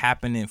it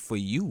happening for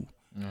you.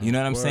 You know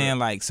what I'm saying?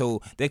 Like,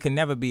 so there can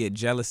never be a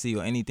jealousy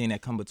or anything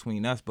that come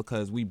between us,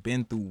 because we've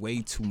been through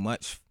way too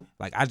much.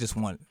 Like, I just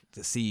want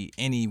to see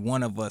any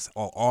one of us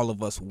or all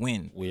of us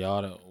win. We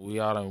all have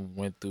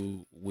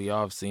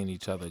seen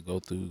each other go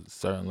through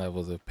certain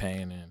levels of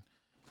pain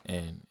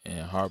and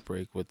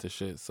heartbreak with the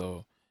shit.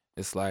 So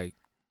it's like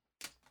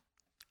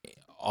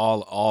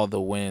all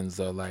the wins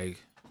are like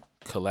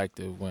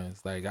collective wins.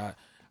 Like I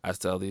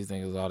tell these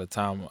niggas all the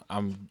time,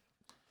 I'm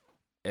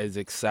as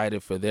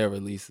excited for their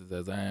releases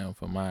as I am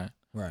for mine.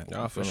 Right. You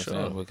know for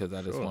sure. Because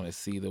I just want to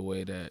see the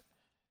way that,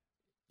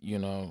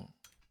 the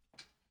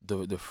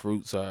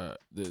fruits are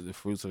the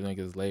fruits of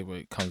niggas' labor,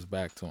 it comes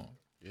back to them.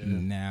 Yeah.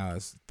 Now,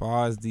 as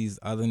far as these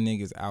other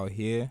niggas out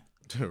here,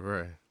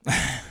 right.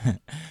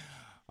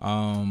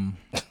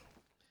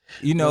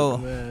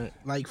 Man,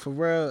 like for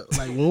real,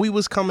 like when we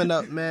was coming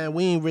up, man,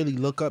 we ain't really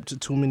look up to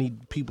too many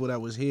people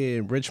that was here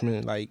in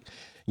Richmond. Like,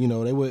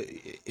 they were,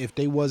 if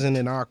they wasn't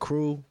in our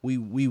crew, we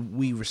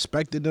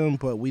respected them,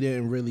 but we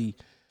didn't really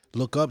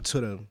look up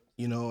to them,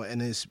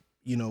 and it's,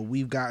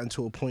 we've gotten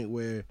to a point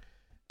where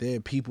there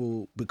are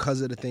people,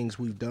 because of the things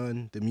we've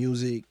done, the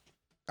music,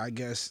 I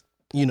guess,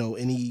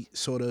 any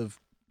sort of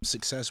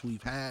success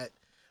we've had,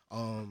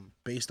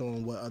 based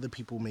on what other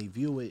people may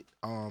view it,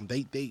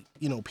 they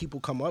people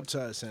come up to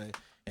us and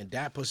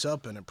dap us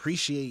up and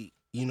appreciate,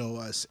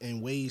 us in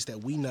ways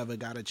that we never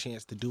got a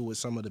chance to do with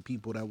some of the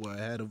people that were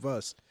ahead of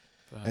us.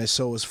 Right. And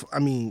so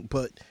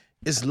but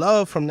it's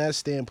love from that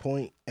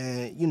standpoint,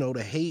 and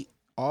the hate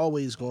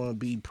always going to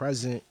be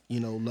present.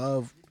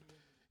 Love,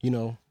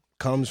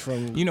 comes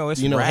from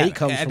it's rap. Hate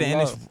comes at from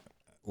the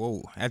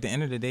love. At the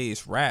end of the day,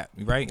 it's rap,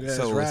 right? Yeah,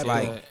 so it's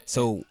like, rap.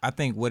 so I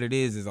think what it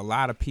is a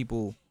lot of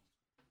people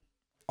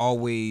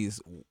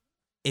always,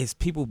 it's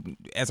people,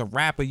 as a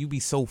rapper, you be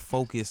so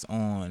focused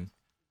on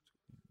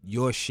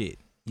your shit.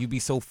 You be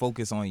so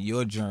focused on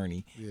your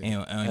journey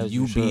and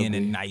you being the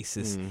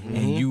nicest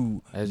and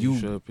you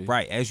should be.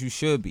 Right, as you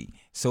should be.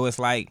 So it's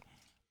like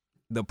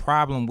the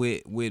problem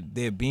with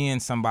there being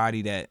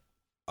somebody that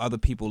other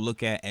people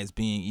look at as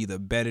being either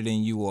better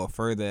than you or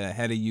further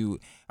ahead of you.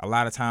 A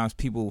lot of times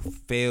people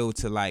fail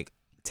to like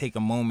take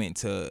a moment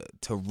to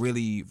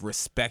really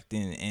respect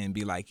and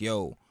be like,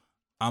 yo,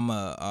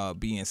 I'ma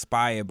be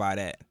inspired by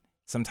that.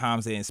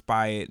 Sometimes they're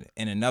inspired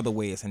in another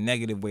way. It's a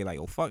negative way, like,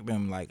 oh, fuck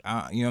them. Like,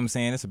 you know what I'm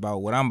saying? It's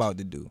about what I'm about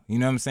to do. You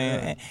know what I'm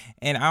saying? Yeah.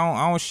 And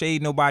I don't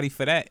shade nobody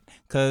for that,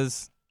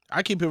 because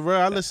I keep it real.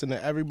 I listen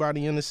to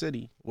everybody in the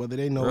city, whether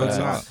they know it or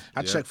not.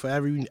 I check for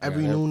every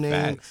new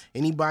name. Facts.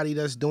 Anybody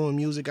that's doing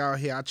music out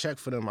here, I check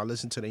for them. I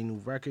listen to their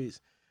new records.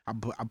 I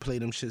play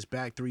them shits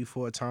back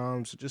 3-4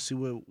 times, just see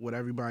what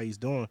everybody's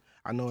doing.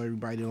 I know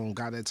everybody don't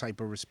got that type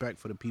of respect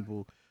for the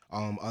people,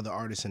 other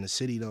artists in the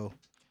city, though.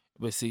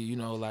 But see, you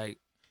know, like,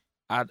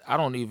 I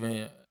don't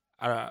even,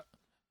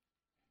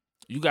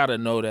 you got to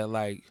know that,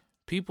 like,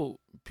 people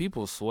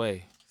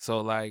sway.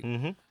 So, like,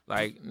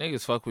 like,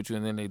 niggas fuck with you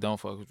and then they don't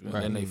fuck with you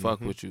and then they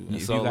fuck with you.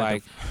 And so,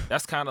 like,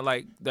 that's kind of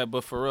like that.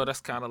 But for real, that's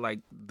kind of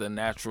like the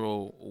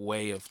natural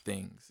way of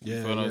things.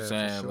 You feel what I'm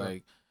saying? Sure.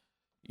 Like,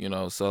 you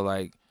know, so,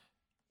 like,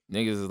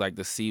 niggas is like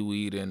the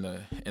seaweed in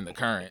the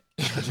current.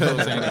 You know what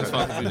I'm saying? They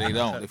fuck with you, they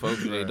don't. They fuck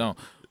with you, they don't.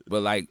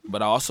 But, like,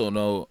 but I also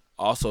know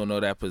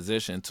that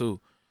position,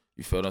 too.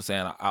 You feel what I'm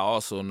saying? I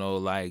also know,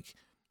 like,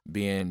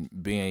 being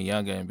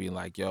younger and being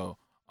like, yo,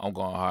 I'm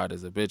going hard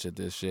as a bitch at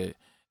this shit,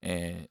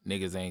 and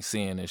niggas ain't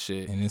seeing this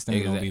shit. And this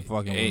nigga gonna be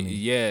fucking with me.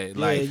 Yeah,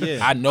 like,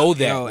 I know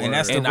that. Yo, and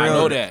that's the and real. I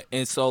know that.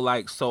 And so,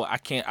 like, I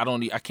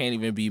can't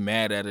even be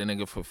mad at a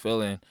nigga for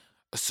feeling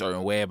a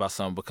certain way about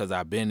something because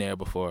I've been there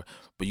before.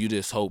 But you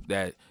just hope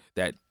that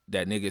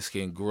niggas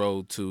can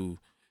grow to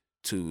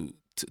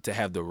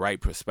have the right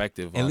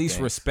perspective. At on least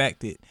things.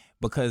 respect it,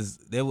 because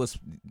there was,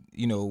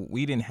 you know,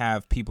 we didn't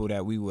have people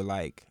that we were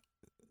like,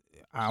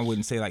 I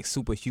wouldn't say like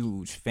super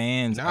huge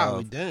fans of,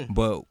 we didn't.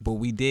 but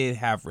we did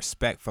have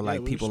respect for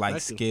like people like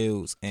respect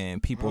Skills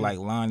and people like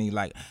Lonnie.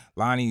 Like,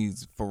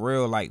 Lonnie's for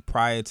real, like,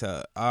 prior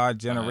to our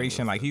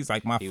generation, like, he's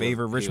like my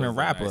favorite Richmond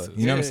rapper.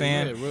 You know what I'm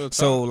saying?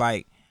 So,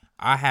 like,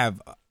 I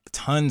have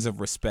tons of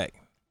respect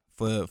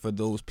for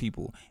those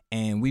people,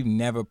 and we've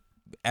never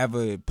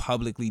ever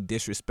publicly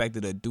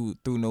disrespected or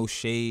threw no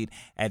shade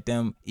at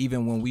them,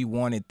 even when we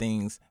wanted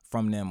things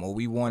from them or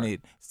we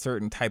wanted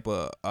certain type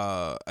of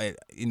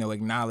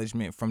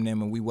acknowledgement from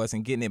them and we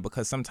wasn't getting it,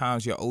 because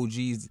sometimes your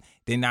OGs,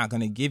 they're not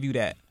gonna give you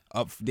that.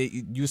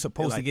 You're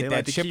supposed to get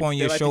that chip on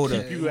your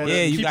shoulder.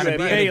 You gotta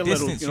be at a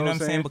distance. You know what I'm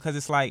saying? Because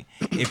it's like,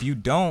 if you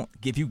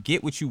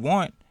get what you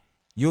want,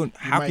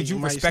 how could you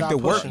respect the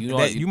work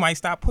that you might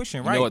stop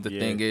pushing, right? You know what the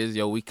thing is,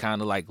 yo? We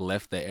kind of like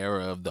left the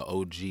era of the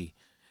OG.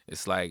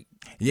 It's like,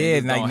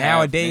 like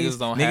nowadays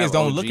niggas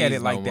don't look at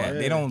it like that.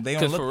 They don't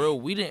Because look. for real,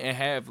 we didn't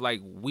have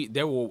like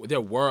there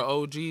were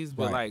OGs,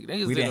 but like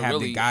niggas we didn't have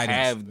really the guidance.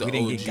 have the We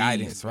didn't OGs, get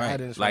guidance, right?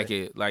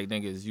 Like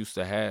niggas used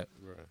to have.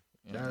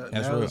 That's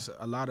that real. was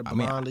a lot of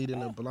blonde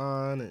leading the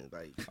blonde, and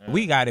like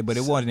We got it, but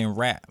it wasn't in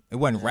rap. It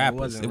wasn't rappers.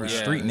 wasn't It was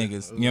rap. street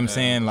niggas. You know what I'm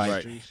saying?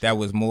 Like, that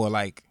was more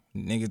like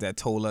niggas that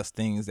told us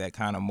things that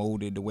kind of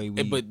molded the way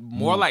we. But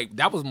more like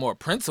that was more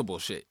principle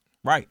shit.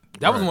 Right.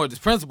 That was more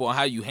just principle on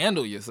how you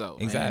handle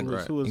yourself. Exactly.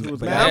 Man.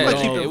 Man, I'm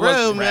gonna keep it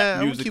real, man.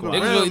 I'm gonna keep it real.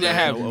 Niggas really didn't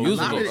have man.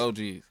 musical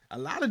OGs. A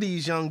lot of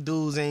these young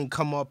dudes ain't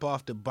come up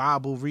off the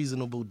Bible,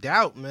 reasonable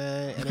doubt,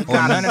 man. And they Or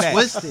got none of them that.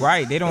 twisted.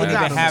 Right. They don't They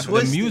even got 'em have the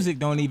twisted. music.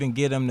 Don't even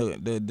get them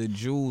the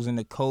jewels and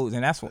the codes,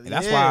 and that's why Yeah. I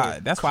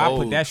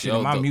put that shit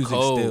in my the music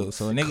codes. still.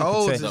 So a nigga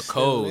Codes can is say The still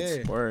codes.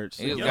 there. Words.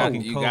 You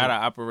code. gotta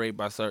operate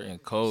by certain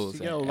codes.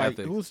 Yo, and like,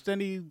 ethics. who's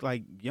any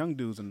like young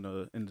dudes in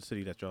the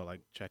city that y'all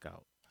like check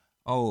out?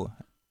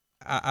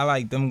 I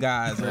like them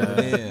guys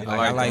over there.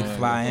 I like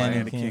Fly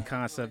Anakin.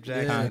 Concept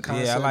Jack. I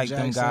like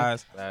them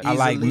guys. Easalio. I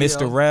like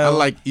Mr. Rel. I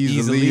like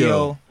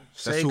Easalio.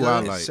 That's Sega, who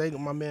I like. Sega,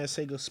 my man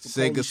Sega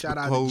Spicoli. Sega Shout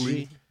out to Spicoli.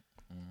 G.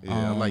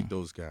 Yeah, I like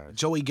those guys.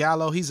 Joey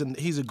Gallo, he's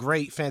a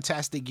great,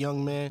 fantastic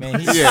young man. Man,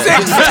 he's Yeah.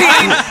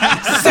 16!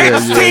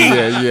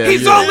 Yeah.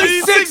 He's only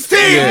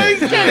 16!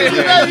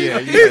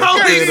 He's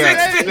only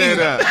 16! Straight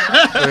up.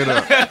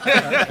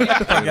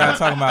 I got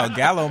talking about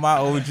Gallo, my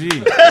OG.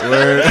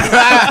 Word.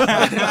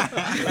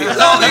 He's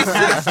only 16!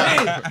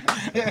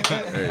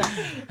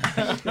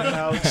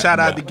 Shout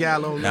out to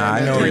Gallo, man. Nah,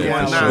 I know.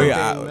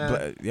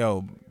 319 thing,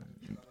 man.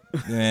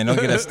 Man, don't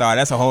get us started.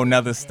 That's a whole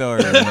nother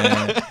story,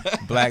 man.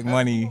 Black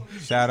Money,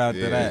 shout out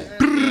to that.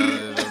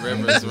 The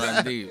rivers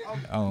run deep.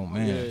 Oh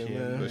man.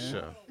 Yeah, For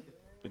sure.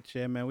 But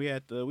yeah, man, we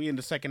in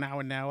the second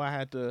hour now.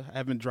 I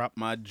haven't dropped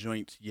my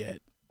joints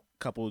yet.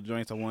 Couple of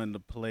joints I wanted to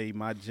play,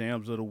 my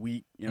jams of the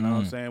week. You know what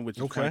I'm saying? Which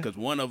is funny because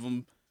one of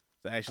them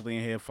is actually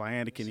in here. Fly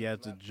Anakin, he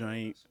has the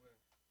joint.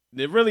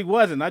 It really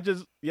wasn't.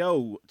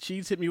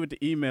 Cheese hit me with the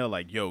email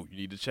like, yo, you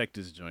need to check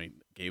this joint.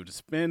 Gave it a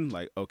spin.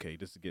 Like, okay,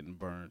 this is getting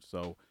burned.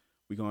 So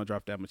We gonna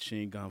drop that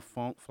Machine Gun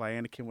Funk, Fly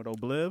Anakin with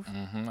Obliv.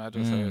 I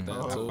just heard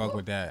that too. I fuck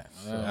with that.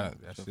 That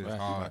shit's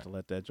hard. About to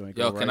let that joint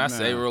Yo, go can right I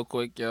say now. real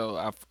quick, yo?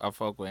 I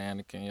fuck with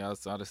Anakin, yo.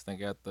 So I just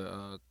think at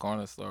the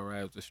corner store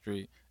right up the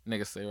street.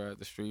 Niggas stay right up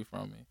the street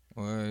from me.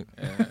 What? Yeah,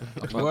 I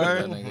fuck with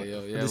that nigga,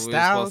 yo. Yeah, we were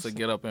supposed to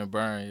get up and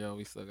burn, yo.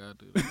 We still gotta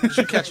do that.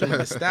 You catch him in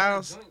the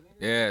Styles?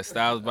 Yeah,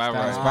 Styles by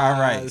right. Styles by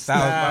right.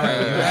 Styles by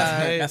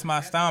right. That's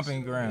my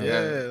stomping ground.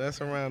 Yeah,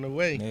 that's around the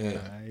way. Yeah.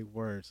 All right,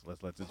 words.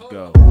 Let's let this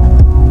go.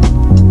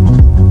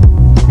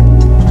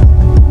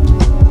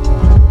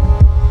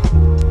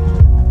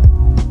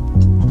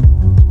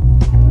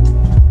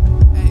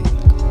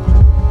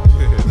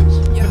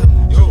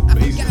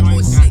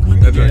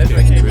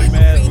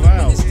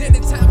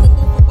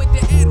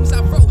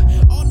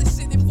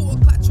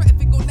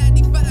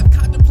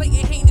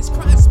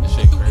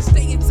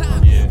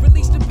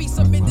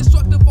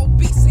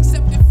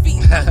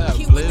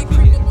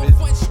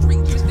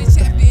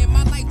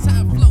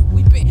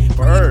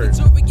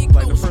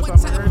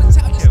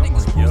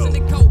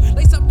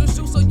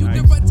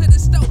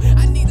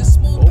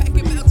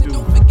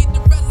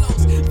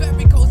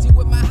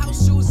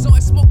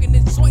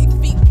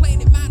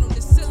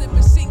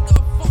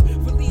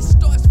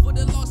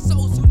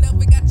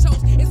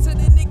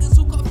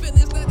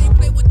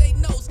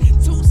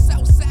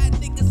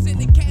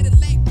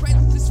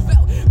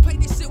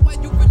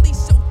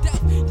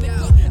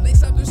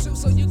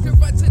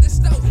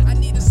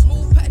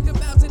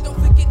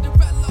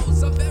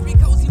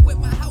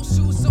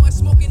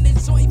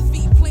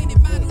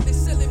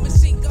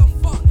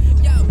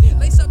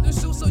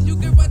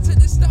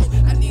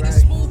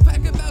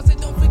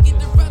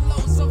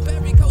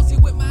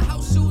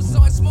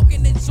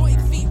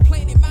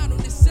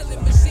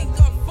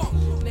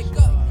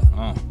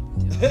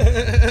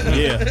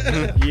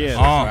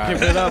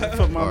 Give it up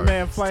for my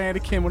man Fly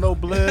Anakin with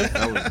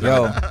Obliv.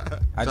 Yo,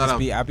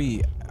 I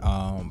be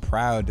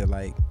proud to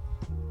like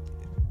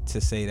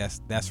to say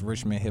that's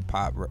Richmond hip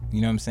hop.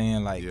 You know what I'm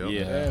saying? Like, yeah,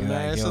 man,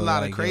 like, it's a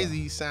lot of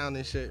crazy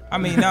sounding shit. I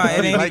mean, no,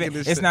 it ain't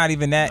even. It's not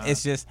even that.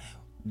 It's just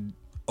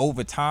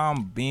over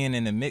time being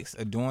in the mix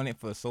of doing it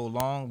for so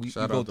long, we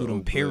go through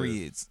them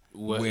periods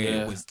where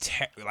it was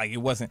like it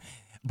wasn't.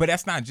 But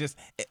that's not just.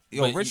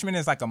 Richmond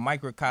is like a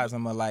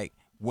microcosm of like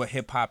what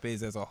hip hop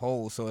is as a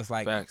whole. So it's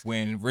like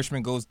when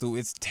Richmond goes through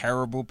its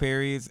terrible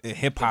periods,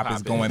 hip hop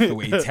is going through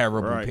a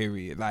terrible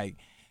period. Like,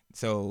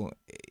 so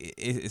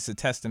it's a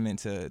testament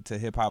to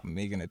hip hop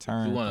making a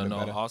turn. You want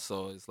to know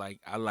also? It's like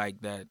I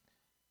like that.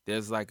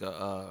 There's like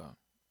a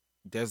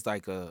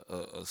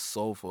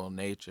soulful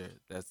nature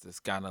that's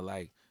just kind of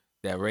like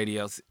that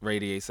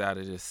radiates out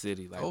of this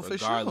city. Like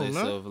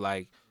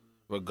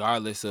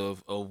regardless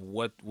of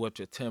what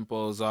your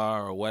tempos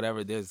are or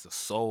whatever, there's a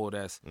soul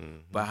that's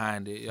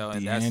behind it. Yo,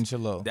 and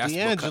D'Angelo. That's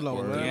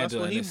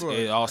what he brought.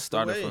 It all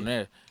started from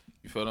there.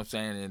 You feel what I'm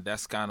saying? And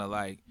that's kind of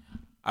like,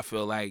 I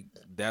feel like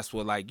that's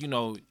what, like, you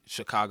know,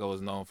 Chicago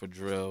is known for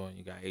drill and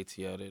you got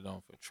ATL, they're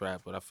known for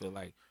trap, but I feel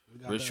like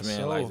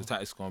Richmond, like,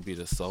 it's going to be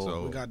the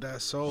soul. We got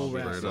that soul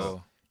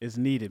rap. It's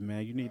needed,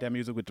 man. You need that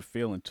music with the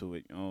feeling to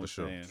it. You know what I'm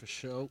saying? For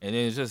sure. And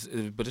then it's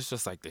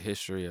just like the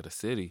history of the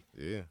city.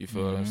 Yeah. You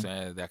feel what I'm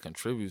saying? That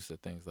contributes to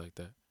things like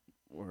that.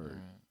 Word.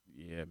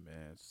 Yeah,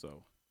 man.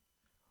 So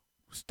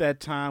it's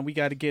that time. We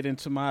got to get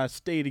into my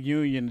State of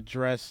Union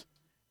address,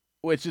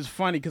 which is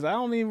funny because I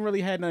don't even really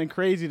had nothing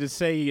crazy to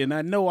say. And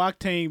I know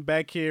Octane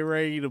back here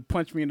ready to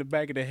punch me in the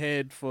back of the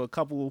head for a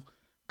couple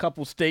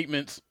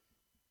statements.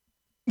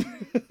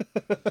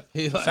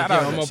 Shout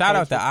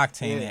out to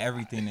Octane and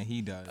everything that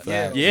he does.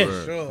 Yeah.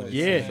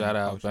 Shout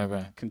out,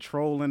 man.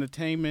 Control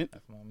Entertainment.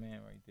 That's my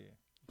man right there.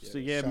 So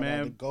yeah, man. Shout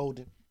out to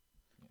Golden.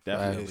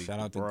 Definitely. Shout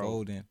out to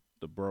Golden.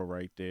 The bro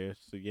right there.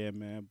 So yeah,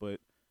 man. But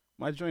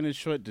my joint is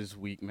short this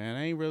week,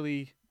 man.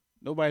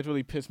 Nobody's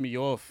really pissed me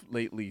off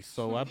lately.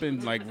 So I've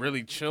been like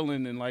really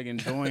chilling and like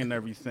enjoying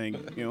everything.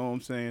 You know what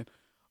I'm saying?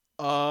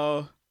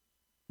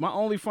 My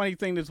only funny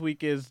thing this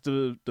week is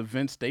the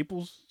Vince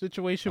Staples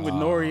situation with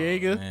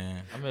Noriega,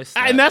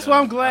 and that's why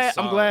I'm glad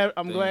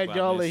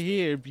y'all are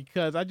here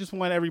because I just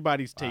want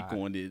everybody's take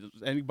on it.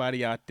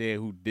 Anybody out there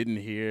who didn't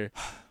hear,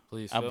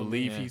 I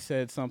believe he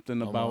said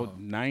something about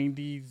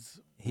 90s.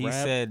 He rap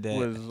said that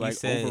was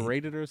like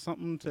overrated or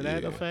something to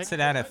that effect. To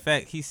that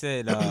effect, he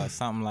said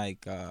something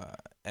like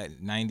at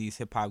 90s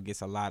hip hop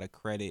gets a lot of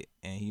credit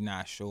and he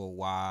not sure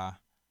why,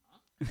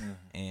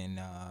 and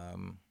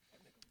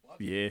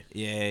Yeah.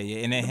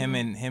 And then him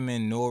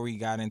and Nori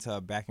got into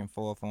a back and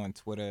forth on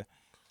Twitter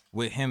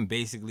with him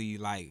basically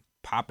like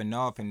popping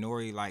off and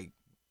Nori like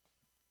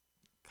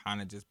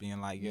kind of just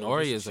being like, yo,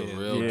 Nori is a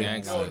real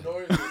gangster.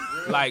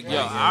 Like, yo,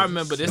 I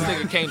remember this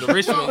nigga came to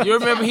Richmond. You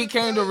remember he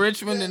came to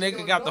Richmond and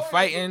nigga got the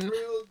fighting?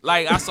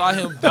 Like, I saw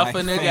him duff a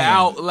nigga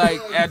out,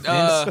 like, at,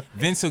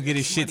 Vince will get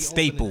his shit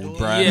stapled,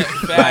 bro. Yeah,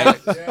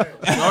 fact.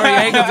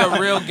 Noriega's a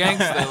real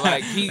gangster.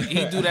 Like, he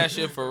do that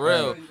shit for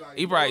real.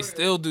 He probably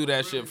still do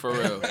that shit for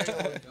real.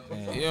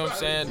 You know what I'm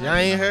saying? Y'all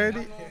ain't heard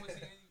it?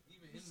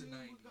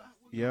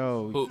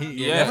 Yo,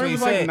 that's what he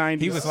said.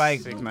 90s, he was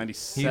like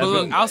 97. But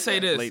look, I'll say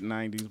this. Late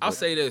 90s. I'll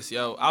say this,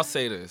 yo. I'll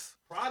say this.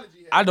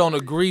 I don't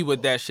agree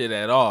with that shit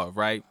at all,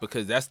 right?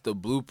 Because that's the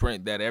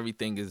blueprint that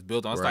everything is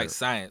built on. It's like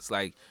science.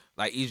 Like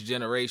each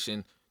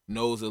generation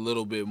knows a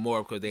little bit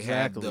more because they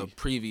have the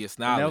previous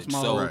knowledge.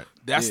 So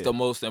that's the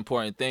most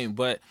important thing.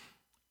 But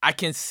I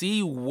can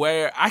see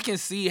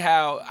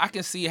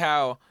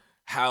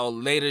how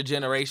later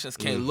generations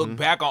can look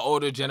back on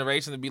older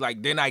generations and be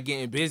like, they're not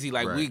getting busy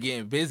like we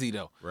getting busy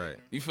though. Right.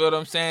 You feel what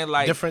I'm saying?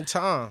 Like different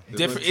times.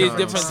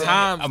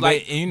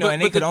 Like,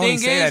 and they could only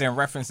say that in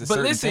reference to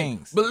certain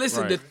things. But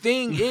listen, the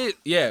thing is,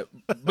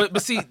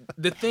 but see,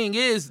 the thing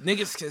is,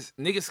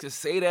 niggas can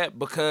say that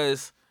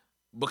because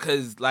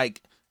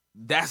like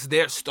that's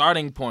their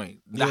starting point.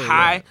 The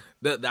high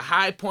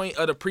point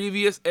of the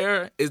previous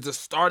era is the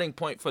starting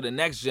point for the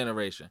next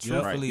generation.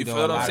 Truthfully, you feel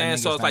what I'm saying?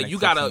 So it's like you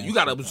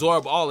gotta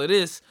absorb all of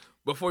this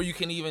before you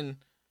can even.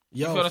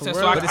 You feel what I'm saying?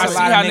 So I see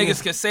how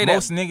niggas can say that.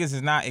 Most niggas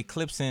is not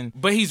eclipsing.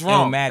 But he's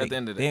wrong Illmatic. at the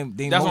end of the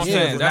day. That's what I'm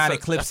saying. That's not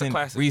eclipsing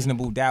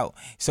reasonable doubt.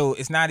 So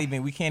it's not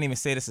even. We can't even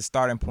say this a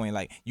starting point.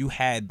 Like you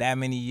had that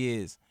many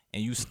years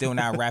and you still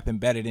not rapping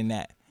better than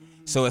that.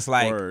 So it's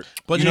like,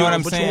 but you know what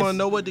I'm saying? But you want to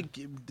know what the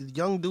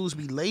young dudes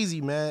be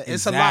lazy, man.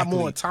 It's a lot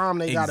more time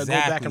they got to go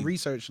back and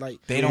research. Like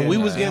when we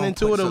was getting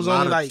into it, it was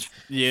only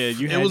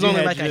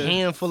like a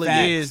handful of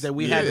years that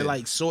we had to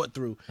like sort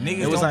through.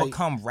 Niggas don't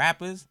become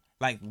rappers.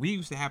 Like we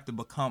used to have to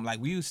become.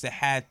 Like we used to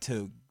have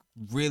to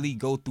really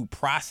go through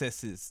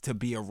processes to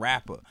be a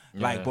rapper.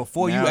 Like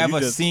before now you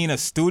ever seen a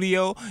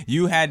studio,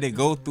 you had to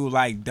go through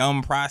like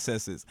dumb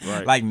processes.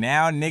 Like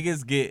now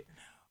niggas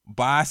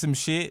buy some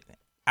shit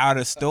out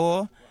of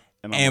store.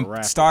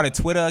 And start a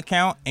Twitter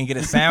account and get a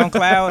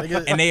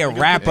SoundCloud, and they a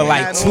rapper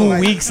like 2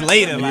 weeks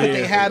later. Like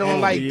they had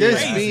on like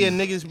this, me and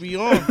niggas be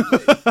on.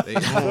 You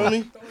feel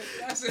me?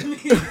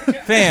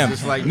 Fam,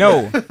 like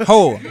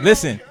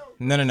listen.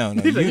 No.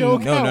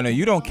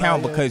 You don't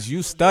count because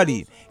you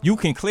studied. You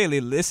can clearly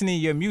listen to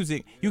your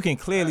music. You can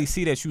clearly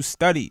see that you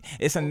studied.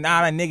 It's a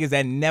lot of niggas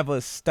that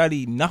never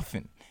studied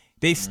nothing.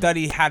 They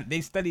study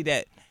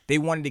that they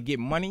wanted to get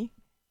money,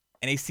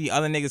 and they see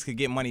other niggas could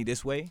get money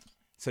this way.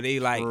 So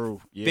they like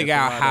figure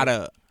out how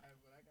to.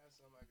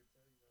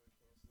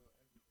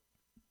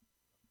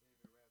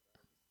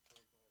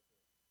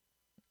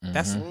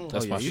 That's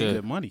my shit.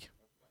 Good money.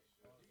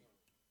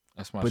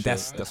 That's my but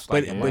shit.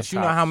 But you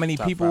know how many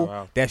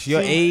people that's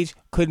your age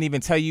couldn't even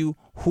tell you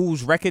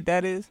whose record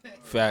that is?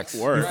 Facts.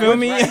 You feel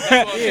me?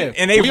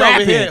 And they we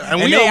rapping.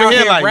 And we over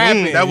here like,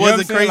 rapping. that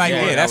wasn't crazy. Like,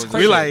 that's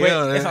crazy. Like,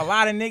 it's a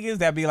lot of niggas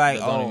that be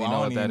like, I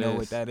don't even know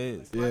what that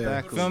is.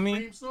 Yeah. Feel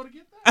me?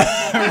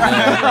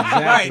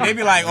 Right. They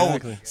be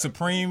like,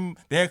 Supreme,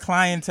 their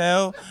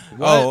clientele. Is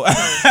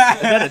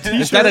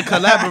that a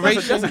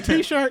collaboration? That's a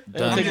t-shirt.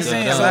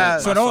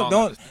 So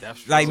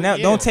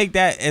don't take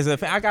that as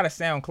I got a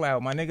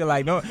SoundCloud, my nigga.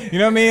 Like, don't, you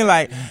know what I mean?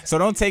 Like, so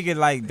don't take it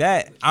like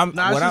that. It's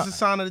just a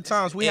sign of the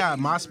times. We had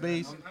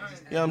MySpace.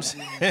 You know what I'm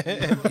saying?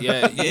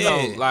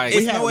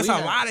 It's a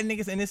lot of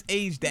niggas in this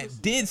age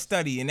that did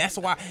study, and that's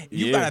why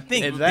you gotta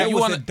think there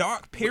was a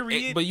dark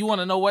period. But you want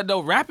to know what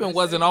though? Rapping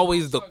wasn't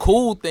always the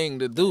cool thing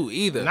to do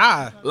either.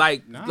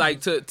 Like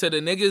to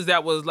the niggas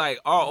that was like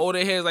our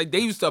older heads, like they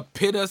used to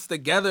pit us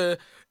together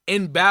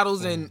in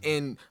battles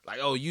and like,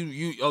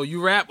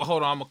 you rap?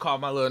 Hold on, I'm gonna call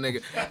my little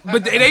nigga.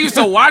 But they used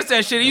to watch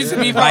that shit. It used to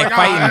be like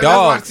fighting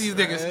dogs. Watch these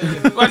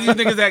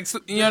niggas act,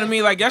 you know what I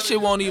mean? Like that shit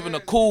wasn't even a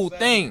cool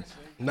thing.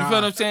 You feel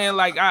what I'm saying?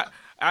 Like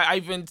I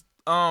even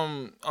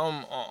on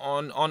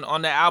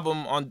the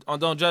album on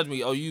Don't Judge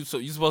Me. Oh, you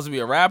supposed to be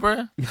a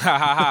rapper? Ha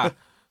ha ha.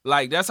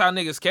 Like that's how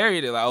niggas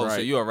carried it. Like, so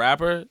you a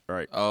rapper?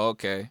 Right. Oh,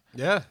 okay.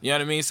 Yeah. You know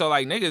what I mean? So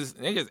like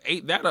niggas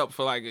ate that up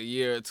for like a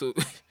year or two.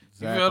 You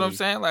feel what I'm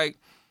saying? Like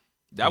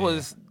that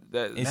was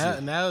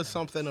that. Now it's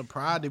something of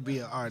pride to be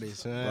an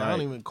artist, man. I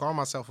don't even call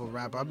myself a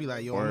rapper. I'll be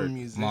like, yo, I'm a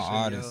musician. I'm an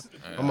artist.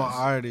 I'm an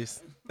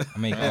artist. I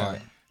make art.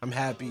 I'm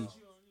happy.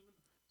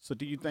 So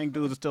do you think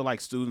dudes are still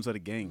like students of the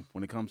game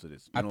when it comes to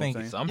this? I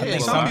think some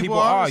people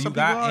are. You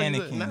got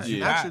Anakin. You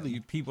got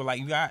people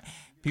like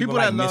people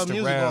like that love Mr.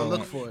 music Rel. gonna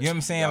look for it. You know what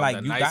I'm saying? Like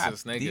the you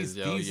nicest got niggas,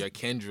 these your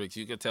Kendricks.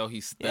 You could tell he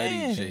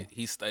studied shit.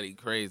 He studied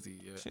crazy.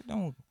 Yeah. Shit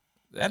don't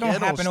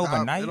happen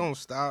overnight. It don't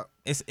stop.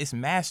 It's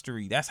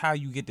mastery. That's how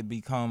you get to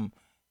become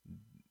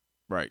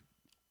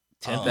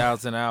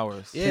 10,000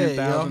 hours. Yeah,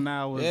 10,000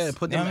 hours. Yeah,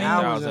 put them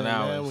hours in,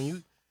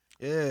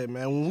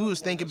 man. When we was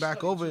thinking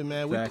back over it,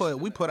 man,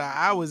 we put our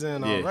hours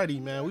in already,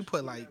 man. We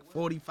put like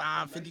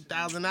 45,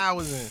 50,000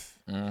 hours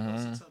in.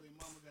 Mm-hmm.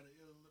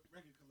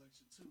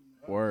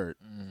 Word.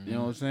 You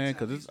know what I'm saying?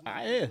 Cause it's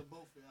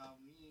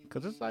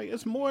Cause it's like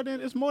it's more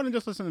than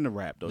just listening to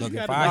rap though. Look, you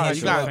if gotta I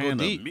hit you up on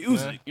the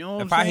music, you know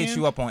what if I'm I saying? hit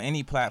you up on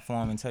any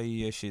platform and tell you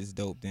your shit's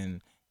dope,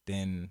 then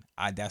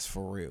that's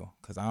for real.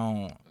 Cause I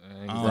don't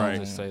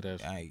just say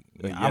that.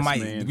 I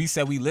might. Man. We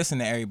said we listen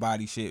to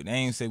everybody shit. We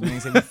ain't say we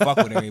fuck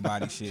with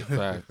everybody shit.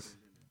 Facts.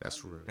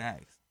 That's real.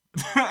 Facts.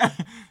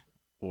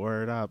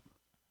 Word up.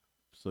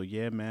 So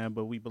yeah, man.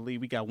 But we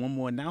believe we got one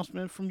more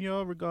announcement from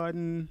y'all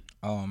regarding.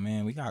 Oh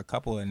man, we got a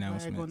couple of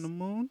announcements. Flag on the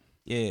moon.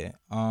 Yeah.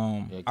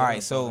 All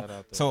right. So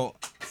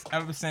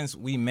ever since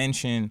we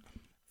mentioned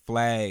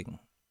Flag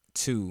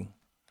 2,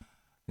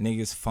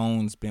 niggas'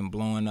 phones been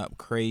blowing up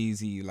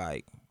crazy,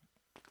 like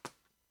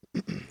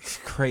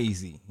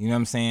crazy. You know what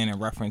I'm saying? In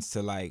reference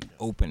to like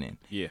opening.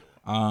 Yeah.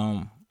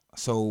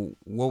 So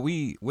what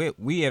we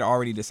had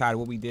already decided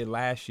what we did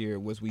last year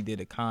was we did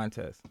a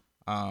contest.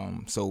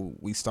 So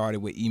we started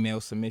with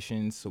email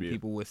submissions, so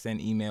people would send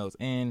emails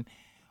in,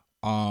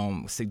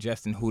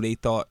 suggesting who they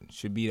thought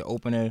should be the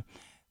opener.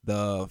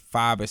 The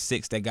 5 or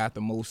 6 that got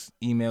the most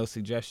email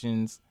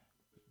suggestions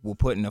were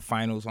put in the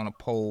finals on a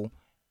poll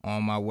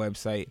on my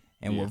website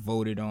and were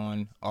voted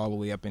on all the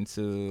way up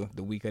into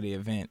the week of the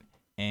event.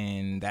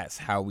 And that's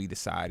how we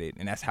decided,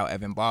 and that's how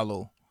Evan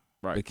Barlow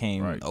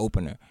became the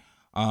opener.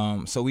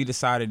 So we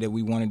decided that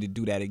we wanted to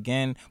do that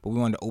again, but we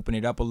wanted to open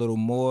it up a little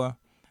more.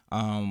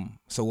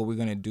 So what we're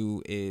going to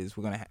do is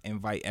we're going to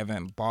invite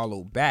Evan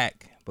Barlow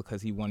back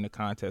because he won the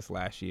contest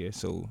last year.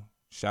 So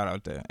shout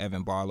out to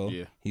Evan Barlow.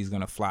 Yeah. He's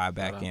going to fly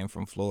back in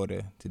from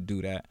Florida to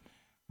do that.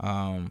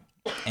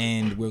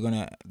 And we're going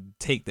to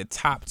take the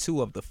top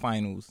 2 of the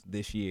finals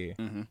this year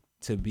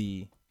to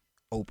be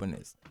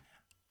openers.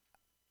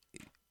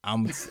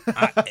 Fly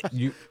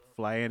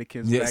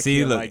Anakin's back see,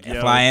 here look, like,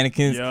 yo, Fly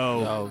Anakin's.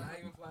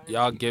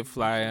 Y'all get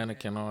Fly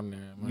Anakin on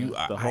there, man.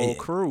 The whole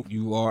crew.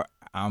 You are.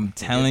 I'm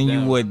telling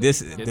you what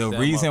this is. The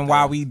reason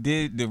why we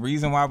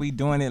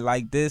doing it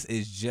like this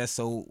is just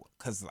so,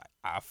 cause like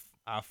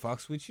I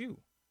fucks with you.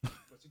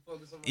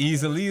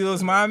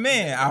 Easalio's my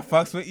man. I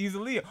fucks with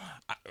Easalio.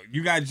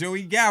 You got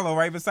Joey Gallo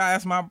right beside.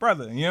 That's my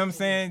brother. You know what I'm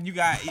saying? You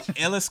got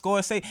Ella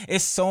Scorsese.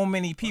 It's so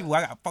many people.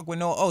 I got fuck with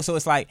no. So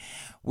it's like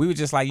we were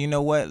just like, you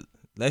know what?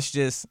 Let's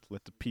just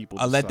let the people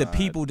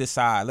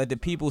decide. Let the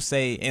people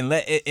say, and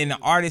the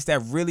artists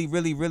that really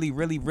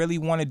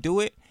want to do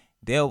it,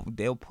 they'll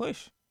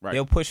push. Right.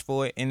 They'll push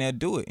for it and they'll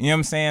do it. You know what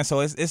I'm saying?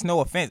 So it's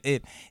no offense.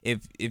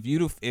 If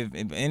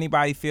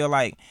anybody feel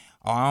like,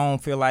 oh, I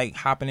don't feel like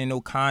hopping in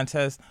no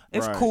contest,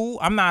 it's cool.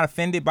 I'm not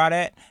offended by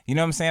that. You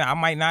know what I'm saying? I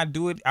might not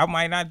do it. I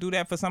might not do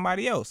that for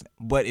somebody else.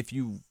 But if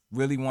you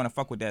really want to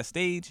fuck with that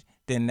stage,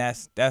 then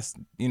that's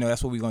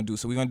what we're gonna do.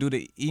 So we're gonna do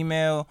the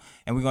email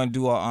and we're gonna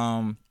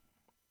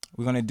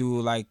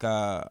do like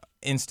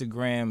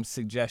Instagram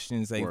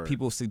suggestions, like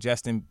people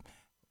suggesting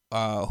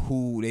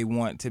who they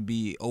want to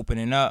be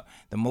opening up.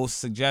 The most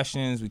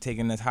suggestions, we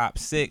taking the top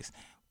 6,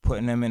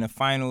 putting them in the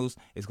finals.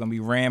 It's gonna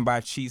be ran by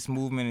Chiefs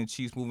Movement and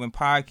Chiefs Movement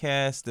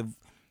Podcast.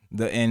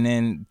 And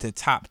then the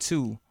top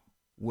 2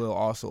 will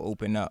also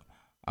open up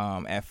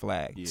at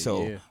Flag.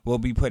 We'll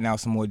be putting out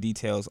some more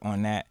details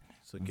on that.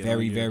 So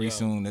very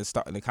soon.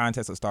 The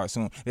contest will start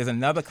soon. There's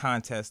another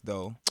contest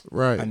though.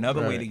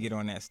 Another way to get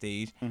on that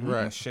stage. We're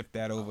gonna shift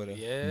that over to.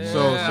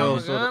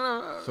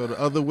 So the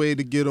other way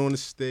to get on the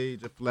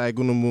stage, a Flag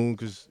on the Moon,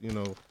 because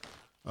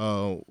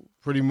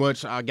pretty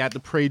much I got the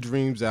Pray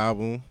Dreams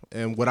album,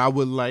 and what I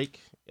would like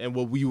and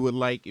what we would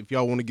like if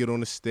y'all want to get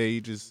on the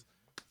stage is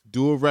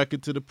do a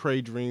record to the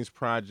Pray Dreams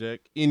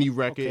project. Any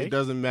record, it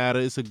doesn't matter.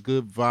 It's a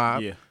good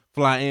vibe. Yeah.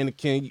 Fly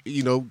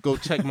Anakin, go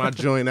check my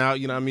joint out.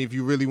 You know what I mean? If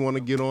you really want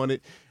to get on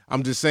it,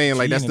 I'm just saying,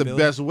 like, that's the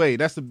best way.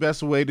 That's the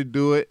best way to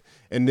do it.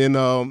 And then,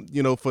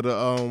 for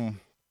the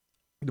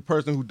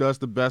person who does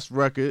the best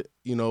record,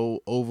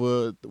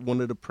 over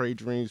one of the Pray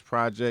Dreams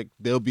project,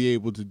 they'll be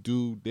able to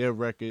do their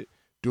record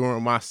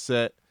during my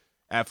set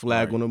at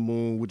Flag on the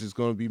Moon, which is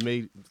going to be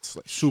made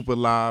super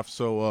live.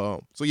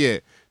 So yeah,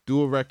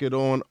 do a record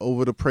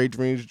over the Pray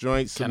Dreams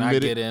joint. Can I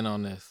get in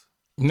on this?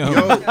 No.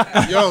 Yo,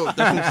 that's what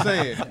I'm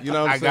saying. You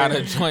know what I'm saying? I got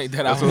a joint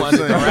that I wanted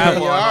to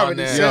rap on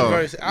there.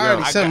 I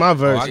already sent my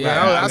verse.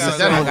 I said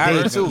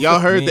that on too. Y'all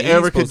heard the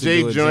Erica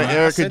J joint.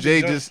 Erica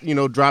J just,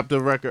 dropped a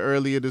record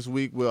earlier this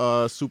week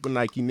with Super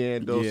Nike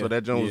Nando. So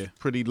that joint was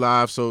pretty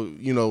live. So,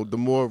 the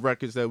more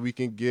records that we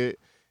can get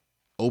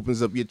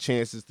opens up your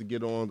chances to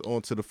get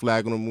onto the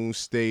Flag on the Moon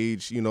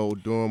stage.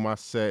 During my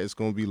set, it's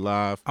gonna be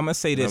live. I'm gonna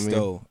say this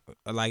though,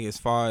 like as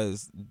far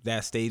as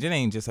that stage, it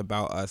ain't just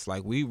about us.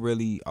 Like we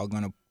really are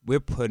we're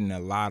putting a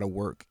lot of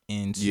work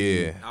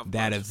into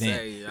that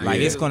event. Like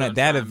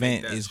that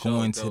event is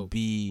going to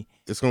be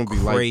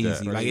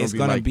crazy. Like it's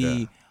gonna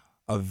be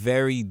a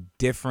very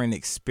different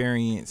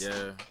experience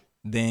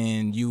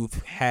than you've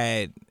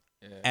had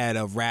at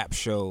a rap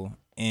show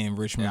in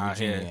Richmond,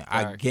 Virginia.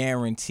 I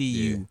guarantee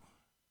you.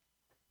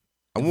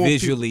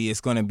 Visually, it's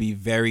gonna be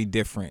very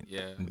different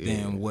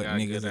than what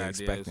niggas are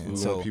expecting.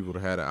 We want people to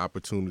have the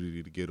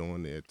opportunity to get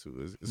on there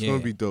too. It's gonna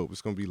be dope.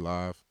 It's gonna be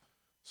live.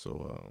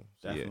 So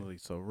definitely.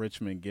 So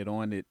Richmond, get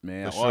on it,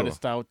 man.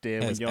 Artists out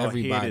there, when y'all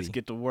hear this,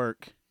 get to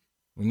work.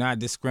 We're not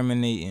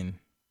discriminating.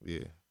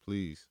 Yeah,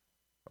 please.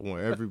 I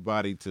want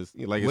everybody to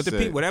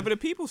whatever the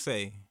people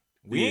say.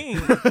 We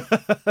ain't.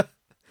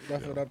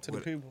 Left it up to the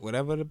people.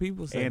 Whatever the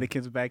people say.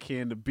 Anakin's back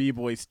here in the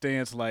B-boy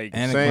stance like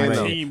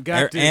Anakin team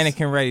got this.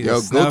 Anakin ready to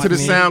go to the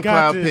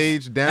SoundCloud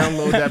page,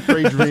 download that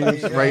Pray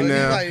Dreams right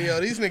now.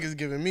 These niggas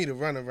giving me the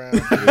runaround.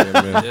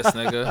 Man. This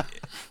nigga.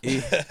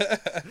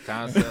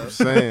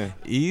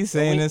 Concept. He's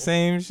saying the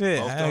same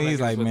shit. He's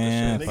like,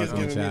 man, fuck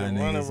with y'all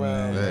niggas,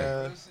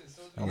 man.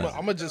 I'm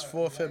going to just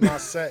forfeit my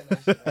set.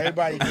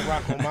 Everybody can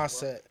rock on my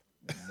set.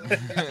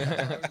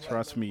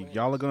 Trust me,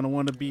 y'all are gonna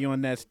want to be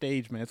on that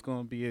stage, man. It's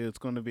gonna be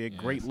a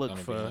great look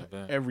for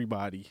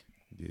everybody.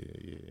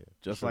 Yeah.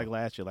 Just like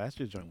last year. Last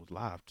year's joint was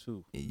live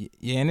too.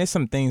 Yeah, and there's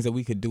some things that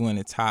we could do in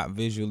the top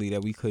visually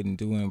that we couldn't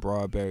do in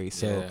Broadberry.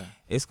 So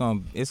it's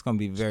gonna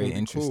be very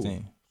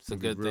interesting. Cool. It's a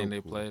good thing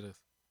they played us.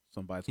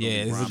 Somebody's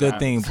it's a good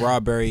thing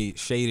Broadberry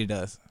shaded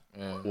us.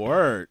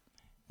 Word.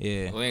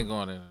 Yeah. We ain't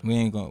going in.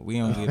 We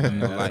don't give them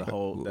no like.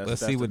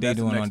 Let's see what they're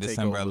doing on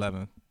December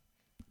 11th.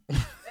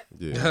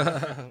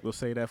 Yeah. We'll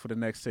say that for the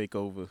next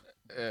takeover.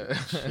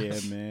 Yeah,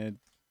 man.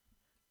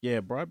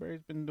 Yeah,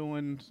 Broadberry's been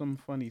doing some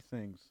funny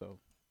things, so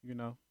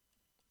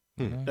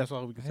that's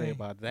all we can say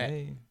about that.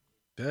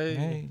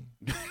 Hey.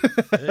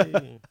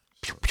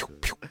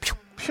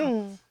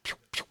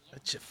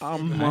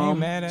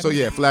 So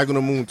yeah, Flag on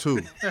the Moon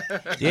too.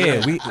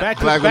 Yeah, we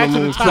back on the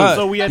Moon too.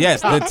 So we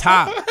the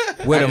top.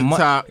 Where the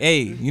top.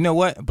 Hey, you know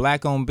what?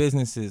 Black-owned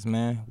businesses,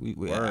 man.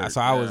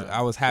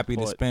 I was happy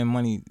to spend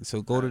money.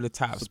 So go to the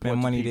top,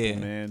 spend money there.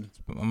 Man.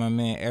 My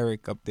man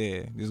Eric up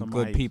there. These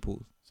good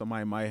people.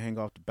 Somebody might hang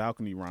off the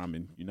balcony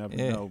rhyming. You never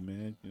know,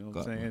 man. You know what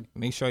I'm saying?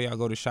 Make sure y'all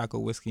go to Shaka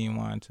Whiskey and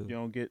Wine too. You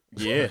don't get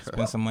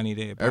spend some money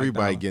there.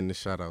 Everybody getting a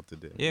shout out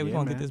today. Yeah, we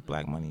gonna get this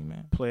black money,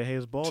 man. Player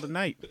Haters Ball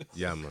tonight.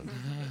 Yeah, man.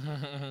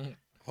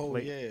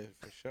 Yeah,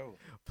 for sure.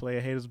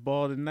 Player Haters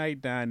Ball tonight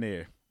down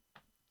there.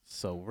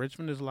 So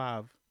Richmond is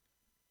live.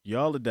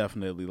 Y'all are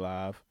definitely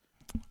live.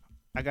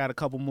 I got a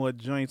couple more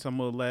joints I'm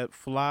gonna let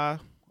fly.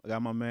 I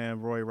got my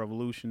man Roy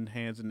Revolution,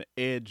 Hands in the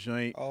Air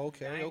joint. Oh,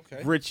 okay.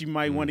 Richie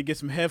might want to get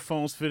some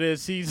headphones for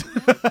this. He's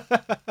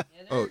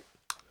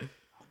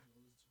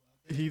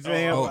he's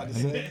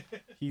let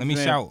me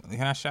shout.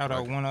 Can I shout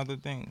out one other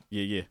thing?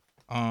 Yeah.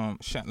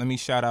 Let me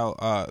shout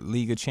out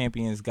League of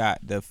Champions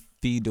got the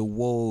Feed the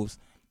Wolves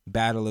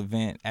battle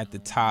event at the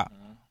top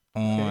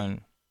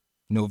on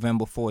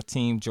November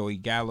 14th. Joey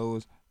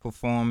Gallo's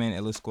performing,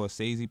 Ella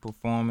Scorsese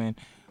performing.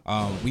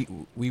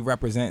 We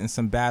representing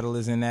some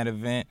battlers in that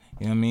event.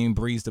 You know what I mean?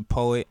 Breeze the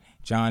Poet,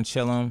 John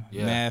Chillum,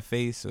 Mad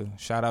Face. So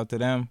shout out to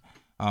them.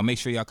 Make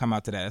sure y'all come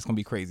out to that. That's gonna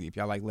be crazy. If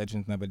y'all like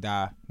Legends Never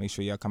Die, make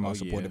sure y'all come out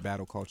support the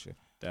battle culture.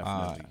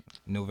 Definitely.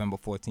 November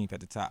 14th at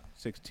the top.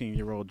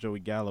 16-year-old Joey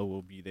Gallo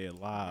will be there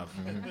live.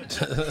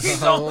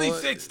 He's only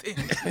 16.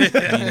 He ain't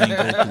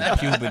go through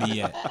puberty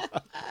yet.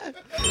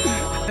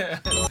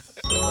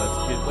 So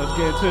let's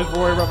get into this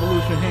Roy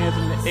Revolution, Hands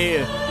in the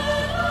Air.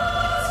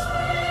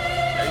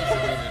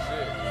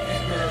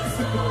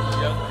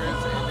 Young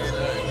Chris and then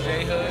J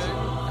Hood.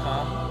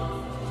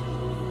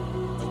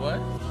 What?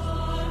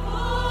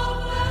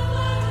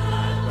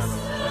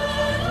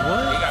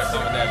 He got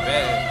some of that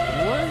bag.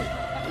 What?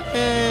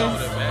 Some of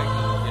that bag.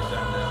 Get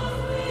shot down.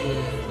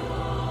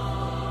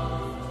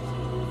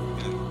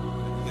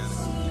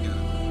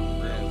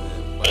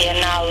 You're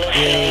now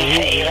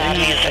listening to Eli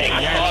Music.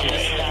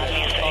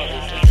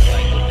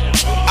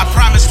 I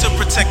promise to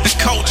protect the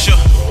culture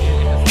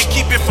and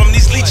keep it from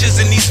these leeches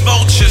and these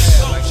vultures.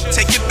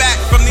 Take it back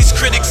from these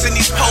critics and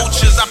these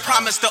poachers. I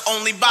promise to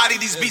only body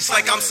these beats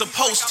like I'm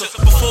supposed to.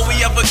 Before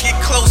we ever get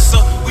closer,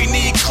 we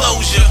need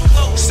closure.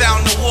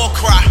 Sound the war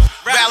cry,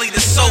 rally the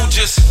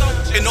soldiers,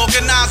 and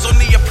organize on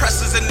the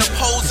oppressors and the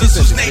posers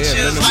whose nature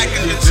is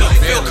likened to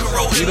feel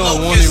corroded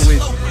locusts.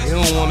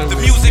 The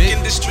music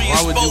industry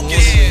is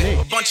bogus.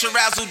 A bunch of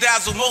razzle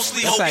dazzle,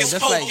 mostly hocus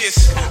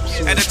pocus.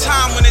 At a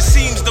time when it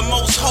seems the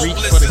most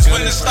hopeless is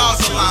when the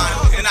stars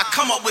align, and I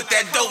come up with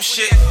that dope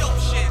shit.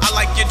 I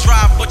like your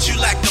drive, but you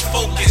lack the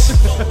focus.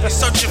 You're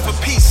searching for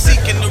peace,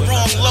 seeking the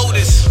wrong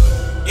lotus.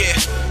 Yeah,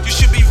 you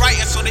should be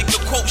writing so they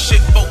could quote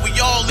shit, but we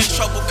all in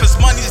trouble cause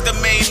money's the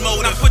main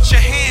motive. Now put your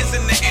hands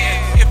in the air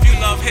if you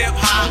love hip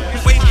hop.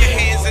 Wave your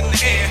hands in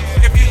the air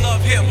if you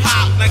love hip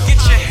hop. Now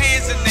get your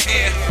hands in the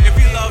air if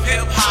you love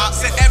hip hop.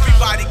 Say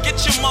everybody, get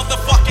your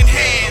motherfucking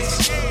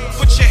hands.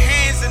 Put your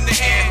hands in the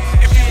air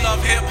if you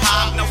love hip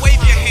hop. Now wave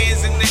your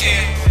hands in the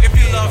air if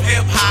you love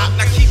hip hop.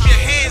 Now keep your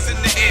hands in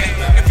the air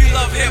if you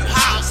love hip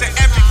hop. Say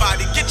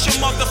everybody, get your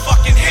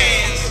motherfucking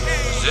hands.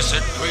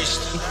 Zisset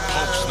Priest,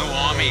 Pope's new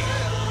army.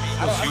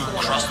 A few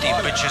crusty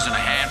bitches and a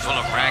handful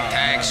of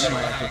ragtags.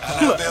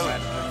 Bill,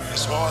 I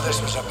swore this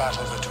was a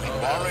battle between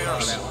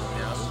warriors,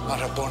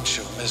 not a bunch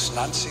of Miss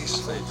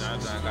Nancy's.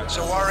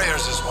 So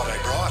warriors is what I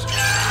brought.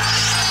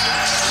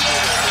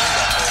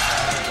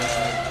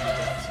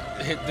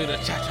 Do the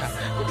cha-cha.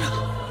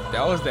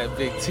 That was that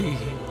big T.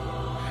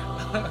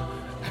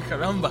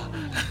 Caramba.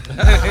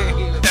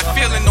 That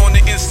feeling on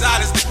the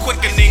inside is the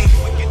quickening.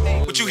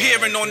 What you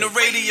hearing on the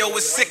radio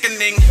is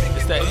sickening.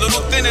 A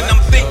little thin and I'm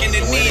thinking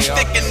it needs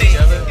thickening.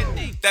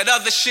 That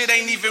other shit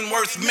ain't even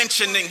worth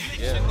mentioning.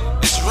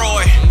 It's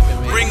Roy,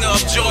 bringer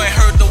of joy.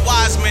 Heard the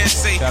wise man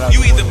say,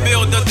 you either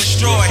build or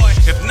destroy.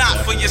 If not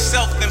for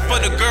yourself, then for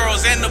the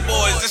girls and the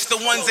boys. It's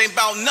the ones ain't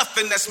about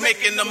nothing that's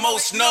making the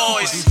most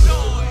noise.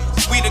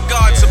 We the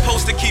gods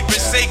supposed to keep it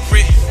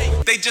sacred.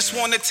 They just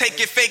wanna take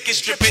it, fake it,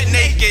 strip it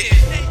naked.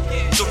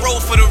 The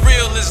road for the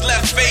real is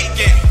left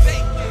vacant.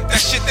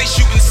 That shit they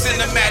shooting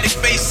cinematic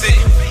basic.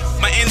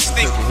 My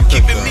instinct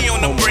keeping me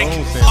on the brink.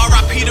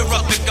 R.I.P. to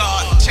Ruck the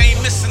God. Chain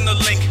missing the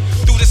link.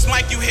 Through this mic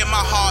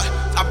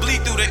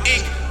through the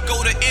ink.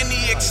 Go to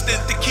any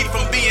extent to keep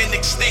from being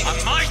extinct.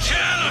 On my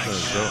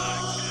challenge,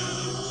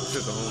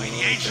 by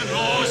the ancient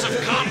laws of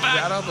combat,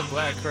 Shout out to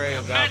Black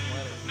Crave. met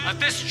at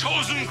this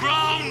chosen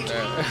ground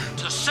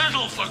to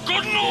settle for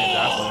good and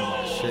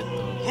all.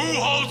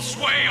 Who holds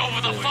sway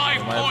over the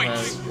 5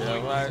 points?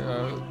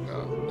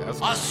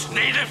 Us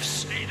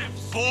natives,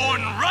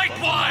 born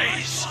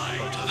rightwise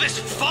to this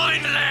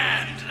fine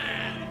land,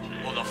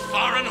 or the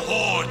foreign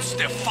hordes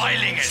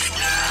defiling it.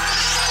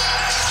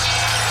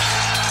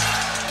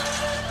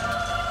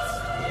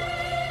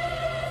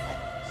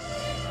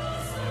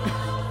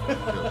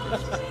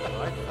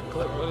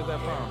 What is that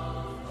from?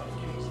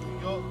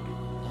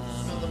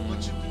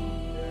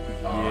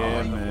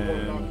 Yeah,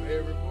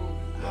 man.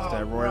 That's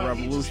that Royal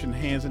Revolution,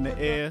 hands in the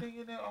air.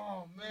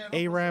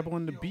 A-Rab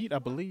on the beat, I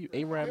believe.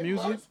 A-Rab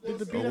music did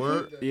the beat.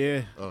 Word?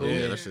 Yeah. Oh,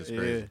 yeah, that shit's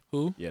crazy. Yeah.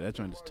 Who? Yeah, that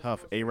joint is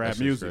tough. A-Rab That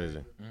shit's music.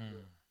 crazy.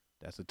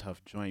 That's a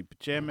tough joint.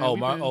 But yeah, man.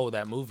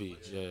 That movie.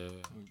 Yeah.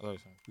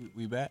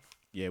 We back?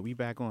 Yeah, we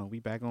back on.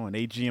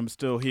 AGM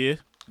still here.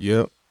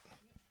 Yep.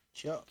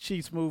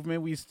 Chiefs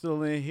Movement, we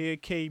still in here.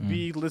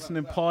 KB,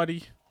 listening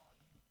party.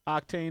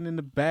 Octane in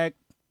the back.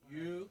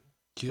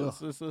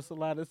 It's a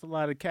lot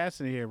of cats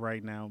in here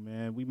right now,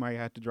 man. We might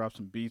have to drop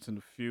some beats in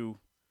a few.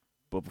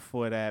 But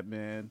before that,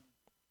 man,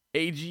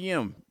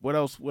 AGM. What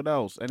else?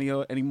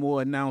 Any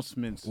more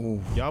announcements?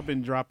 Ooh. Y'all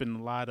been dropping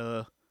a lot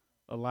of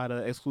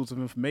exclusive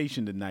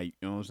information tonight.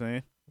 You know what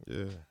I'm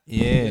saying?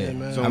 Yeah.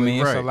 man. I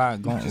mean, it's a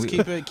lot going. Just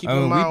keep it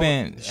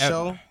mild.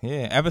 Show.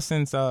 Ever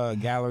since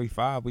Gallery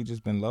 5, we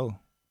just been low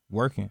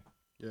working.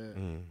 Yeah.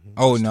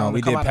 Oh It's no, time we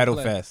to come did out Pedal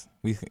and play. Fest.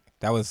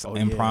 That was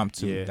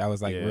impromptu. yeah, that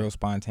was like real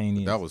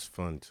spontaneous. That was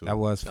fun too. That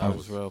was fun. That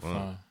was real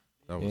fun.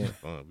 That was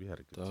fun. We had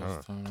a good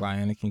time. Fly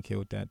Anakin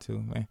killed that too,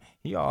 man.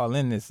 He all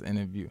in this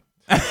interview.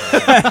 Fly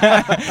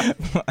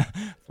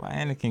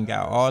Anakin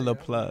got all the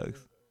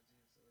plugs.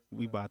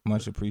 We about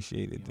much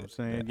appreciated. You know what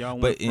I'm saying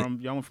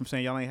y'all went from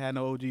saying y'all ain't had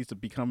no OGs to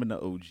becoming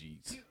the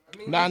OGs.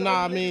 Nah.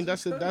 I mean,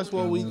 that's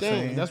what we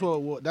think. That's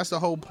the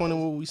whole point of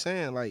what we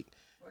saying. Like,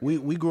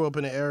 we grew up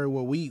in an era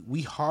where we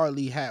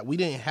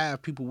didn't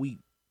have people we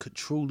could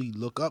truly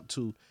look up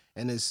to,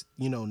 and it's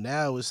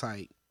now it's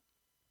like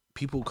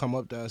people come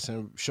up to us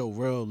and show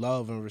real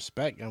love and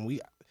respect, and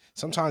we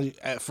sometimes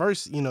at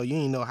first you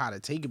didn't know how to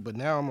take it, but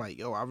now I'm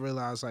like, I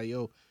realize like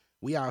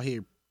we out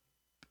here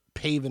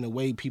paving the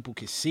way people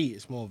can see.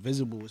 It's more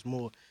visible. It's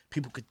more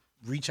people could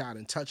reach out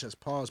and touch us.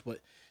 But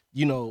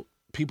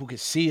people could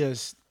see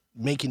us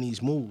making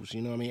these moves.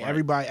 You know what I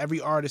mean? Right.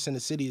 Every artist in the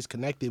city is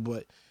connected,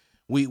 but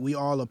we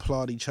all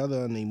applaud each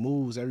other on their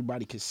moves.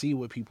 Everybody can see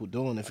what people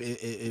doing.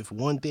 If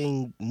one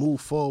thing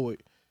moved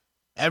forward,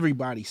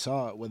 everybody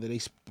saw it, whether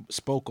they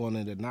spoke on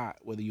it or not,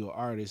 whether you're an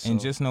artist. And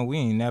just know we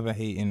ain't never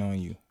hating on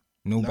you.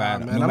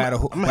 Nobody, nah, man, no matter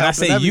who. I'm when I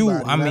say you,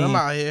 I mean I'm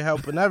out here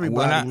helping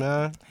everybody,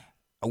 man.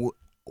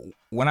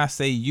 When I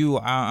say you,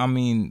 I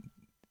mean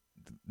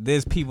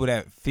there's people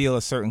that feel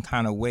a certain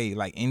kind of way,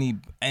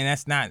 and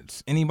that's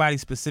not anybody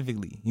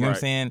specifically. You know what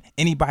I'm saying?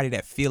 Anybody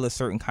that feel a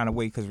certain kind of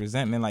way, because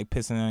resentment, like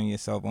pissing on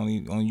yourself,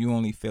 you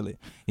only feel it.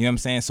 You know what I'm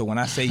saying? So when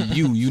I say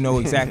you know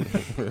exactly.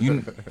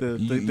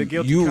 The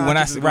guilty when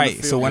I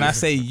when I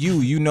say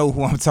you know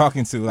who I'm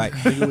talking to. Like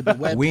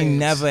we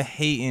never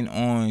hating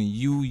on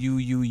you and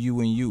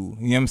you. You know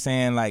what I'm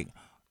saying? Like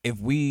if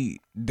we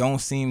don't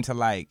seem to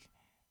like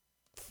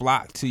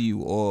flock to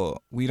you, or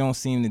we don't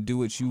seem to do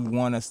what you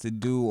want us to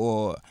do,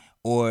 or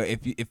if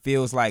it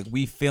feels like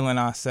we feeling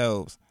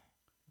ourselves,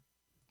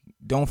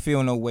 don't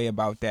feel no way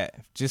about that.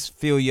 Just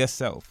feel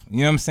yourself. You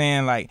know what I'm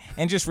saying? Like,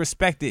 and just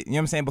respect it. You know what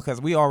I'm saying? Because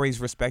we always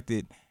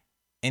respected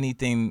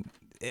anything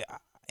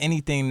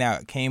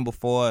that came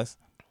before us,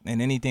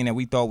 and anything that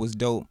we thought was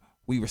dope,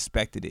 we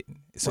respected it.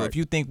 So if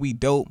you think we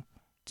dope,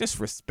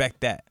 just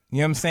respect that. You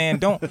know what I'm saying?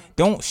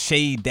 Don't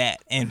shade that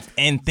and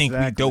think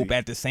we dope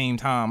at the same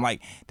time.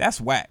 Like,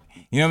 that's whack.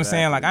 You know what I'm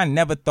saying? Like, I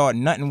never thought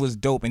nothing was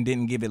dope and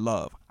didn't give it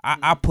love.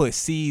 I put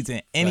seeds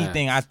in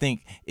anything I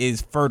think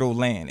is fertile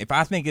land. If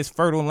I think it's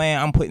fertile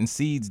land, I'm putting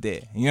seeds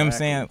there. You know what I'm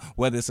saying?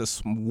 Whether it's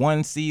a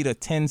 1 seed or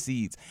 10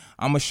 seeds,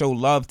 I'm going to show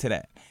love to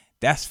that.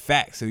 That's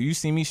facts. So you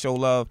see me show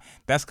love,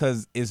 that's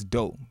because it's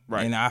dope.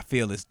 Right. And I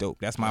feel it's dope.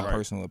 That's my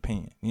personal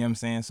opinion. You know what I'm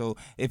saying? So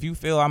if you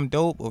feel I'm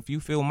dope, or if you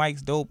feel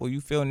Mike's dope, or you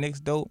feel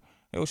Nick's dope,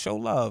 it'll show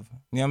love.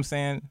 You know what I'm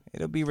saying?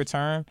 It'll be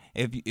returned.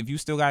 If you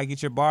still got to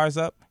get your bars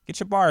up, get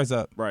your bars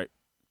up. Right.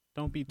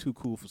 Don't be too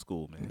cool for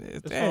school, man.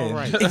 It's all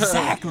right.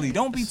 Exactly.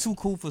 Don't be too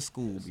cool for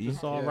school, B.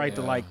 It's all right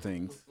to like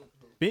things.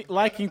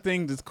 Liking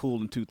things is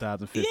cool in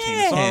 2015.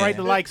 Yeah. It's all right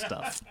to like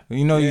stuff.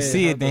 You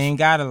see it, they ain't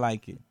got to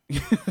like it.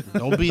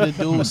 Don't be the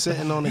dude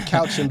sitting on the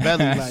couch and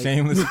belly like.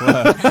 Shameless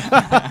plug.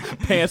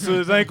 Pants to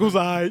his ankles,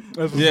 all right.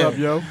 That's what's up,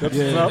 yo. That's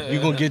what's up. You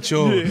gonna get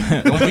yours.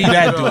 Don't be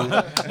that dude.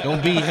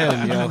 Don't be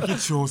him, yo.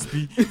 Get yours,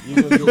 B.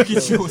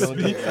 Get yours,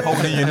 B.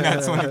 Holding your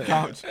nuts on the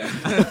couch.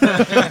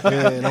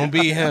 Yeah, don't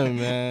be him,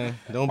 man.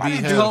 Don't be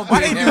him.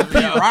 Why they do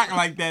Pete Rock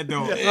like that,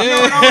 though? You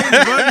know what always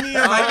bugged me?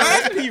 Like,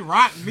 that's Pete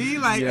Rock, B.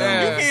 Like, you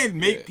can't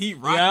make Pete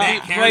Rock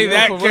that character. Play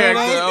that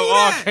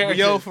character.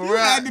 Yo, for real. You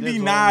had to be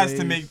Nas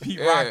to make Pete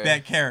Rock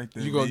that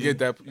character. You gonna get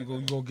that? You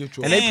gonna get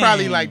your? And they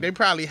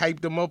probably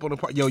hyped him up on the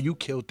part. Yo, you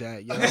killed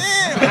that, yo.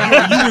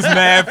 You was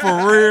mad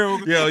for real.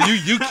 Yo,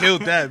 you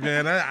killed that,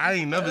 man. I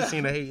ain't never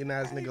seen a hating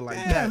ass nigga like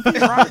that.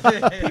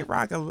 Pete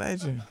Rock a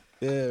legend.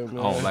 Yeah, man.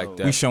 I don't like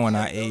that. We showing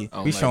our age.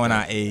 We showing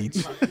our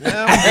age.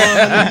 Yeah,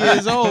 I'm 100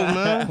 years old,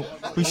 man.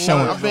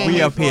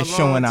 We up here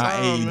showing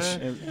our age.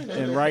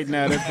 And right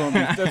now,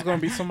 there's gonna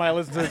be somebody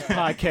listening to this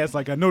podcast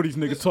like, I know these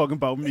niggas talking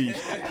about me.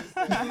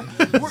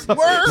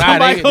 Nah,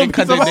 they gonna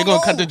cut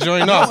the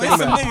joint off. Some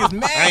niggas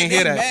mad. I ain't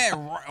hear that.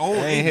 I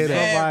ain't hear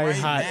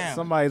that.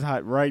 Somebody's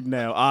hot right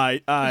now.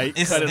 I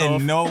cut it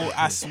off. No,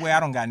 I swear I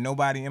don't got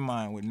nobody in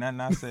mind with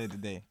nothing I said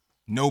today.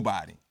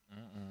 Nobody.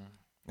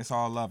 It's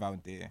all love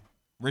out there.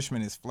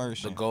 Richmond is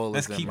flourishing. The goal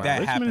Let's is keep in that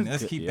mind. happening.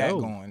 Let's keep that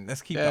going.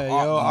 Let's keep the yo,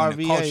 art going,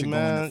 the RVA, culture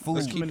man. going, the food.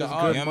 Let's keep the You art know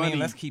what I mean? money.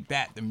 Let's keep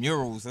that. The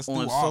murals. Let's do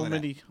On all so of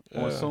many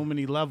on so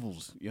many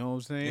levels. You know what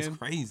I'm saying? It's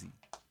crazy.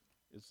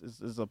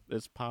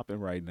 It's popping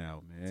right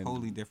now, man.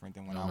 Totally different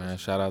than when I was. Man,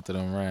 shout out to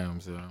them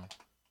Rams, yo.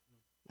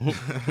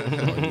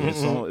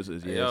 It's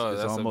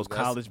almost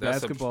college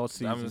basketball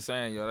season. I'm just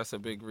saying, yo, that's a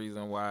big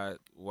reason why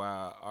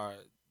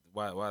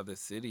the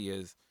city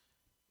is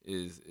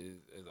as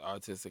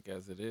artistic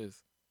as it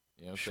is.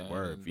 You know what I'm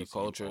saying? And the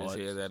culture is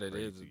here that it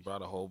is. It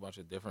brought a whole bunch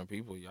of different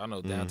people. Y'all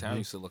know downtown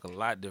used to look a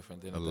lot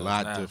different than it does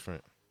now.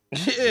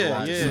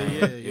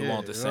 Yeah. You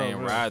want the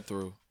same ride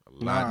through.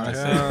 It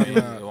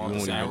won't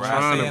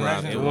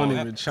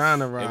even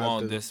China ride. It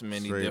won't this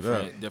many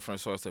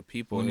different sorts of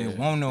people. When there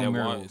won't no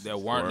murals. There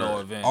weren't no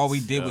events. All we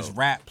did was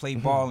rap, play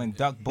ball, and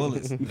duck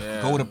bullets.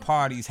 Go to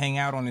parties, hang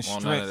out on the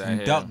strip,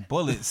 and duck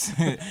bullets.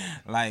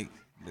 Like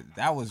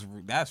that's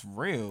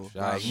real.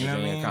 Like, you know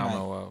what I mean?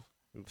 Commonwealth.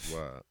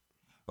 Wow.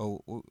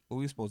 Oh, what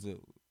we supposed to?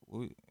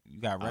 You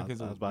got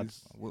records?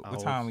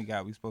 What time we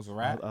got? We supposed to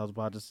rap? I was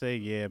about to say,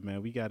 yeah,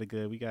 man. We got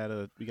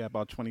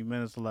about 20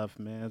 minutes left,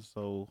 man.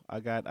 So I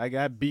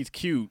got beats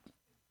queued.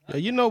 Yeah,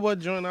 you know what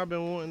joint I've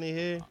been wanting to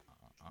hear?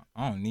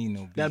 I don't need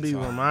no beats. That be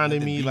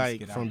reminding me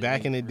like from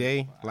back in the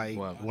day, like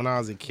when I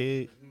was a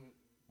kid.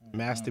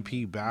 Master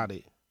P Bout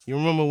It. You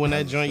remember when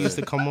that joint used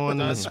to come on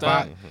in the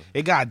spot?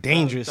 It got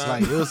dangerous.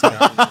 Like, it was like,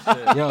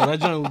 yo, that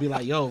joint would be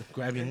like, yo,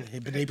 grabbing,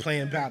 but they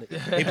playing Bout It.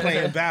 They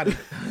playing Bout It.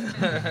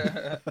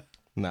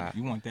 Nah,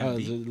 you want that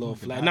beat? Was a little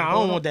flat. Nah, I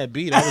don't want that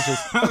beat. I was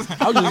just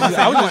opening up, man.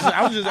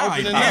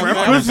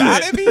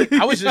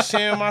 I was just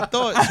sharing my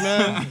thoughts,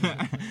 man.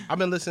 I've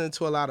been listening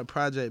to a lot of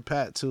Project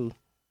Pat too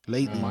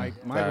lately. Mike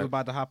was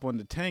about to hop on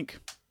the tank.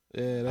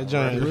 Yeah, that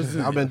joint.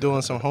 I've been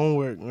doing some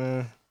homework,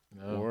 man.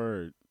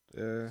 Word.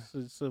 Yeah.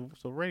 So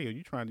radio,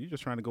 you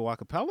just trying to go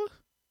acapella?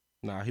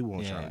 Nah, he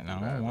won't try. No, I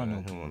don't want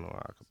no. He won't no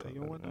acapella.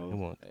 You want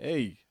no?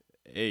 Hey,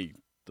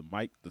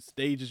 the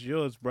stage is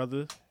yours,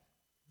 brother.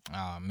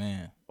 Oh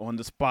man, on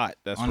the spot.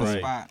 That's on right. The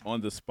spot.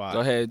 On the spot. Go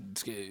ahead.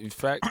 In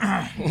fact,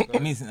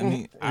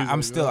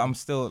 I'm still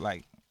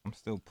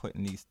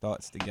putting these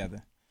thoughts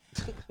together.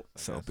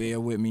 So bear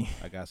with me.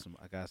 I got some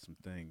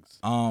things.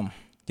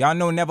 Y'all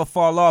know Never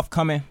Fall Off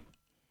coming.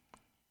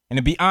 And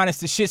to be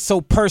honest, the shit's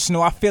so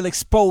personal, I feel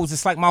exposed.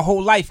 It's like my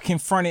whole life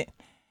confronted.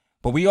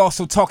 But we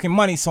also talking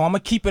money, so I'ma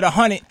keep it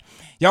 100.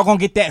 Y'all gonna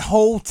get that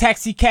whole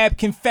taxi cab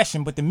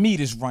confession, but the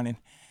meter's running.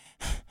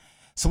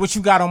 So what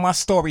you got on my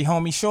story,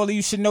 homie? Surely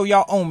you should know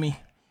y'all owe me.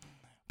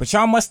 But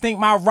y'all must think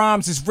my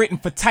rhymes is written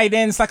for tight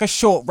ends like a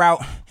short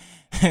route.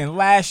 And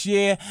last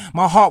year,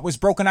 my heart was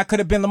broken. I could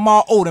have been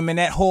Lamar Odom in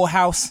that whole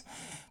house.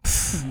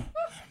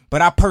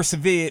 But I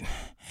persevered.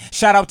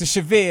 Shout out to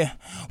Shavir.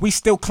 We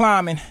still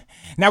climbing.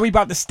 Now we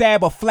about to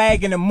stab a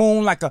flag in the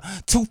moon like a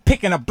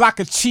toothpick in a block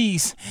of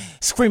cheese.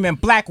 Screaming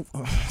black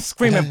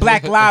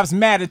lives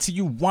matter to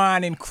you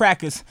whining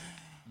crackers.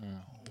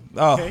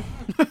 Okay.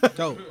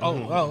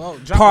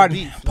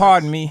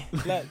 Pardon me.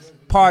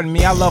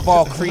 I love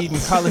all creed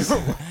and colors.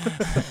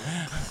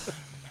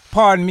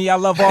 Pardon me, I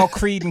love all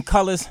creed and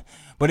colors.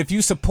 But if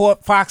you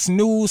support Fox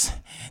News,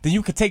 then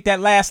you can take that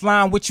last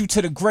line with you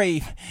to the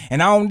grave.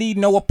 And I don't need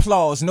no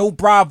applause, no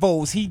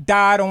bravos. He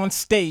died on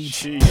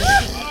stage.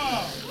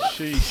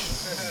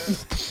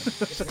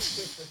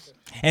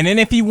 And then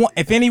if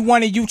any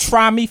one of you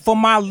try me for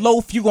my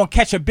loaf, you gonna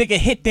catch a bigger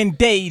hit than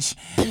Dage.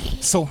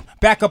 So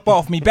back up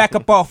off me.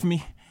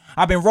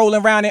 I've been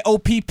rolling around in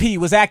OPP,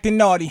 was acting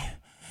naughty.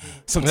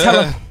 So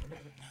tell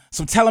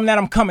him that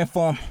I'm coming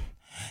for him.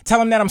 Tell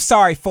him that I'm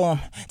sorry for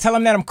him. Tell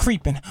him that I'm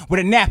creeping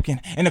with a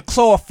napkin and a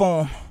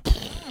chloroform.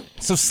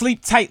 So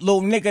sleep tight,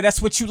 little nigga,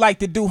 that's what you like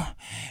to do.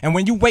 And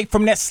when you wake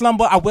from that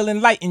slumber, I will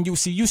enlighten you.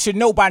 See, you should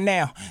know by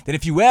now that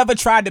if you ever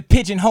tried to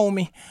pigeonhole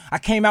me, I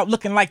came out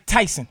looking like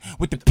Tyson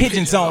with the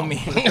pigeons on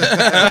me.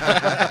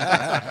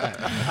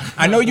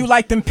 I know you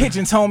like them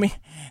pigeons, homie.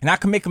 and I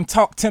can make them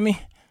talk to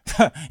me.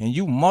 And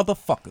you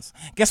motherfuckers,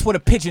 guess what a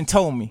pigeon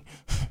told me?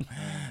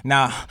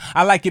 Nah,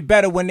 I like it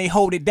better when they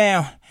hold it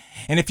down.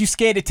 And if you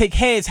scared to take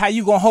heads, how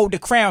you gonna hold the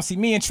crown? See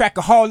me and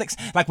Trackaholics,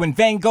 like when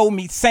Van Gogh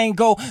meets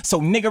Sango.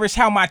 So niggerish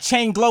how my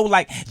chain glow,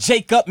 like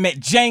Jacob met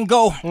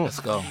Django. Let's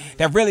go.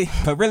 That really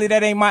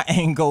that ain't my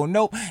angle.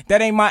 Nope,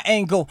 that ain't my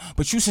angle.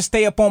 But you should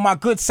stay up on my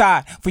good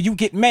side, for you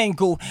get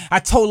mangled. I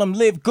told them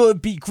live good,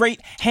 be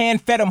great.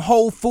 Hand fed them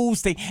Whole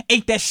Foods. They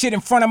ate that shit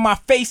in front of my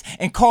face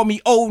and called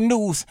me old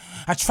news.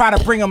 I try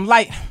to bring them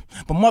light,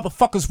 but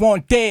motherfuckers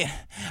want dead.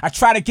 I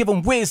try to give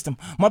them wisdom.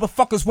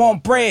 Motherfuckers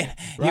want bread.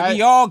 Right. Yeah,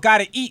 we all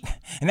gotta eat,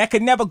 and that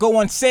could never go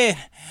unsaid.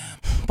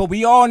 But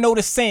we all know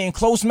the saying,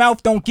 closed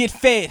mouth don't get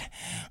fed.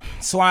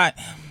 So I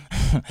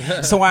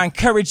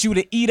encourage you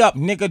to eat up,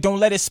 nigga, don't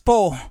let it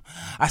spoil.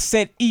 I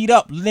said eat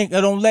up,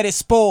 nigga, don't let it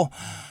spoil.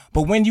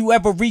 But when you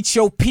ever reach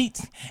your peak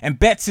and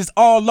bets is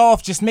all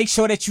off, just make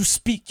sure that you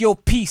speak your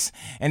piece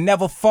and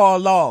never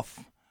fall off.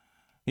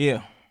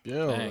 Yeah.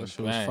 Yeah, that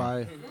shit was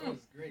fire.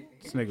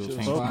 This nigga was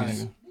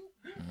focused.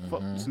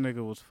 This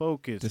nigga was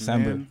focused.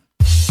 December. Man.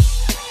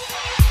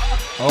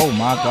 Oh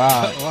my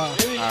God. All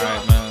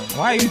right, man.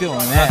 Why you doing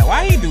that?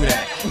 Why you do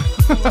that?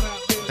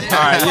 All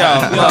right,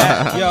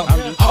 yo.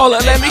 Hold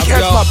on, let me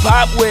catch my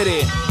pop with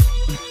it.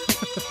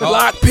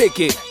 Lock pick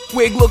it.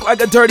 Wig look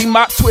like a dirty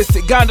mop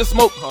twisted. Ganja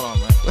smoke. Hold on,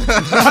 man.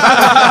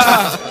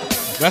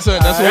 That's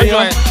what we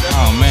on.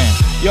 Oh man.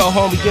 Yo,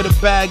 homie, get a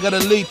bag of the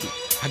lethal.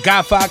 I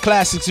got 5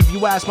 classics if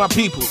you ask my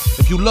people.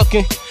 If you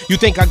looking, you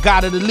think I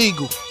got it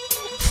illegal.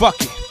 Fuck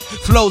it.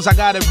 Flows, I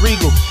got it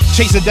regal.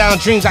 Chasing down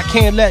dreams I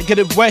can't let get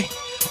away.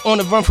 On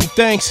the run from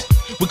things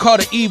we call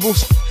the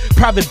evils.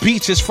 Private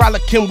beaches,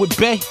 frolicking with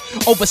Bay.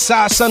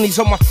 Oversized sunnies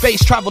on my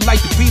face, travel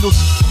like the Beatles.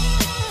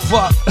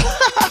 Fuck.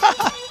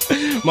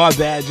 My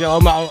bad, yo.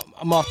 I'm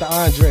off the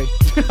Andre.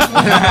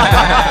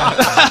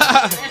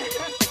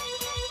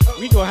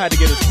 We gonna have to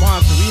get a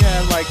sponsor. We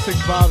have like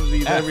 6 bottles of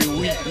these every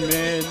week,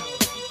 man.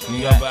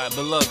 Yeah, but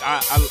look,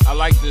 I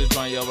like this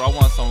joint, yo, but I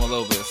want something a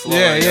little bit slower.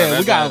 Yeah,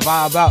 we gotta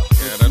vibe out.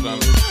 Yeah, that's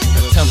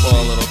the tempo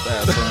a little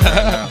faster right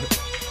now.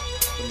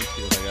 Let me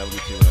see what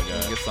I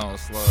got. Get something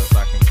slow so I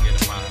can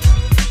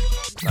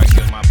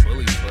get my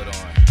bully foot on.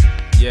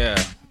 Yeah.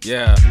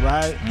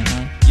 Right?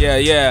 Mm-hmm.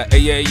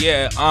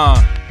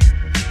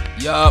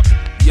 Yup.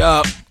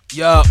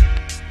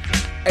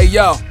 Hey,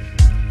 yo.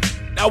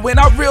 Now when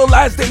I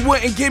realized they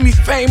wouldn't give me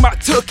fame, I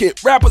took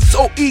it. Rappers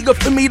so eager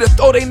for me to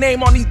throw their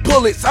name on these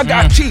bullets. I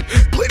got cheap,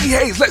 plenty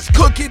haze, let's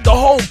cook it. The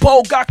whole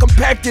bowl got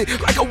compacted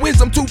like a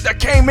wisdom tooth that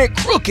came in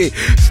crooked.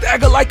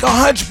 Stagger like a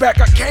hunchback,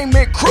 I came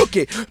in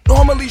crooked.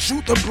 Normally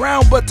shoot the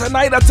brown, but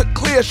tonight I took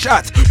clear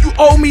shots. You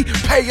owe me,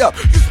 pay up.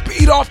 You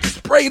speed off, you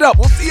sprayed up.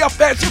 We'll see how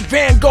fast your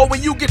van go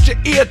when you get your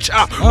ear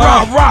chopped.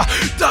 Rah.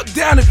 Duck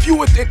down if you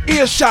within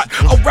earshot.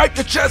 I'll wipe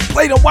your chest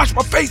plate and wash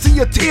my face in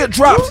your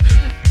teardrops.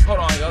 Hold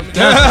on, yo.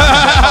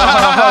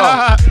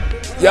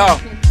 Yo,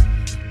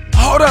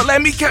 hold up,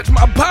 let me catch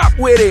my pop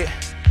with it.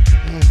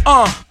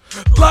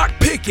 Lock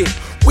pick it.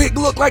 Wig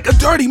look like a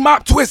dirty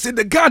mop twisted.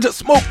 The ganja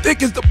smoke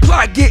thick as the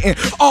plot getting.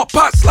 All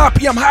pot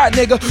sloppy, I'm high,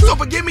 nigga. So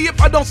forgive me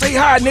if I don't say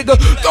hi, nigga.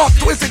 Thought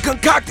twisted,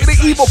 concocted an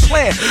evil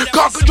plan.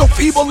 Conquered your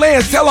feeble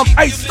lands. Tell them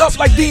iced up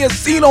like the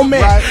Encino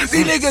man. Right.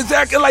 These niggas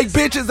acting like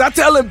bitches. I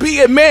tell him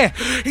be a man.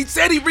 He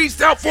said he reached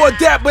out for a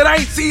dap, but I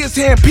ain't see his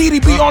hand.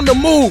 PDB on the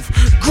move,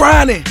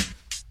 grinding.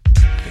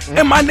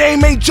 And my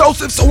name ain't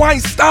Joseph, so I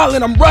ain't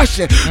styling, I'm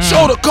Russian.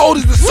 Show the code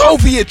is the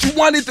Soviet, you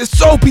wanted the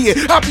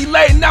Soviet. I be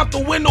letting out the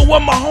window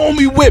of my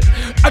homie whip.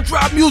 I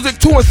drop music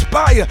to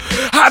inspire.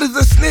 Hot as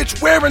a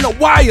snitch wearing a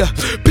wire.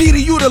 Peter,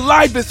 you the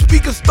livest,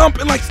 speakers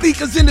thumping like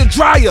sneakers in the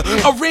dryer.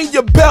 I ring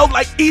your bell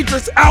like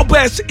Idris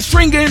Elba,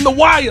 stringer in the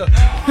wire.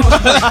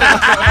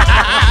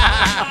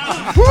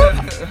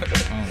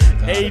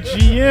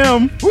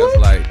 AGM. That's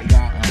like,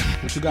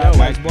 what you got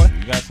next, boy?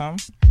 You got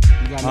something?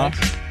 You got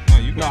next?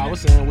 No, I was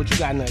saying, what you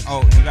got next?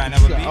 Oh, you got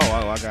another beat?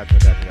 Oh, I got you.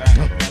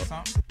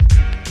 Something?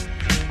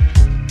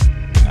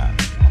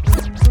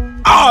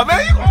 Oh,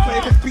 man, you gonna play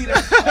this beat?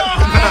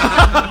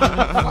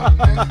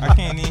 I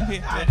can't even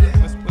hit that.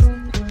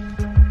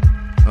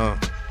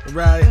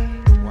 Right.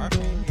 Why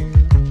can't you hit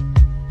it?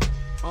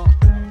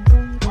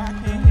 Why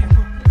can't you hit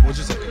it? What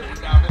you say?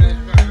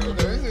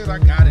 I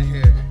got it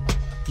here.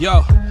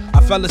 Yo,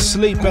 I fell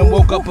asleep and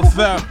woke up a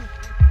fell.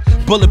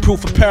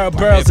 Bulletproof a pair of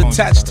barrels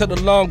attached to the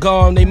long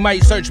arm. They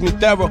might search me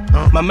thorough.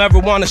 My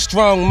marijuana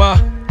strong, ma.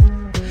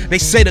 They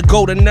say the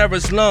golden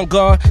era's long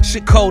gone.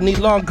 Shit cold, need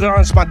long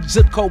guns. My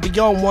zip code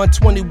beyond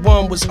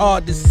 121 was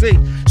hard to see.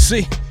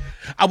 See,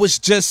 I was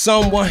just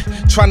someone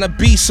trying to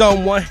be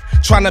someone,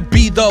 trying to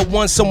be the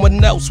one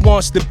someone else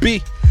wants to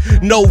be.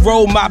 No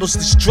role models,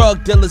 just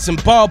drug dealers and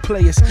ball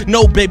players.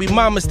 No baby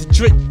mamas to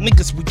trick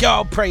niggas, we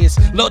all prayers.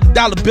 Lord,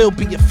 dollar bill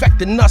be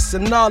affecting us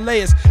in all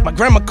layers. My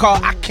grandma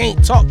called, I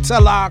can't talk,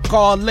 tell her I'll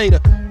call later.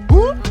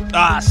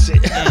 Ah,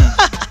 shit.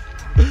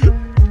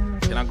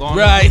 Can I go on?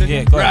 Right,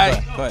 yeah, go right.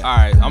 ahead. All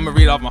right, I'm gonna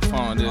read off my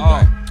phone. This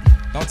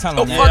Don't tell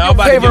him that. Fuck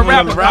your favorite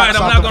rapper. Right,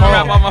 I'm not gonna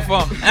rap on my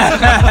phone.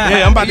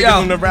 Yeah, I'm about to give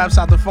him the raps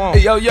out the phone.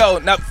 Yo,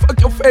 now fuck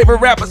your favorite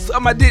rapper.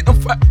 Something I did.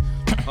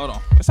 Hold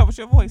on. What's up with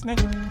your voice,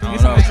 nigga? I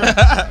don't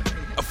know.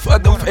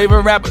 Fuck them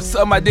favorite rappers,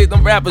 some I did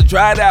them rappers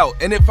dried out.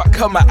 And if I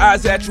cut my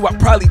eyes at you, I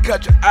probably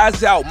cut your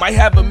eyes out. Might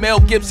have a Mel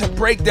Gibson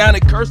breakdown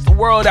and curse the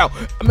world out.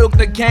 I milk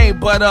the game,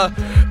 but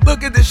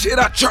look at the shit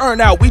I churn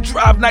out. We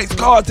drive nice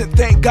cars and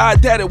thank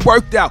God that it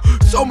worked out.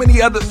 So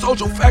many other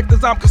social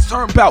factors I'm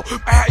concerned about.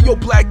 I had your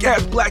black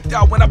ass blacked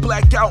out when I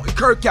black out and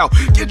kirk out.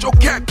 Get your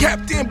cap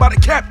capped in by the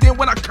captain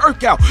when I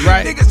kirk out.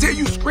 Right. Niggas hear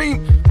you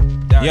scream.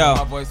 Yo.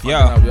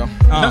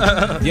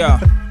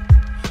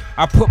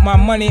 I put my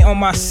money on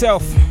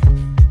myself.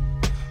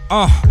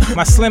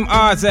 My slim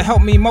odds that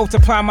help me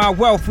multiply my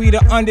wealth. We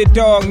the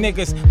underdog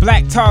niggas,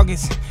 black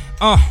targets.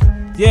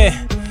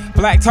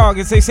 Black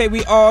targets. They say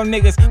we all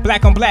niggas,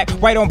 black on black,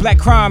 white on black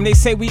crime. They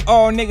say we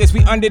all niggas,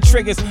 we under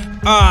triggers.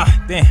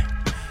 Damn.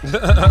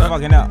 I'm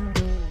fucking up.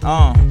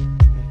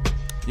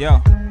 Yo,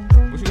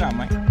 what you got,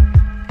 Mike?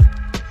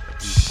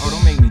 Oh,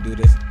 don't make me do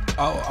this.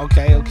 Oh,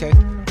 okay.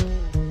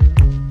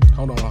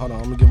 Hold on.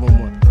 I'm gonna give him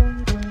one.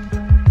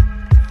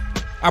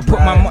 I put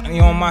my money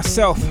on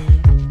myself.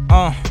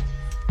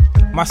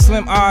 My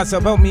slim odds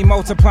about me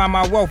multiply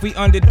my wealth. We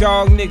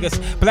underdog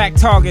niggas, black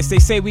targets. They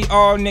say we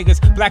all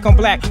niggas, black on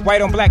black,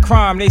 white on black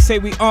crime. They say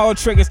we all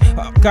triggers.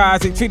 Guys,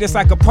 they treat us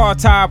like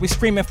apartheid. We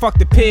screaming fuck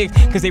the pigs,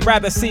 cause they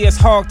rather see us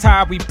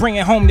hog-tied. We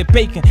bringing home the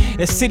bacon.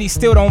 The city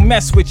still don't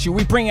mess with you.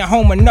 We bringing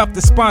home enough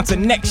to sponsor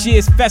next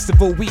year's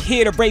festival. We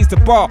here to raise the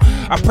bar.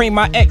 I pray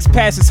my ex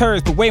passes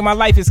hers. The way my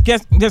life is,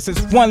 this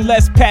is one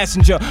less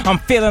passenger. I'm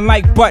feeling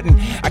like Button.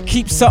 I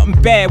keep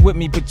something bad with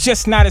me, but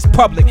just not as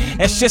public.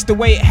 That's just the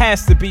way it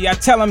has to be. I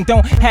tell them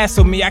don't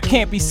hassle me, I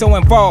can't be so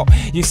involved.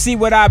 You see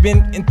what I've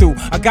been through,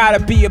 I gotta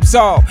be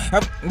absolved.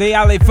 They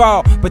all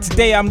evolve, but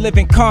today I'm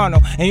living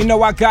carnal. And you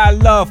know I got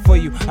love for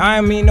you. I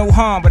ain't mean no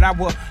harm, but I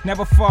will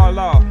never fall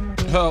off.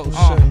 Oh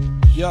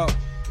shit, yo.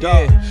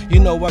 Yeah. You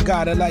know I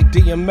got it like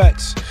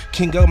DMX.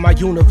 King of my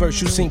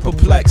universe, you seem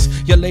perplexed.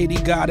 Your lady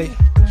got it,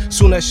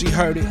 soon as she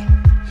heard it.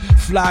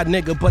 Fly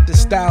nigga, but the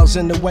style's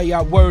in the way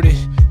I word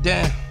it.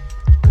 Damn,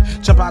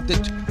 jump out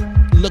the...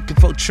 looking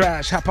for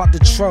trash, hop out the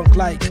trunk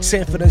like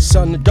Sanford and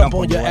Son and dump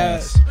on your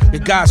ass.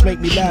 Your guys make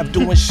me laugh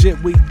doing shit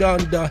we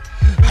done.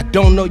 I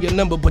don't know your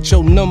number, but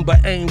your number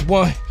ain't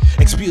one.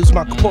 Excuse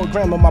my poor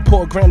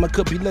grandma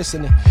could be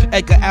listening.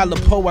 Edgar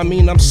Allan Poe, I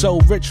mean I'm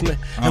so Richmond.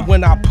 And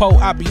when I po,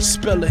 I be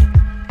spilling.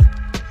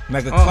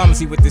 Like a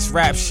clumsy with this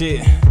rap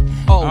shit.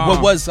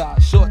 What was I?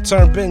 Short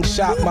term been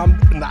shot, my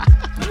nah.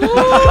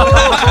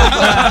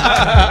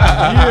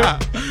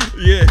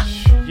 Yeah.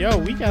 Yo,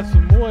 we got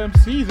some more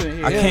MCs in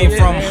here. I came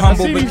from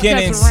humble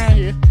beginnings.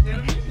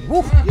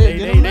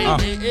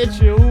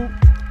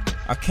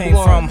 I came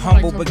from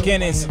humble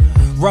beginnings.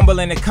 Rumble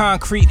in the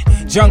concrete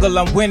jungle,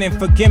 I'm winning.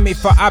 Forgive me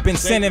for I've been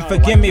sinning.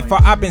 Forgive me for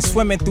I've been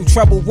swimming through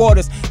troubled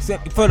waters.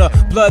 For the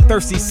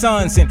bloodthirsty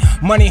sons and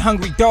money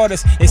hungry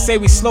daughters. They say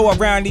we slow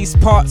around these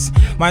parts.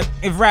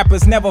 If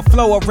rappers never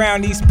flow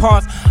around these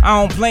parts, I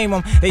don't blame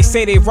them. They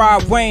say they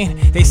rob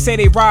Wayne, they say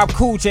they rob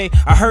Cool J.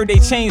 I heard they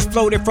chains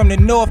floated from the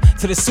north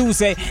to the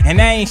Suze, and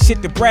that ain't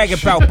shit to brag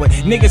about. But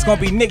niggas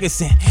gonna be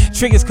niggas and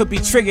triggers could be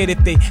triggered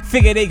if they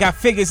figure they got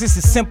figures. This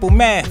is simple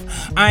math.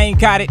 I ain't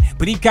got it,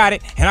 but he got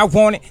it, and I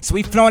want it, so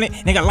we flaunt it.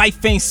 Nigga,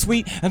 life ain't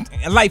sweet, and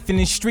life in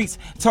the streets.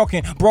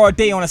 Talking broad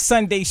day on a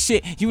Sunday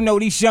shit. You know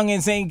these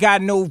youngins ain't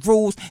got no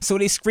rules, so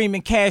they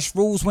screaming cash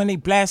rules when they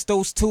blast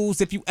those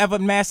tools. If you ever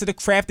master the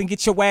craft and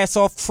get your ass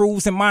off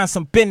cruise and mind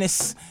some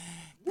business.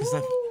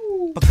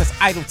 Because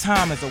idle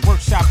time is a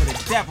workshop of the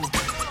devil.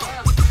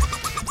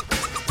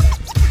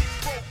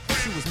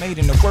 She was made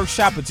in the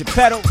workshop of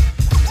Geppetto.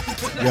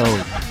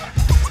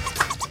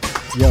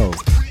 Yo.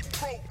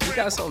 You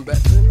got something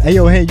better than that. Hey,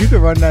 yo, you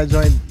can run that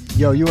joint.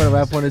 Yo, you want to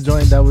rap on the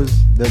joint that was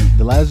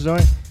the last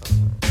joint?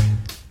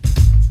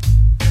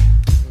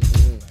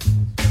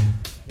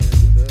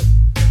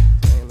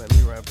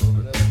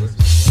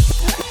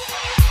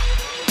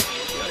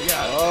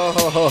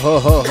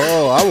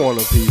 Oh, I want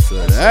a piece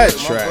of that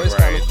track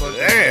right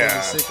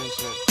there.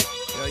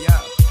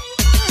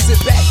 Sit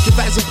back,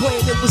 devise a plan.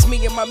 It was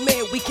me and my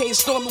man. We came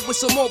storming with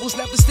some morals,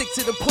 never stick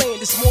to the plan.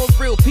 It's more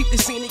real. Peep the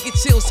scene and get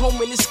chills. Home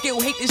in the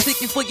skill. Hate this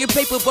sticking for your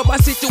paper, but my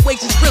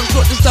situation's real.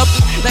 Short the stuff.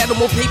 Ladder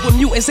more paper.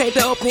 Mutants had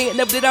the up hand.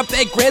 Never did I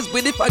beg grants,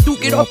 but if I do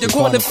get off the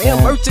corner,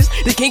 fam merchants,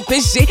 the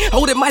kingpin shit.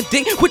 Holding my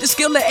dick with the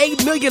skill of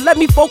 8 million. Let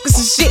me focus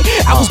and shit.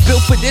 I was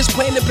built for this.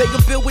 Plan to pay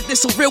a bill with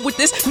this. So real with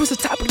this. Use the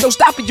topic, don't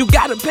stop it. You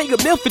gotta pay a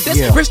bill for this.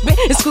 Richmond,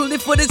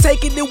 excluded for the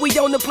taking. Then we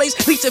on the place.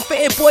 Leeching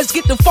fanboys,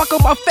 get the fuck on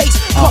my face.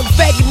 Punk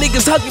faggot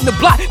niggas hugging walking the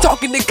block,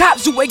 talking to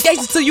cops. You ain't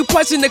gangsta till you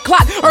punching the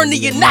clock.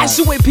 Earning your knots,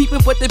 you ain't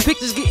peeping, but the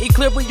pictures getting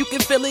clearer. You can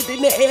feel it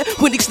in the air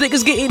when these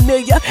niggas getting near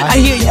ya. I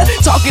hear ya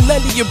talking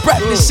under your breath.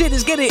 This shit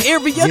is getting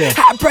eerie.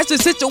 High pressure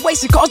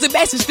situation causing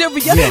mass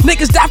hysteria.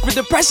 Niggas die for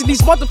depression.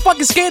 These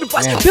motherfuckers scared of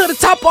us. Peel the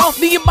top off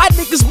me and my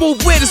niggas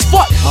move weird as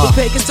fuck. But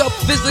pay yourself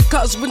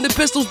visitors when the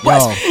pistols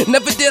bust.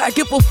 Never did I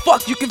give a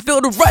fuck. You can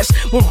feel the rush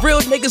when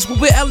real niggas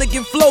with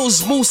elegant flows.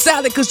 Smooth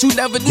salad, cause you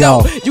never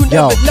know. You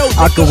never know.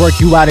 I could work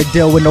you out a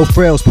deal with no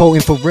frills.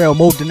 Potent for real.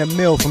 Molding a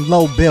mill from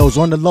low bills.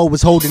 On the low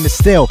was holding it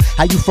still.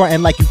 How you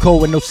frontin' like you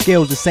cold with no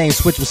skills? The same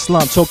switch with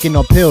slump. Choking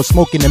on pills.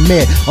 Smoking the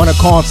mid. On a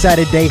calm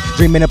Saturday.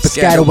 Dreaming up a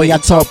scataway. I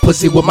talk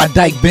pussy with my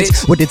dyke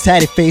bitch. With the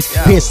tatted face.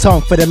 Pierced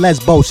tongue for the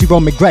lesbo. She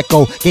Roman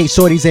Greco. Gay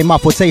shorties ain't my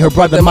forte. Her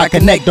brother my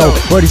connecto.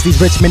 Word is these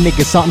Richmond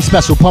niggas. Something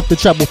special. Pump the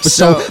treble for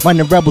show.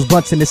 Running rebels.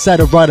 Blunts in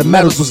etc. The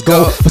medals was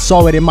gold. But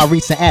saw it in my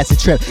recent acid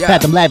trip.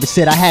 Had them lavish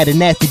shit. I had a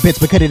nasty bitch.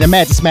 But couldn't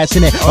imagine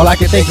smashing it. All I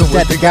can think of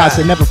that the guys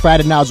that never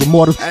fraternize with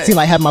mortals. Seem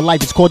like half my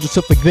life is cordial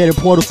to forbidden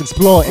portals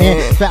explore.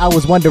 And I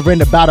was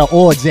wondering about our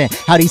origin.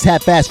 How these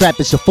half-ass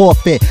rappers should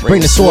forfeit.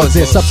 Bring the swords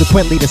in.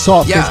 Subsequently the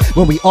softens.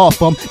 When we off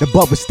them, the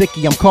butt was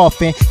sticky. I'm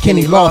coughing.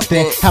 Kenny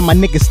Lofton. How my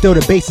niggas steal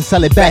the bass and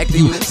sell it back to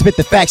you. Spit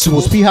the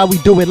factuals. See how we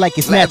do it like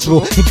it's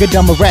natural. And good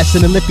dumb rats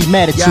in the lippy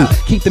mad at you.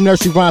 Keep the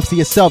nursery rhymes to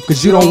yourself,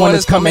 cause you don't want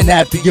us coming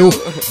after you.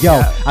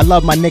 Yo, I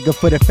love my nigga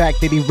for the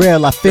fact that he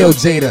real. I feel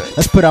Jada.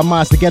 Let's put our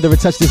minds together and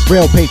touch this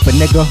real paper,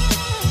 nigga.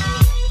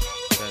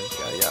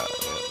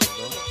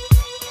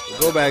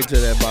 Go back to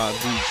that Bob B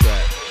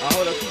track.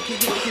 Hold up,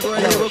 keep it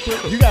right here real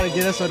quick. You gotta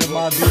get us on the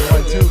Bob B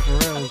one too, for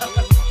real.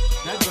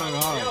 That's going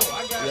hard.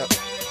 Yep.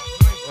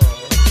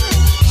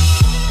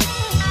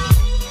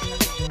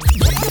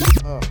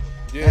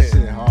 Yeah. That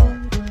shit hard.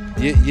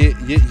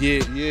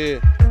 Yeah.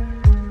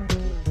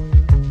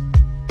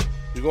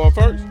 You going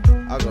first?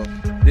 I'll go.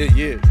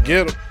 Yeah.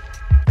 Get him.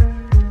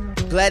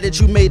 Glad that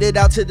you made it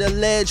out to the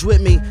ledge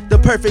with me. The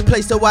perfect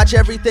place to watch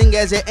everything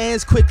as it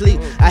ends quickly.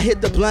 I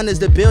hit the blunt as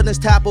the buildings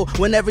topple.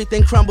 When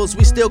everything crumbles,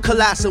 we still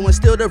colossal and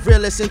still the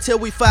realest until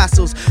we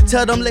fossils.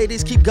 Tell them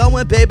ladies keep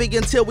going, baby,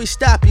 until we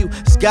stop you.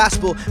 It's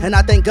gospel, and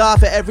I thank God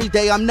for every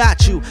day I'm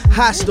not you.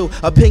 Hostile,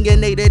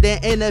 opinionated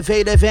and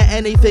innovative, and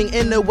anything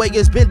in the way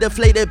has been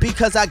deflated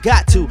because I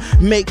got to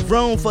make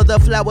room for the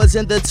flowers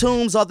in the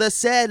tombs. All the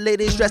sad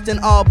ladies dressed in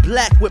all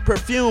black with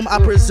perfume, I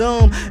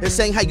presume. It's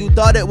saying how you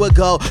thought it would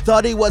go.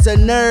 Thought he was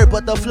a nerd,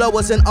 but the flow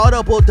was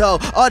inaudible though.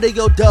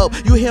 Audio dope.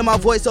 You hear my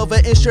voice over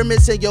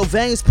instruments and your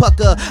veins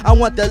pucker. I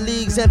want the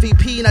league's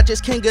MVP, not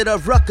just king of the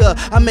rucker.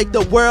 I make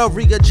the world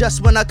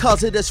readjust when I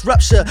cause a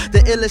disruption. The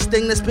illest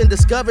thing that's been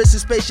discovered is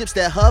spaceships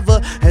that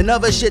hover and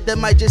other shit that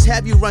might just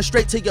have you run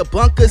straight to your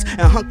bunkers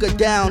and hunker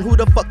down. Who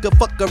the fuck could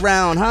fuck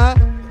around, huh?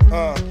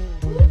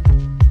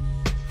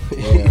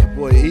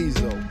 Boy,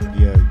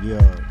 Easalio.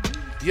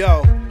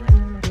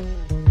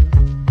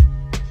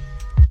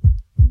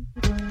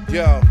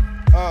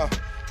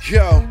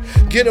 Yo,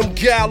 get him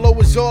Gallo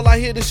is all I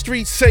hear the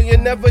streets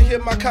saying. Never hear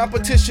my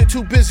competition,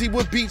 too busy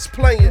with beats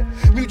playing.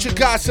 Mute your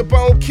gossip,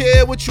 I don't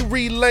care what you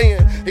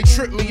relaying. They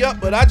trip me up,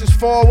 but I just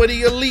fall where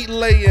the elite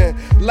laying.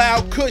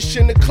 Loud kush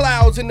in the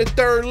clouds in the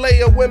third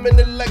layer. Women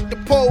elect the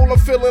pole, I'm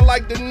feeling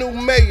like the new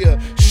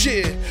mayor.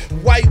 Shit,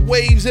 white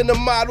waves in the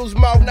model's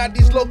mouth, not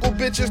these local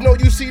bitches. No,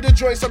 you see the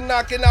joints I'm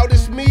knocking out.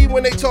 It's me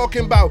when they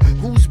talking about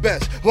who's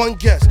best. One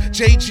guess,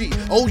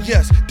 JG, oh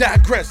yes,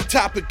 digress,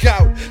 topic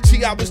out.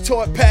 See, I was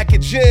taught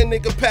package in,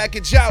 nigga,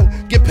 package out.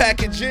 Get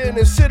package in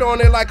and sit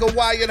on it like a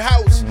wired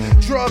house.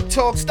 Drug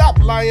talk, stop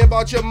lying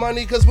about your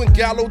money, cause when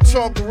Gallo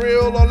talk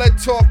real, all that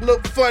talk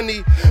look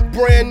funny.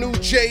 Brand new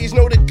J's,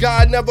 know that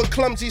God never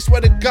clumsy.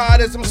 Swear to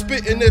God as I'm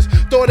spitting this,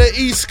 thought of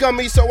E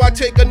scummy, so I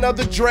take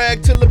another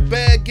drag till the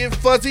bag get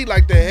fuzzy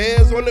like the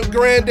hairs on the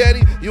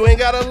granddaddy. You ain't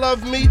gotta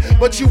love me,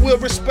 but you will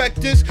respect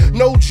this.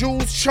 No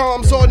jewels,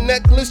 charms, or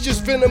necklace,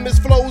 just venomous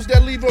flows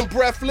that leave them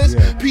breathless.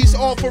 Peace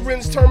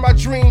offerings turn my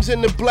dreams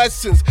into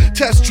blessings.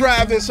 Test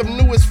driving some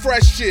newest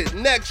fresh shit,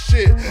 next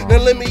shit. Now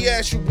let me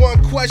ask you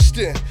one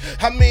question.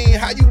 I mean,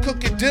 how you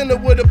cook your dinner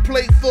with a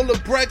plate full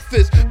of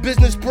breakfast?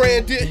 Business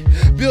branded,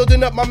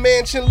 building up my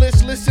mansion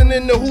list,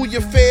 listening to who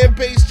your fan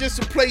base just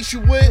a place you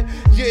with.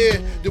 Yeah,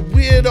 the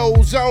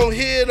weirdos, I don't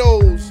hear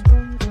those.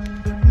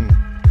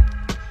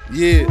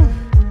 Yeah.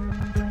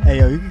 Hey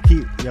yo, you can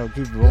keep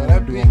it rolling.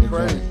 That beat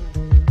crazy.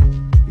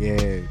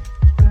 Yeah.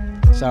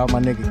 Shout out my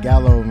nigga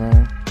Gallo,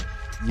 man.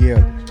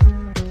 Yeah.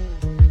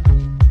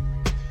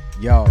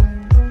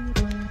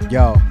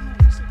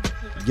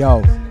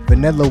 Yo.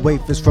 Vanilla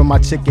wafers from my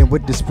chicken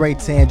with the spray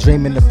tan.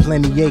 Dreaming of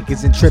plenty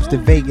acres and trips to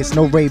Vegas.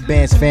 No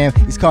Ray-Bans, fam.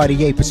 These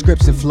Cartier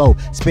prescription flow.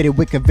 Spit it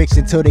with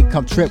conviction till they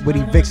come trip with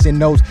eviction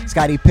notes.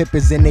 Scottie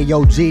Pippins and they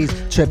OGs.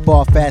 Trip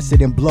off faster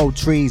than blow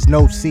trees.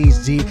 No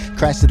C's, G.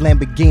 Crash the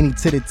Lamborghini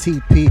to the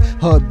TP.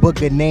 Hood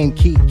booger named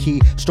Kiki.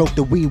 Stroke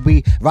the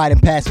wee-wee. Riding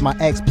past my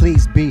ex,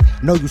 please be.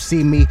 Know you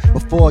see me.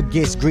 Before it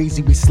gets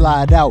greasy, we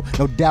slide out.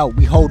 No doubt,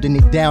 we holding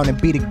it down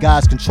and be the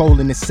guys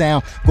controlling the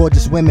sound.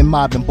 Gorgeous women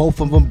mobbing, both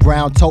of them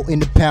brown. Toting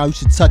the pound. down, you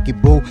should tuck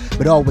it, boo.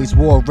 But always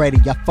war ready,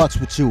 I fucks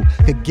with you.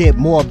 Could get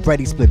more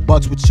ready, split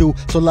bucks with you.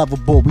 So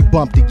lovable, we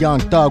bump the young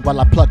thug while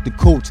I pluck the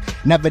coots.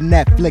 Never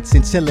Netflix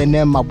and chillin'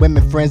 them. My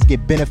women friends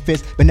get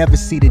benefits, but never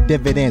see the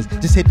dividends.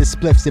 Just hit the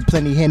spliffs and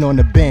plenty hen on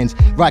the bench.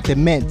 Rock the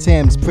mint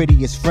Tim's,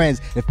 prettiest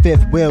friends. The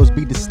fifth wheels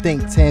be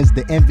distinct tens.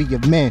 The envy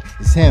of men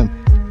is him.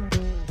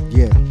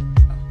 Yeah.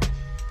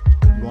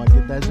 You wanna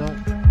get that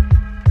joint?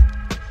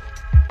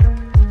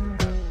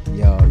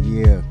 Yo,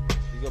 yeah.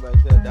 You go back to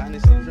that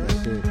Dynasty joint? That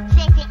shit.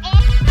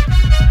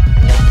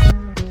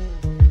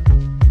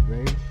 You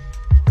ready?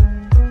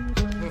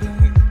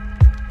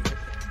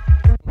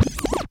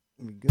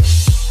 We good.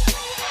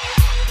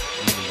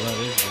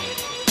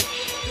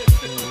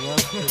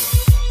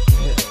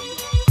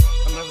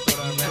 I never thought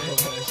I'd rap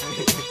over that shit.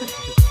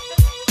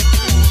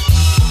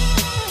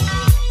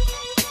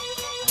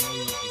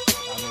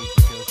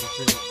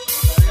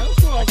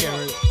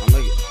 I'm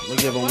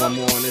gonna give him one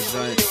more on this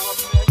joint.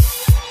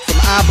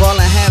 Eyeballing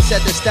hands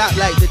at the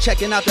stoplight, to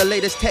checking out the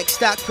latest tech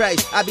stock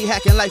price. I be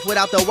hacking life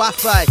without the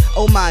Wi-Fi.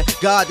 Oh my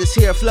God, this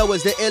here flow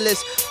is the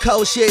illest.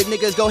 Cold shit,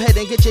 niggas go ahead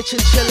and get your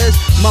chinchillas.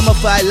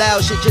 Mummified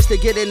loud shit just to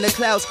get in the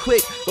clouds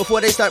quick before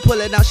they start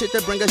pulling out shit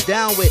to bring us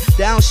down with.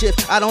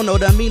 Downshift, I don't know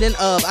the meaning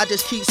of. I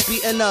just keep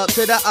speeding up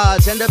to the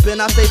odds. End up in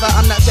our favor,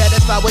 I'm not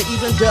satisfied with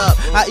even dub.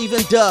 I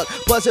even dug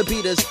buzzer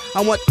beaters.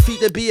 I want feet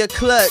to be a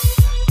clutch.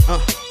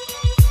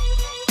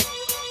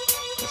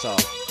 That's all.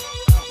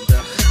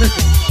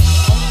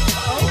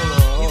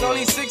 He's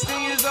only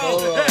 16 years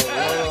old. Hold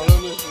on,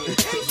 let me see.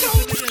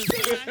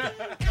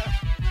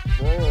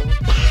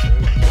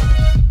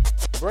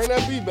 Bring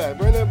that beat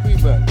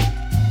back.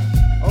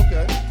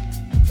 Okay.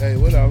 Hey,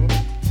 whatever.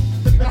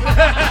 You know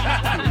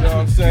what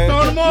I'm saying?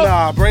 Throwing them off?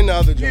 Nah, bring the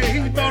other joint. Yeah, he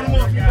was throwing them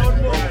off. Bring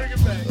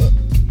it back.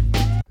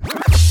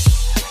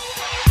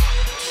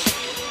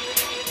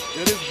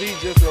 Yeah, this beat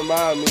just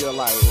remind me of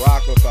like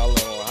Rockefeller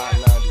on Hot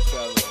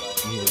 97.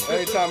 Like,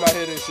 every time I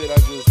hear this shit, I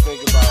just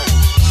think about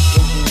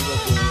them dudes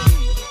up there.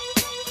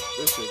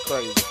 This shit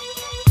crazy.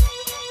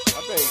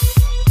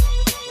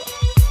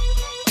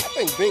 I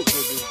think Bink did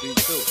this beat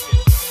too.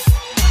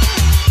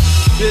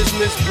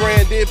 Business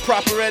branded,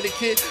 proper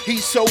etiquette.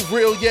 He's so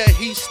real, yet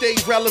he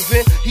stayed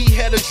relevant. He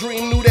had a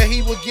dream, knew that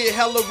he would get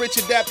hella rich,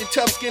 adapted,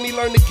 tough skin. He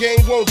learned the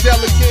game, won't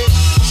delicate.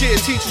 Shit,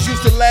 teachers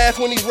used to laugh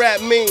when he rap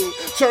mean.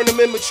 Turn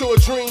them immature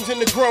dreams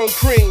into grown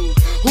cream.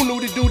 Who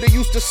knew the dude that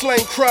used to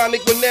slang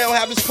chronic, but now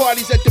have his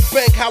parties at the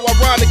bank? How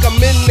ironic,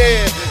 I'm in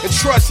there. And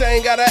trust, I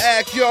ain't gotta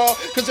act, y'all.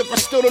 Cause if I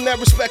stood on that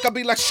respect, I'd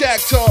be like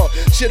Shaq Tall.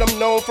 Shit, I'm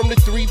known from the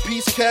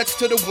 3-piece cats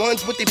to the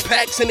ones with their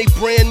packs and they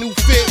brand new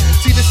fit.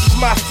 See, this is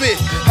my fit.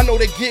 I know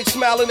that gig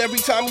smiling every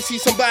time he see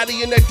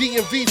somebody in that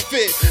DMV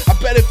fit. I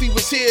bet if he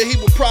was here, he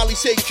would probably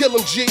say, kill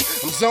him, G.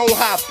 I'm zone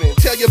hopping.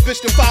 Tell your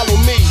bitch to follow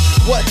me.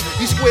 What?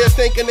 These squares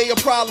thinking they a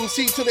problem.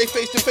 See till they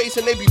face to face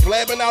and they be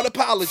blabbing out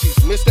apologies.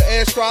 Mr.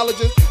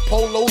 Astrologist,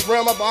 polos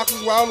round my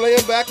boxes while I'm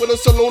laying back with a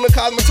saloon and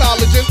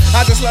cosmetologist.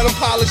 I just let him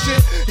polish it.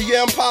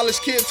 Yeah, I'm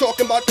polished kid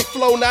talking about the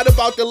flow, not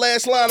about the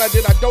last line I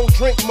did. I don't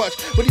drink much,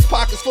 but these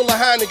pockets full of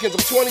Heinekens. I'm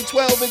 20,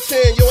 12, and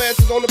 10. Your ass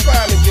is on the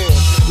prime again.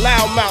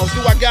 Loud mouth,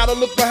 do I gotta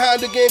look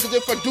behind again? Cause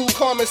if I do,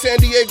 Carmen San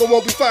Diego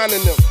won't be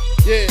finding them.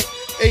 Yeah,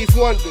 eighth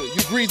wonder.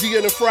 You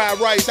greasier than fried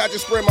rice. I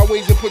just spread my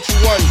wings and put you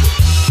under.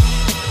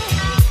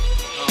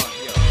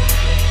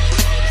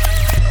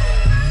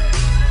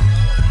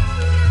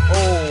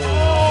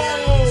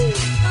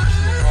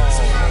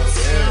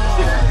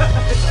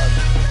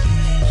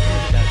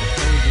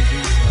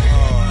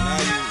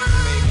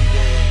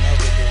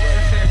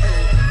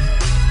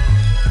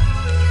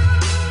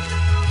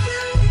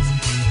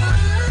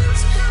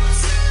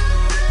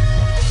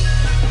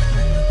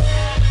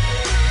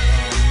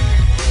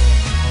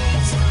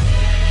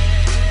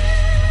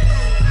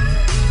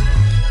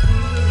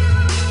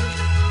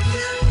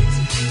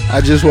 I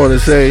just want to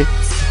say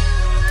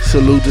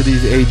salute to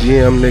these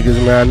AGM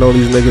niggas, man. I know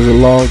these niggas a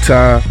long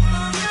time,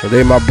 but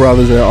they my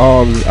brothers in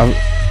arms.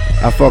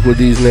 I fuck with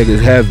these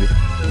niggas heavy,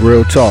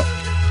 real talk.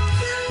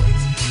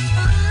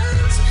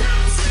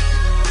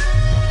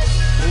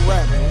 Who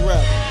rapping?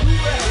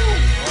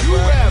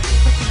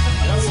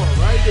 That one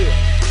right there.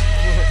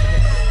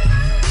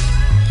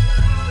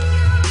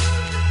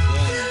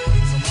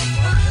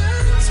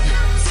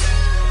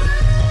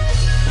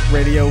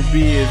 Radio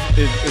B is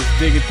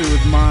digging through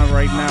his mind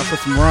right now for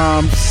some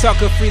rhymes.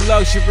 Sucker free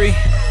luxury.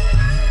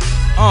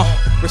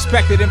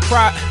 Respected and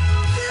pride.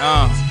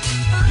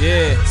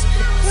 Yeah.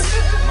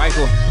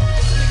 Michael.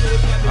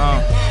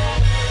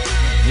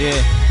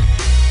 Yeah.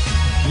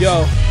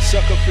 Yo,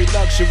 sucker free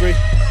luxury.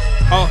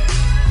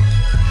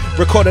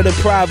 Recorded in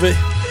private,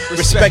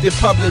 respected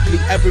publicly.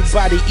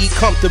 Everybody eat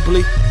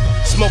comfortably.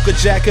 Smoke a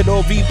jacket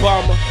or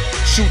V-bomber.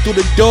 Shoot through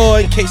the door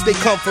in case they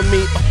come for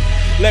me.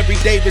 Larry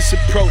Davis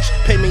approach,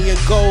 pay me in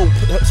gold.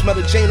 Smell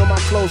the Jane on my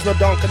clothes, no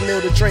Don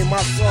Canil to drain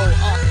my soul.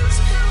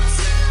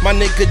 My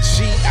nigga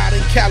G out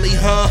in Cali,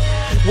 huh?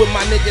 What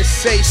my niggas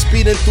say,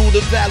 speeding through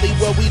the valley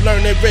where we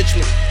learn in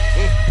Richmond.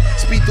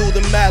 be through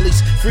the malleys.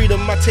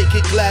 Freedom, I take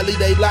it gladly.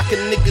 They locking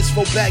niggas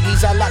for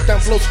baggies. I lock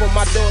down flows for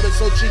my daughter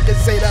so she can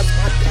say that's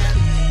my daddy.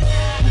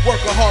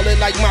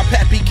 Workaholic like my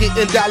pappy,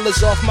 getting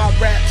dollars off my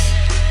raps.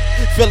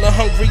 Feeling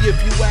hungry if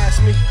you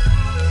ask me.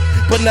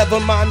 But never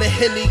mind the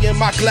Henny in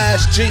my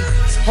glass, G.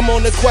 I'm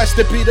on the quest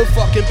to be the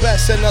fucking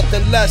best and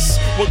nothing less.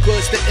 When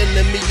good's the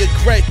enemy of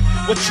great,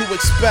 what you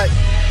expect,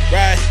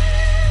 right?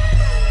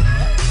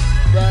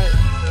 Right.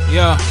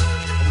 Yeah.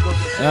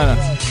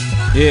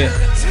 Yeah.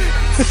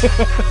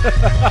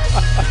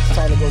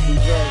 Time to go do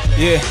drugs.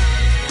 Yeah.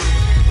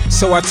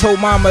 So I told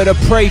mama to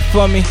pray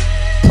for me.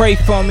 Pray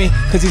for me,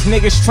 cause these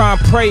niggas try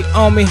and pray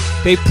on me.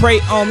 They pray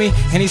on me,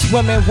 and these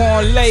women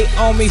won't lay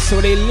on me. So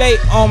they lay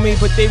on me,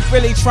 but they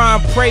really try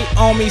and pray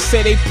on me.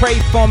 Say they pray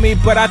for me,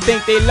 but I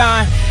think they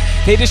lying.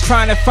 They just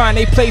trying to find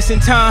a place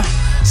and time.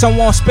 Some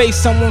want space,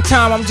 some want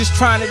time. I'm just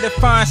trying to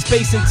define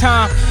space and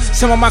time.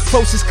 Some of my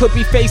closest could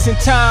be facing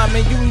time.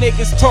 And you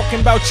niggas talking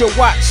about your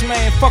watch,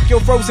 man. Fuck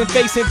your frozen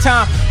face in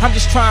time. I'm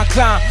just trying to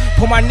climb.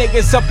 Pull my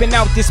niggas up and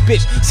out this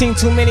bitch. Seen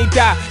too many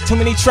die, too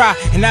many try.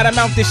 And now I'm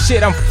out this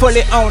shit, I'm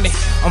fully on it.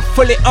 I'm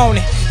fully on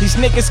it. These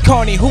niggas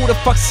corny. Who the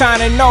fuck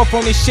signing off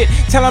on this shit?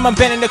 Tell them I'm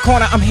been in the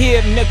corner. I'm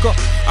here, nigga.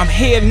 I'm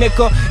here,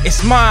 nigga.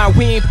 It's mine.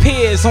 We ain't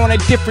peers on a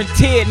different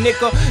tier,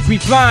 nigga. We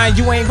blind.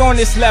 You ain't on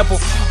this level.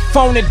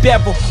 Phone the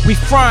devil. We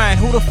frying.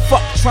 Who the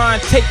fuck trying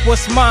to take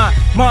what's mine?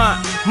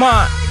 Mine.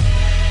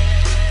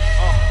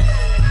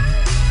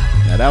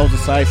 Now that was a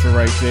cipher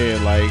right there.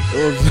 Like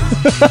it was.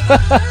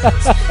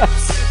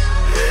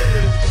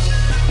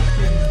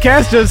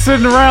 Cats just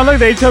sitting around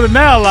looking at each other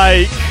now,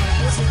 like.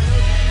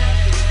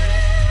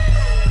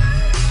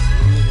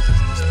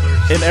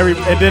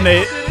 And then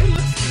they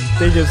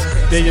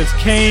just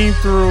came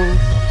through,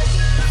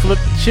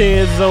 flipped the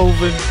chairs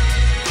over,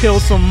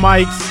 killed some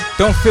mics.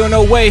 Don't feel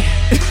no way.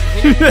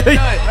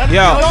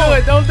 Yo.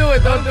 Don't do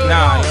it.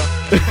 Nah,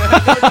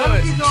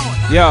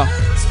 yo.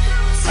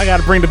 I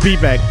gotta bring the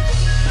beat back.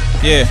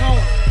 Yeah.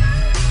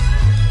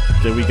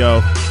 There we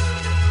go.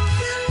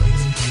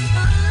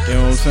 You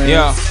know what I'm saying?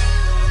 Yeah.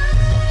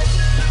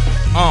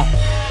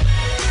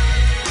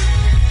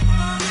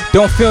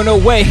 Don't feel no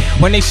way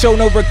when they show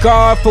no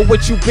regard for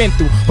what you've been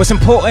through. What's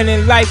important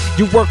in life,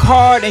 you work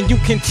hard and you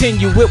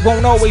continue. It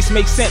won't always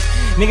make sense.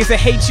 Niggas that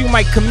hate you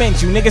might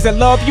commend you. Niggas that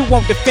love you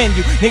won't defend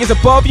you. Niggas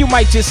above you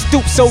might just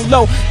stoop so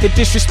low to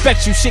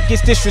disrespect you. Shit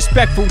gets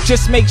disrespectful.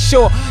 Just make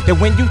sure that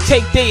when you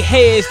take their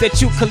heads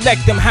that you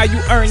collect them, how you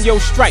earn your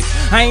stripes.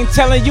 I ain't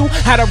telling you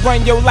how to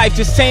run your life,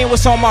 just saying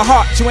what's on my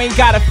heart. You ain't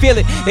gotta feel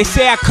it. They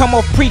say I come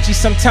off preachy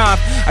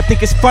sometimes. I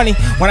think it's funny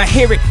when I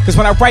hear it, cause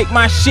when I write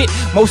my shit,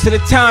 most of the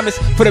time it's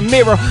for the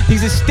mirror.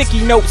 These are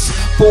sticky notes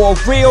for a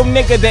real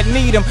nigga that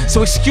need them.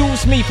 So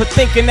excuse me for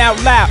thinking out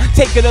loud.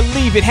 Take it or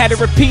leave it, had to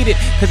repeat it,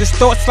 cause it's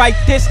thoughts like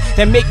this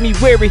that make me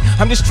weary.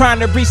 I'm just trying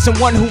to reach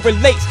someone who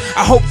relates.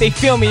 I hope they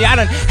feel me. I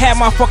done had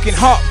my fucking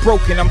heart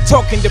broken. I'm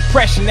talking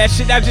depression, that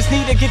shit, I just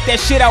need to get that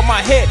shit out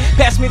my head.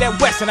 Pass me that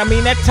West, and I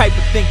mean that type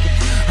of thinking.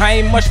 I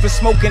ain't much for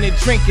smoking and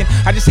drinking,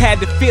 I just had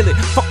to feel it,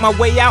 fuck my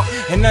way out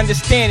and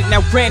understand it.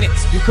 Now granted,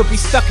 you could be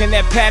stuck in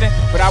that pattern,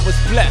 but I was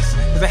blessed,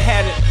 cause I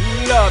had a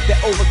love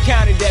that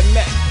overcounted that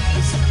mess.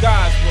 This is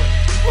God's work.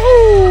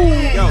 Ooh.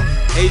 Yo,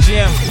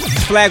 AGM,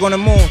 flag on the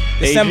moon,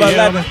 December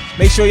 11th.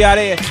 Make sure y'all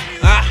there.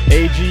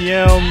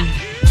 AGM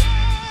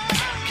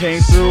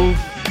came through.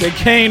 They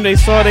came, they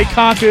saw, they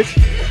conquered.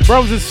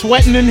 Brothers is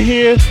sweating in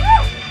here.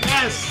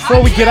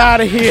 Before we get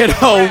out of here,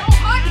 though,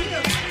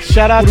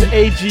 shout out to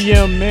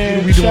AGM,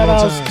 man. Shout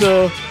outs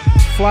to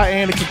Fly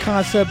Anakin,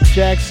 Koncept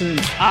Jackson,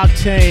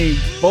 Octane,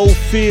 Bo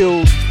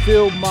Fields,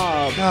 Field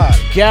Mob,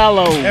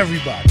 Gallo.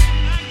 Everybody.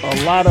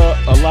 A lot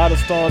of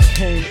stars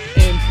came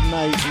in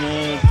tonight,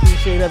 man.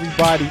 Appreciate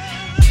everybody.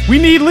 We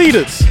need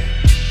leaders.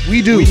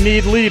 We do. We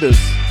need leaders.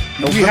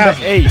 November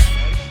 8th.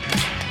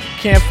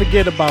 Can't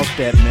forget about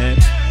that, man.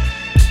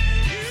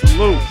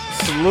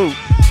 Salute.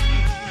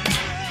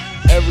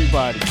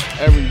 Everybody.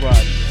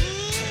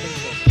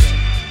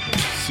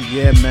 So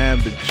yeah, man,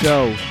 but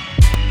Joe,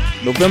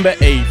 November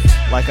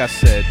 8th, like I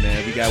said,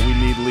 man, we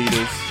need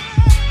leaders.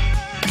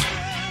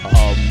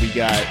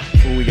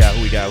 Who we got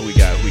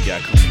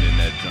coming in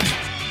that joint?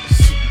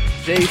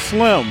 J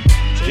Slim,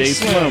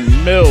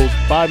 Millz,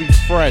 Bobby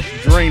Fresh,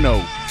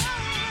 Drano.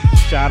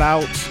 Shout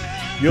out.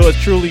 Yours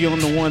truly on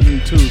the ones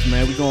and twos,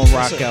 man. We gonna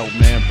rock out,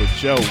 man. But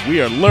Joe,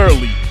 we are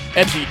literally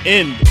at the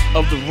end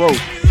of the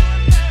rope.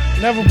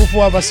 Never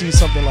before have I seen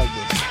something like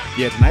this.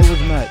 Yeah, tonight was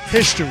nuts.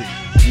 History.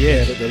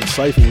 Yeah, that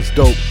cipher was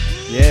dope.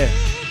 Yeah.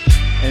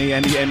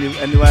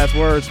 Any last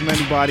words from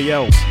anybody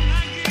else?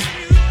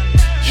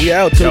 We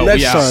out till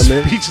next time,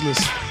 man. Speechless.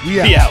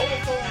 We out.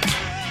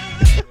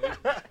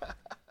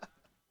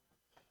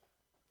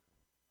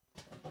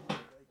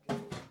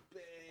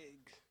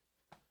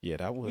 Yeah,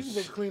 that was. We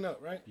supposed to clean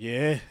up, right?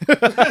 Yeah.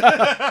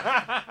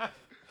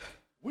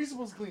 We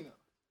supposed to clean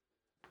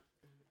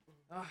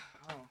up.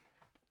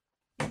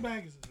 What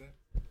bag is this, man?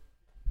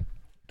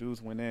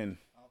 Dudes went in.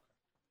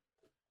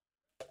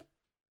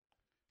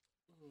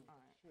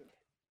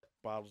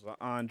 Bottles of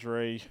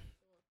Andre.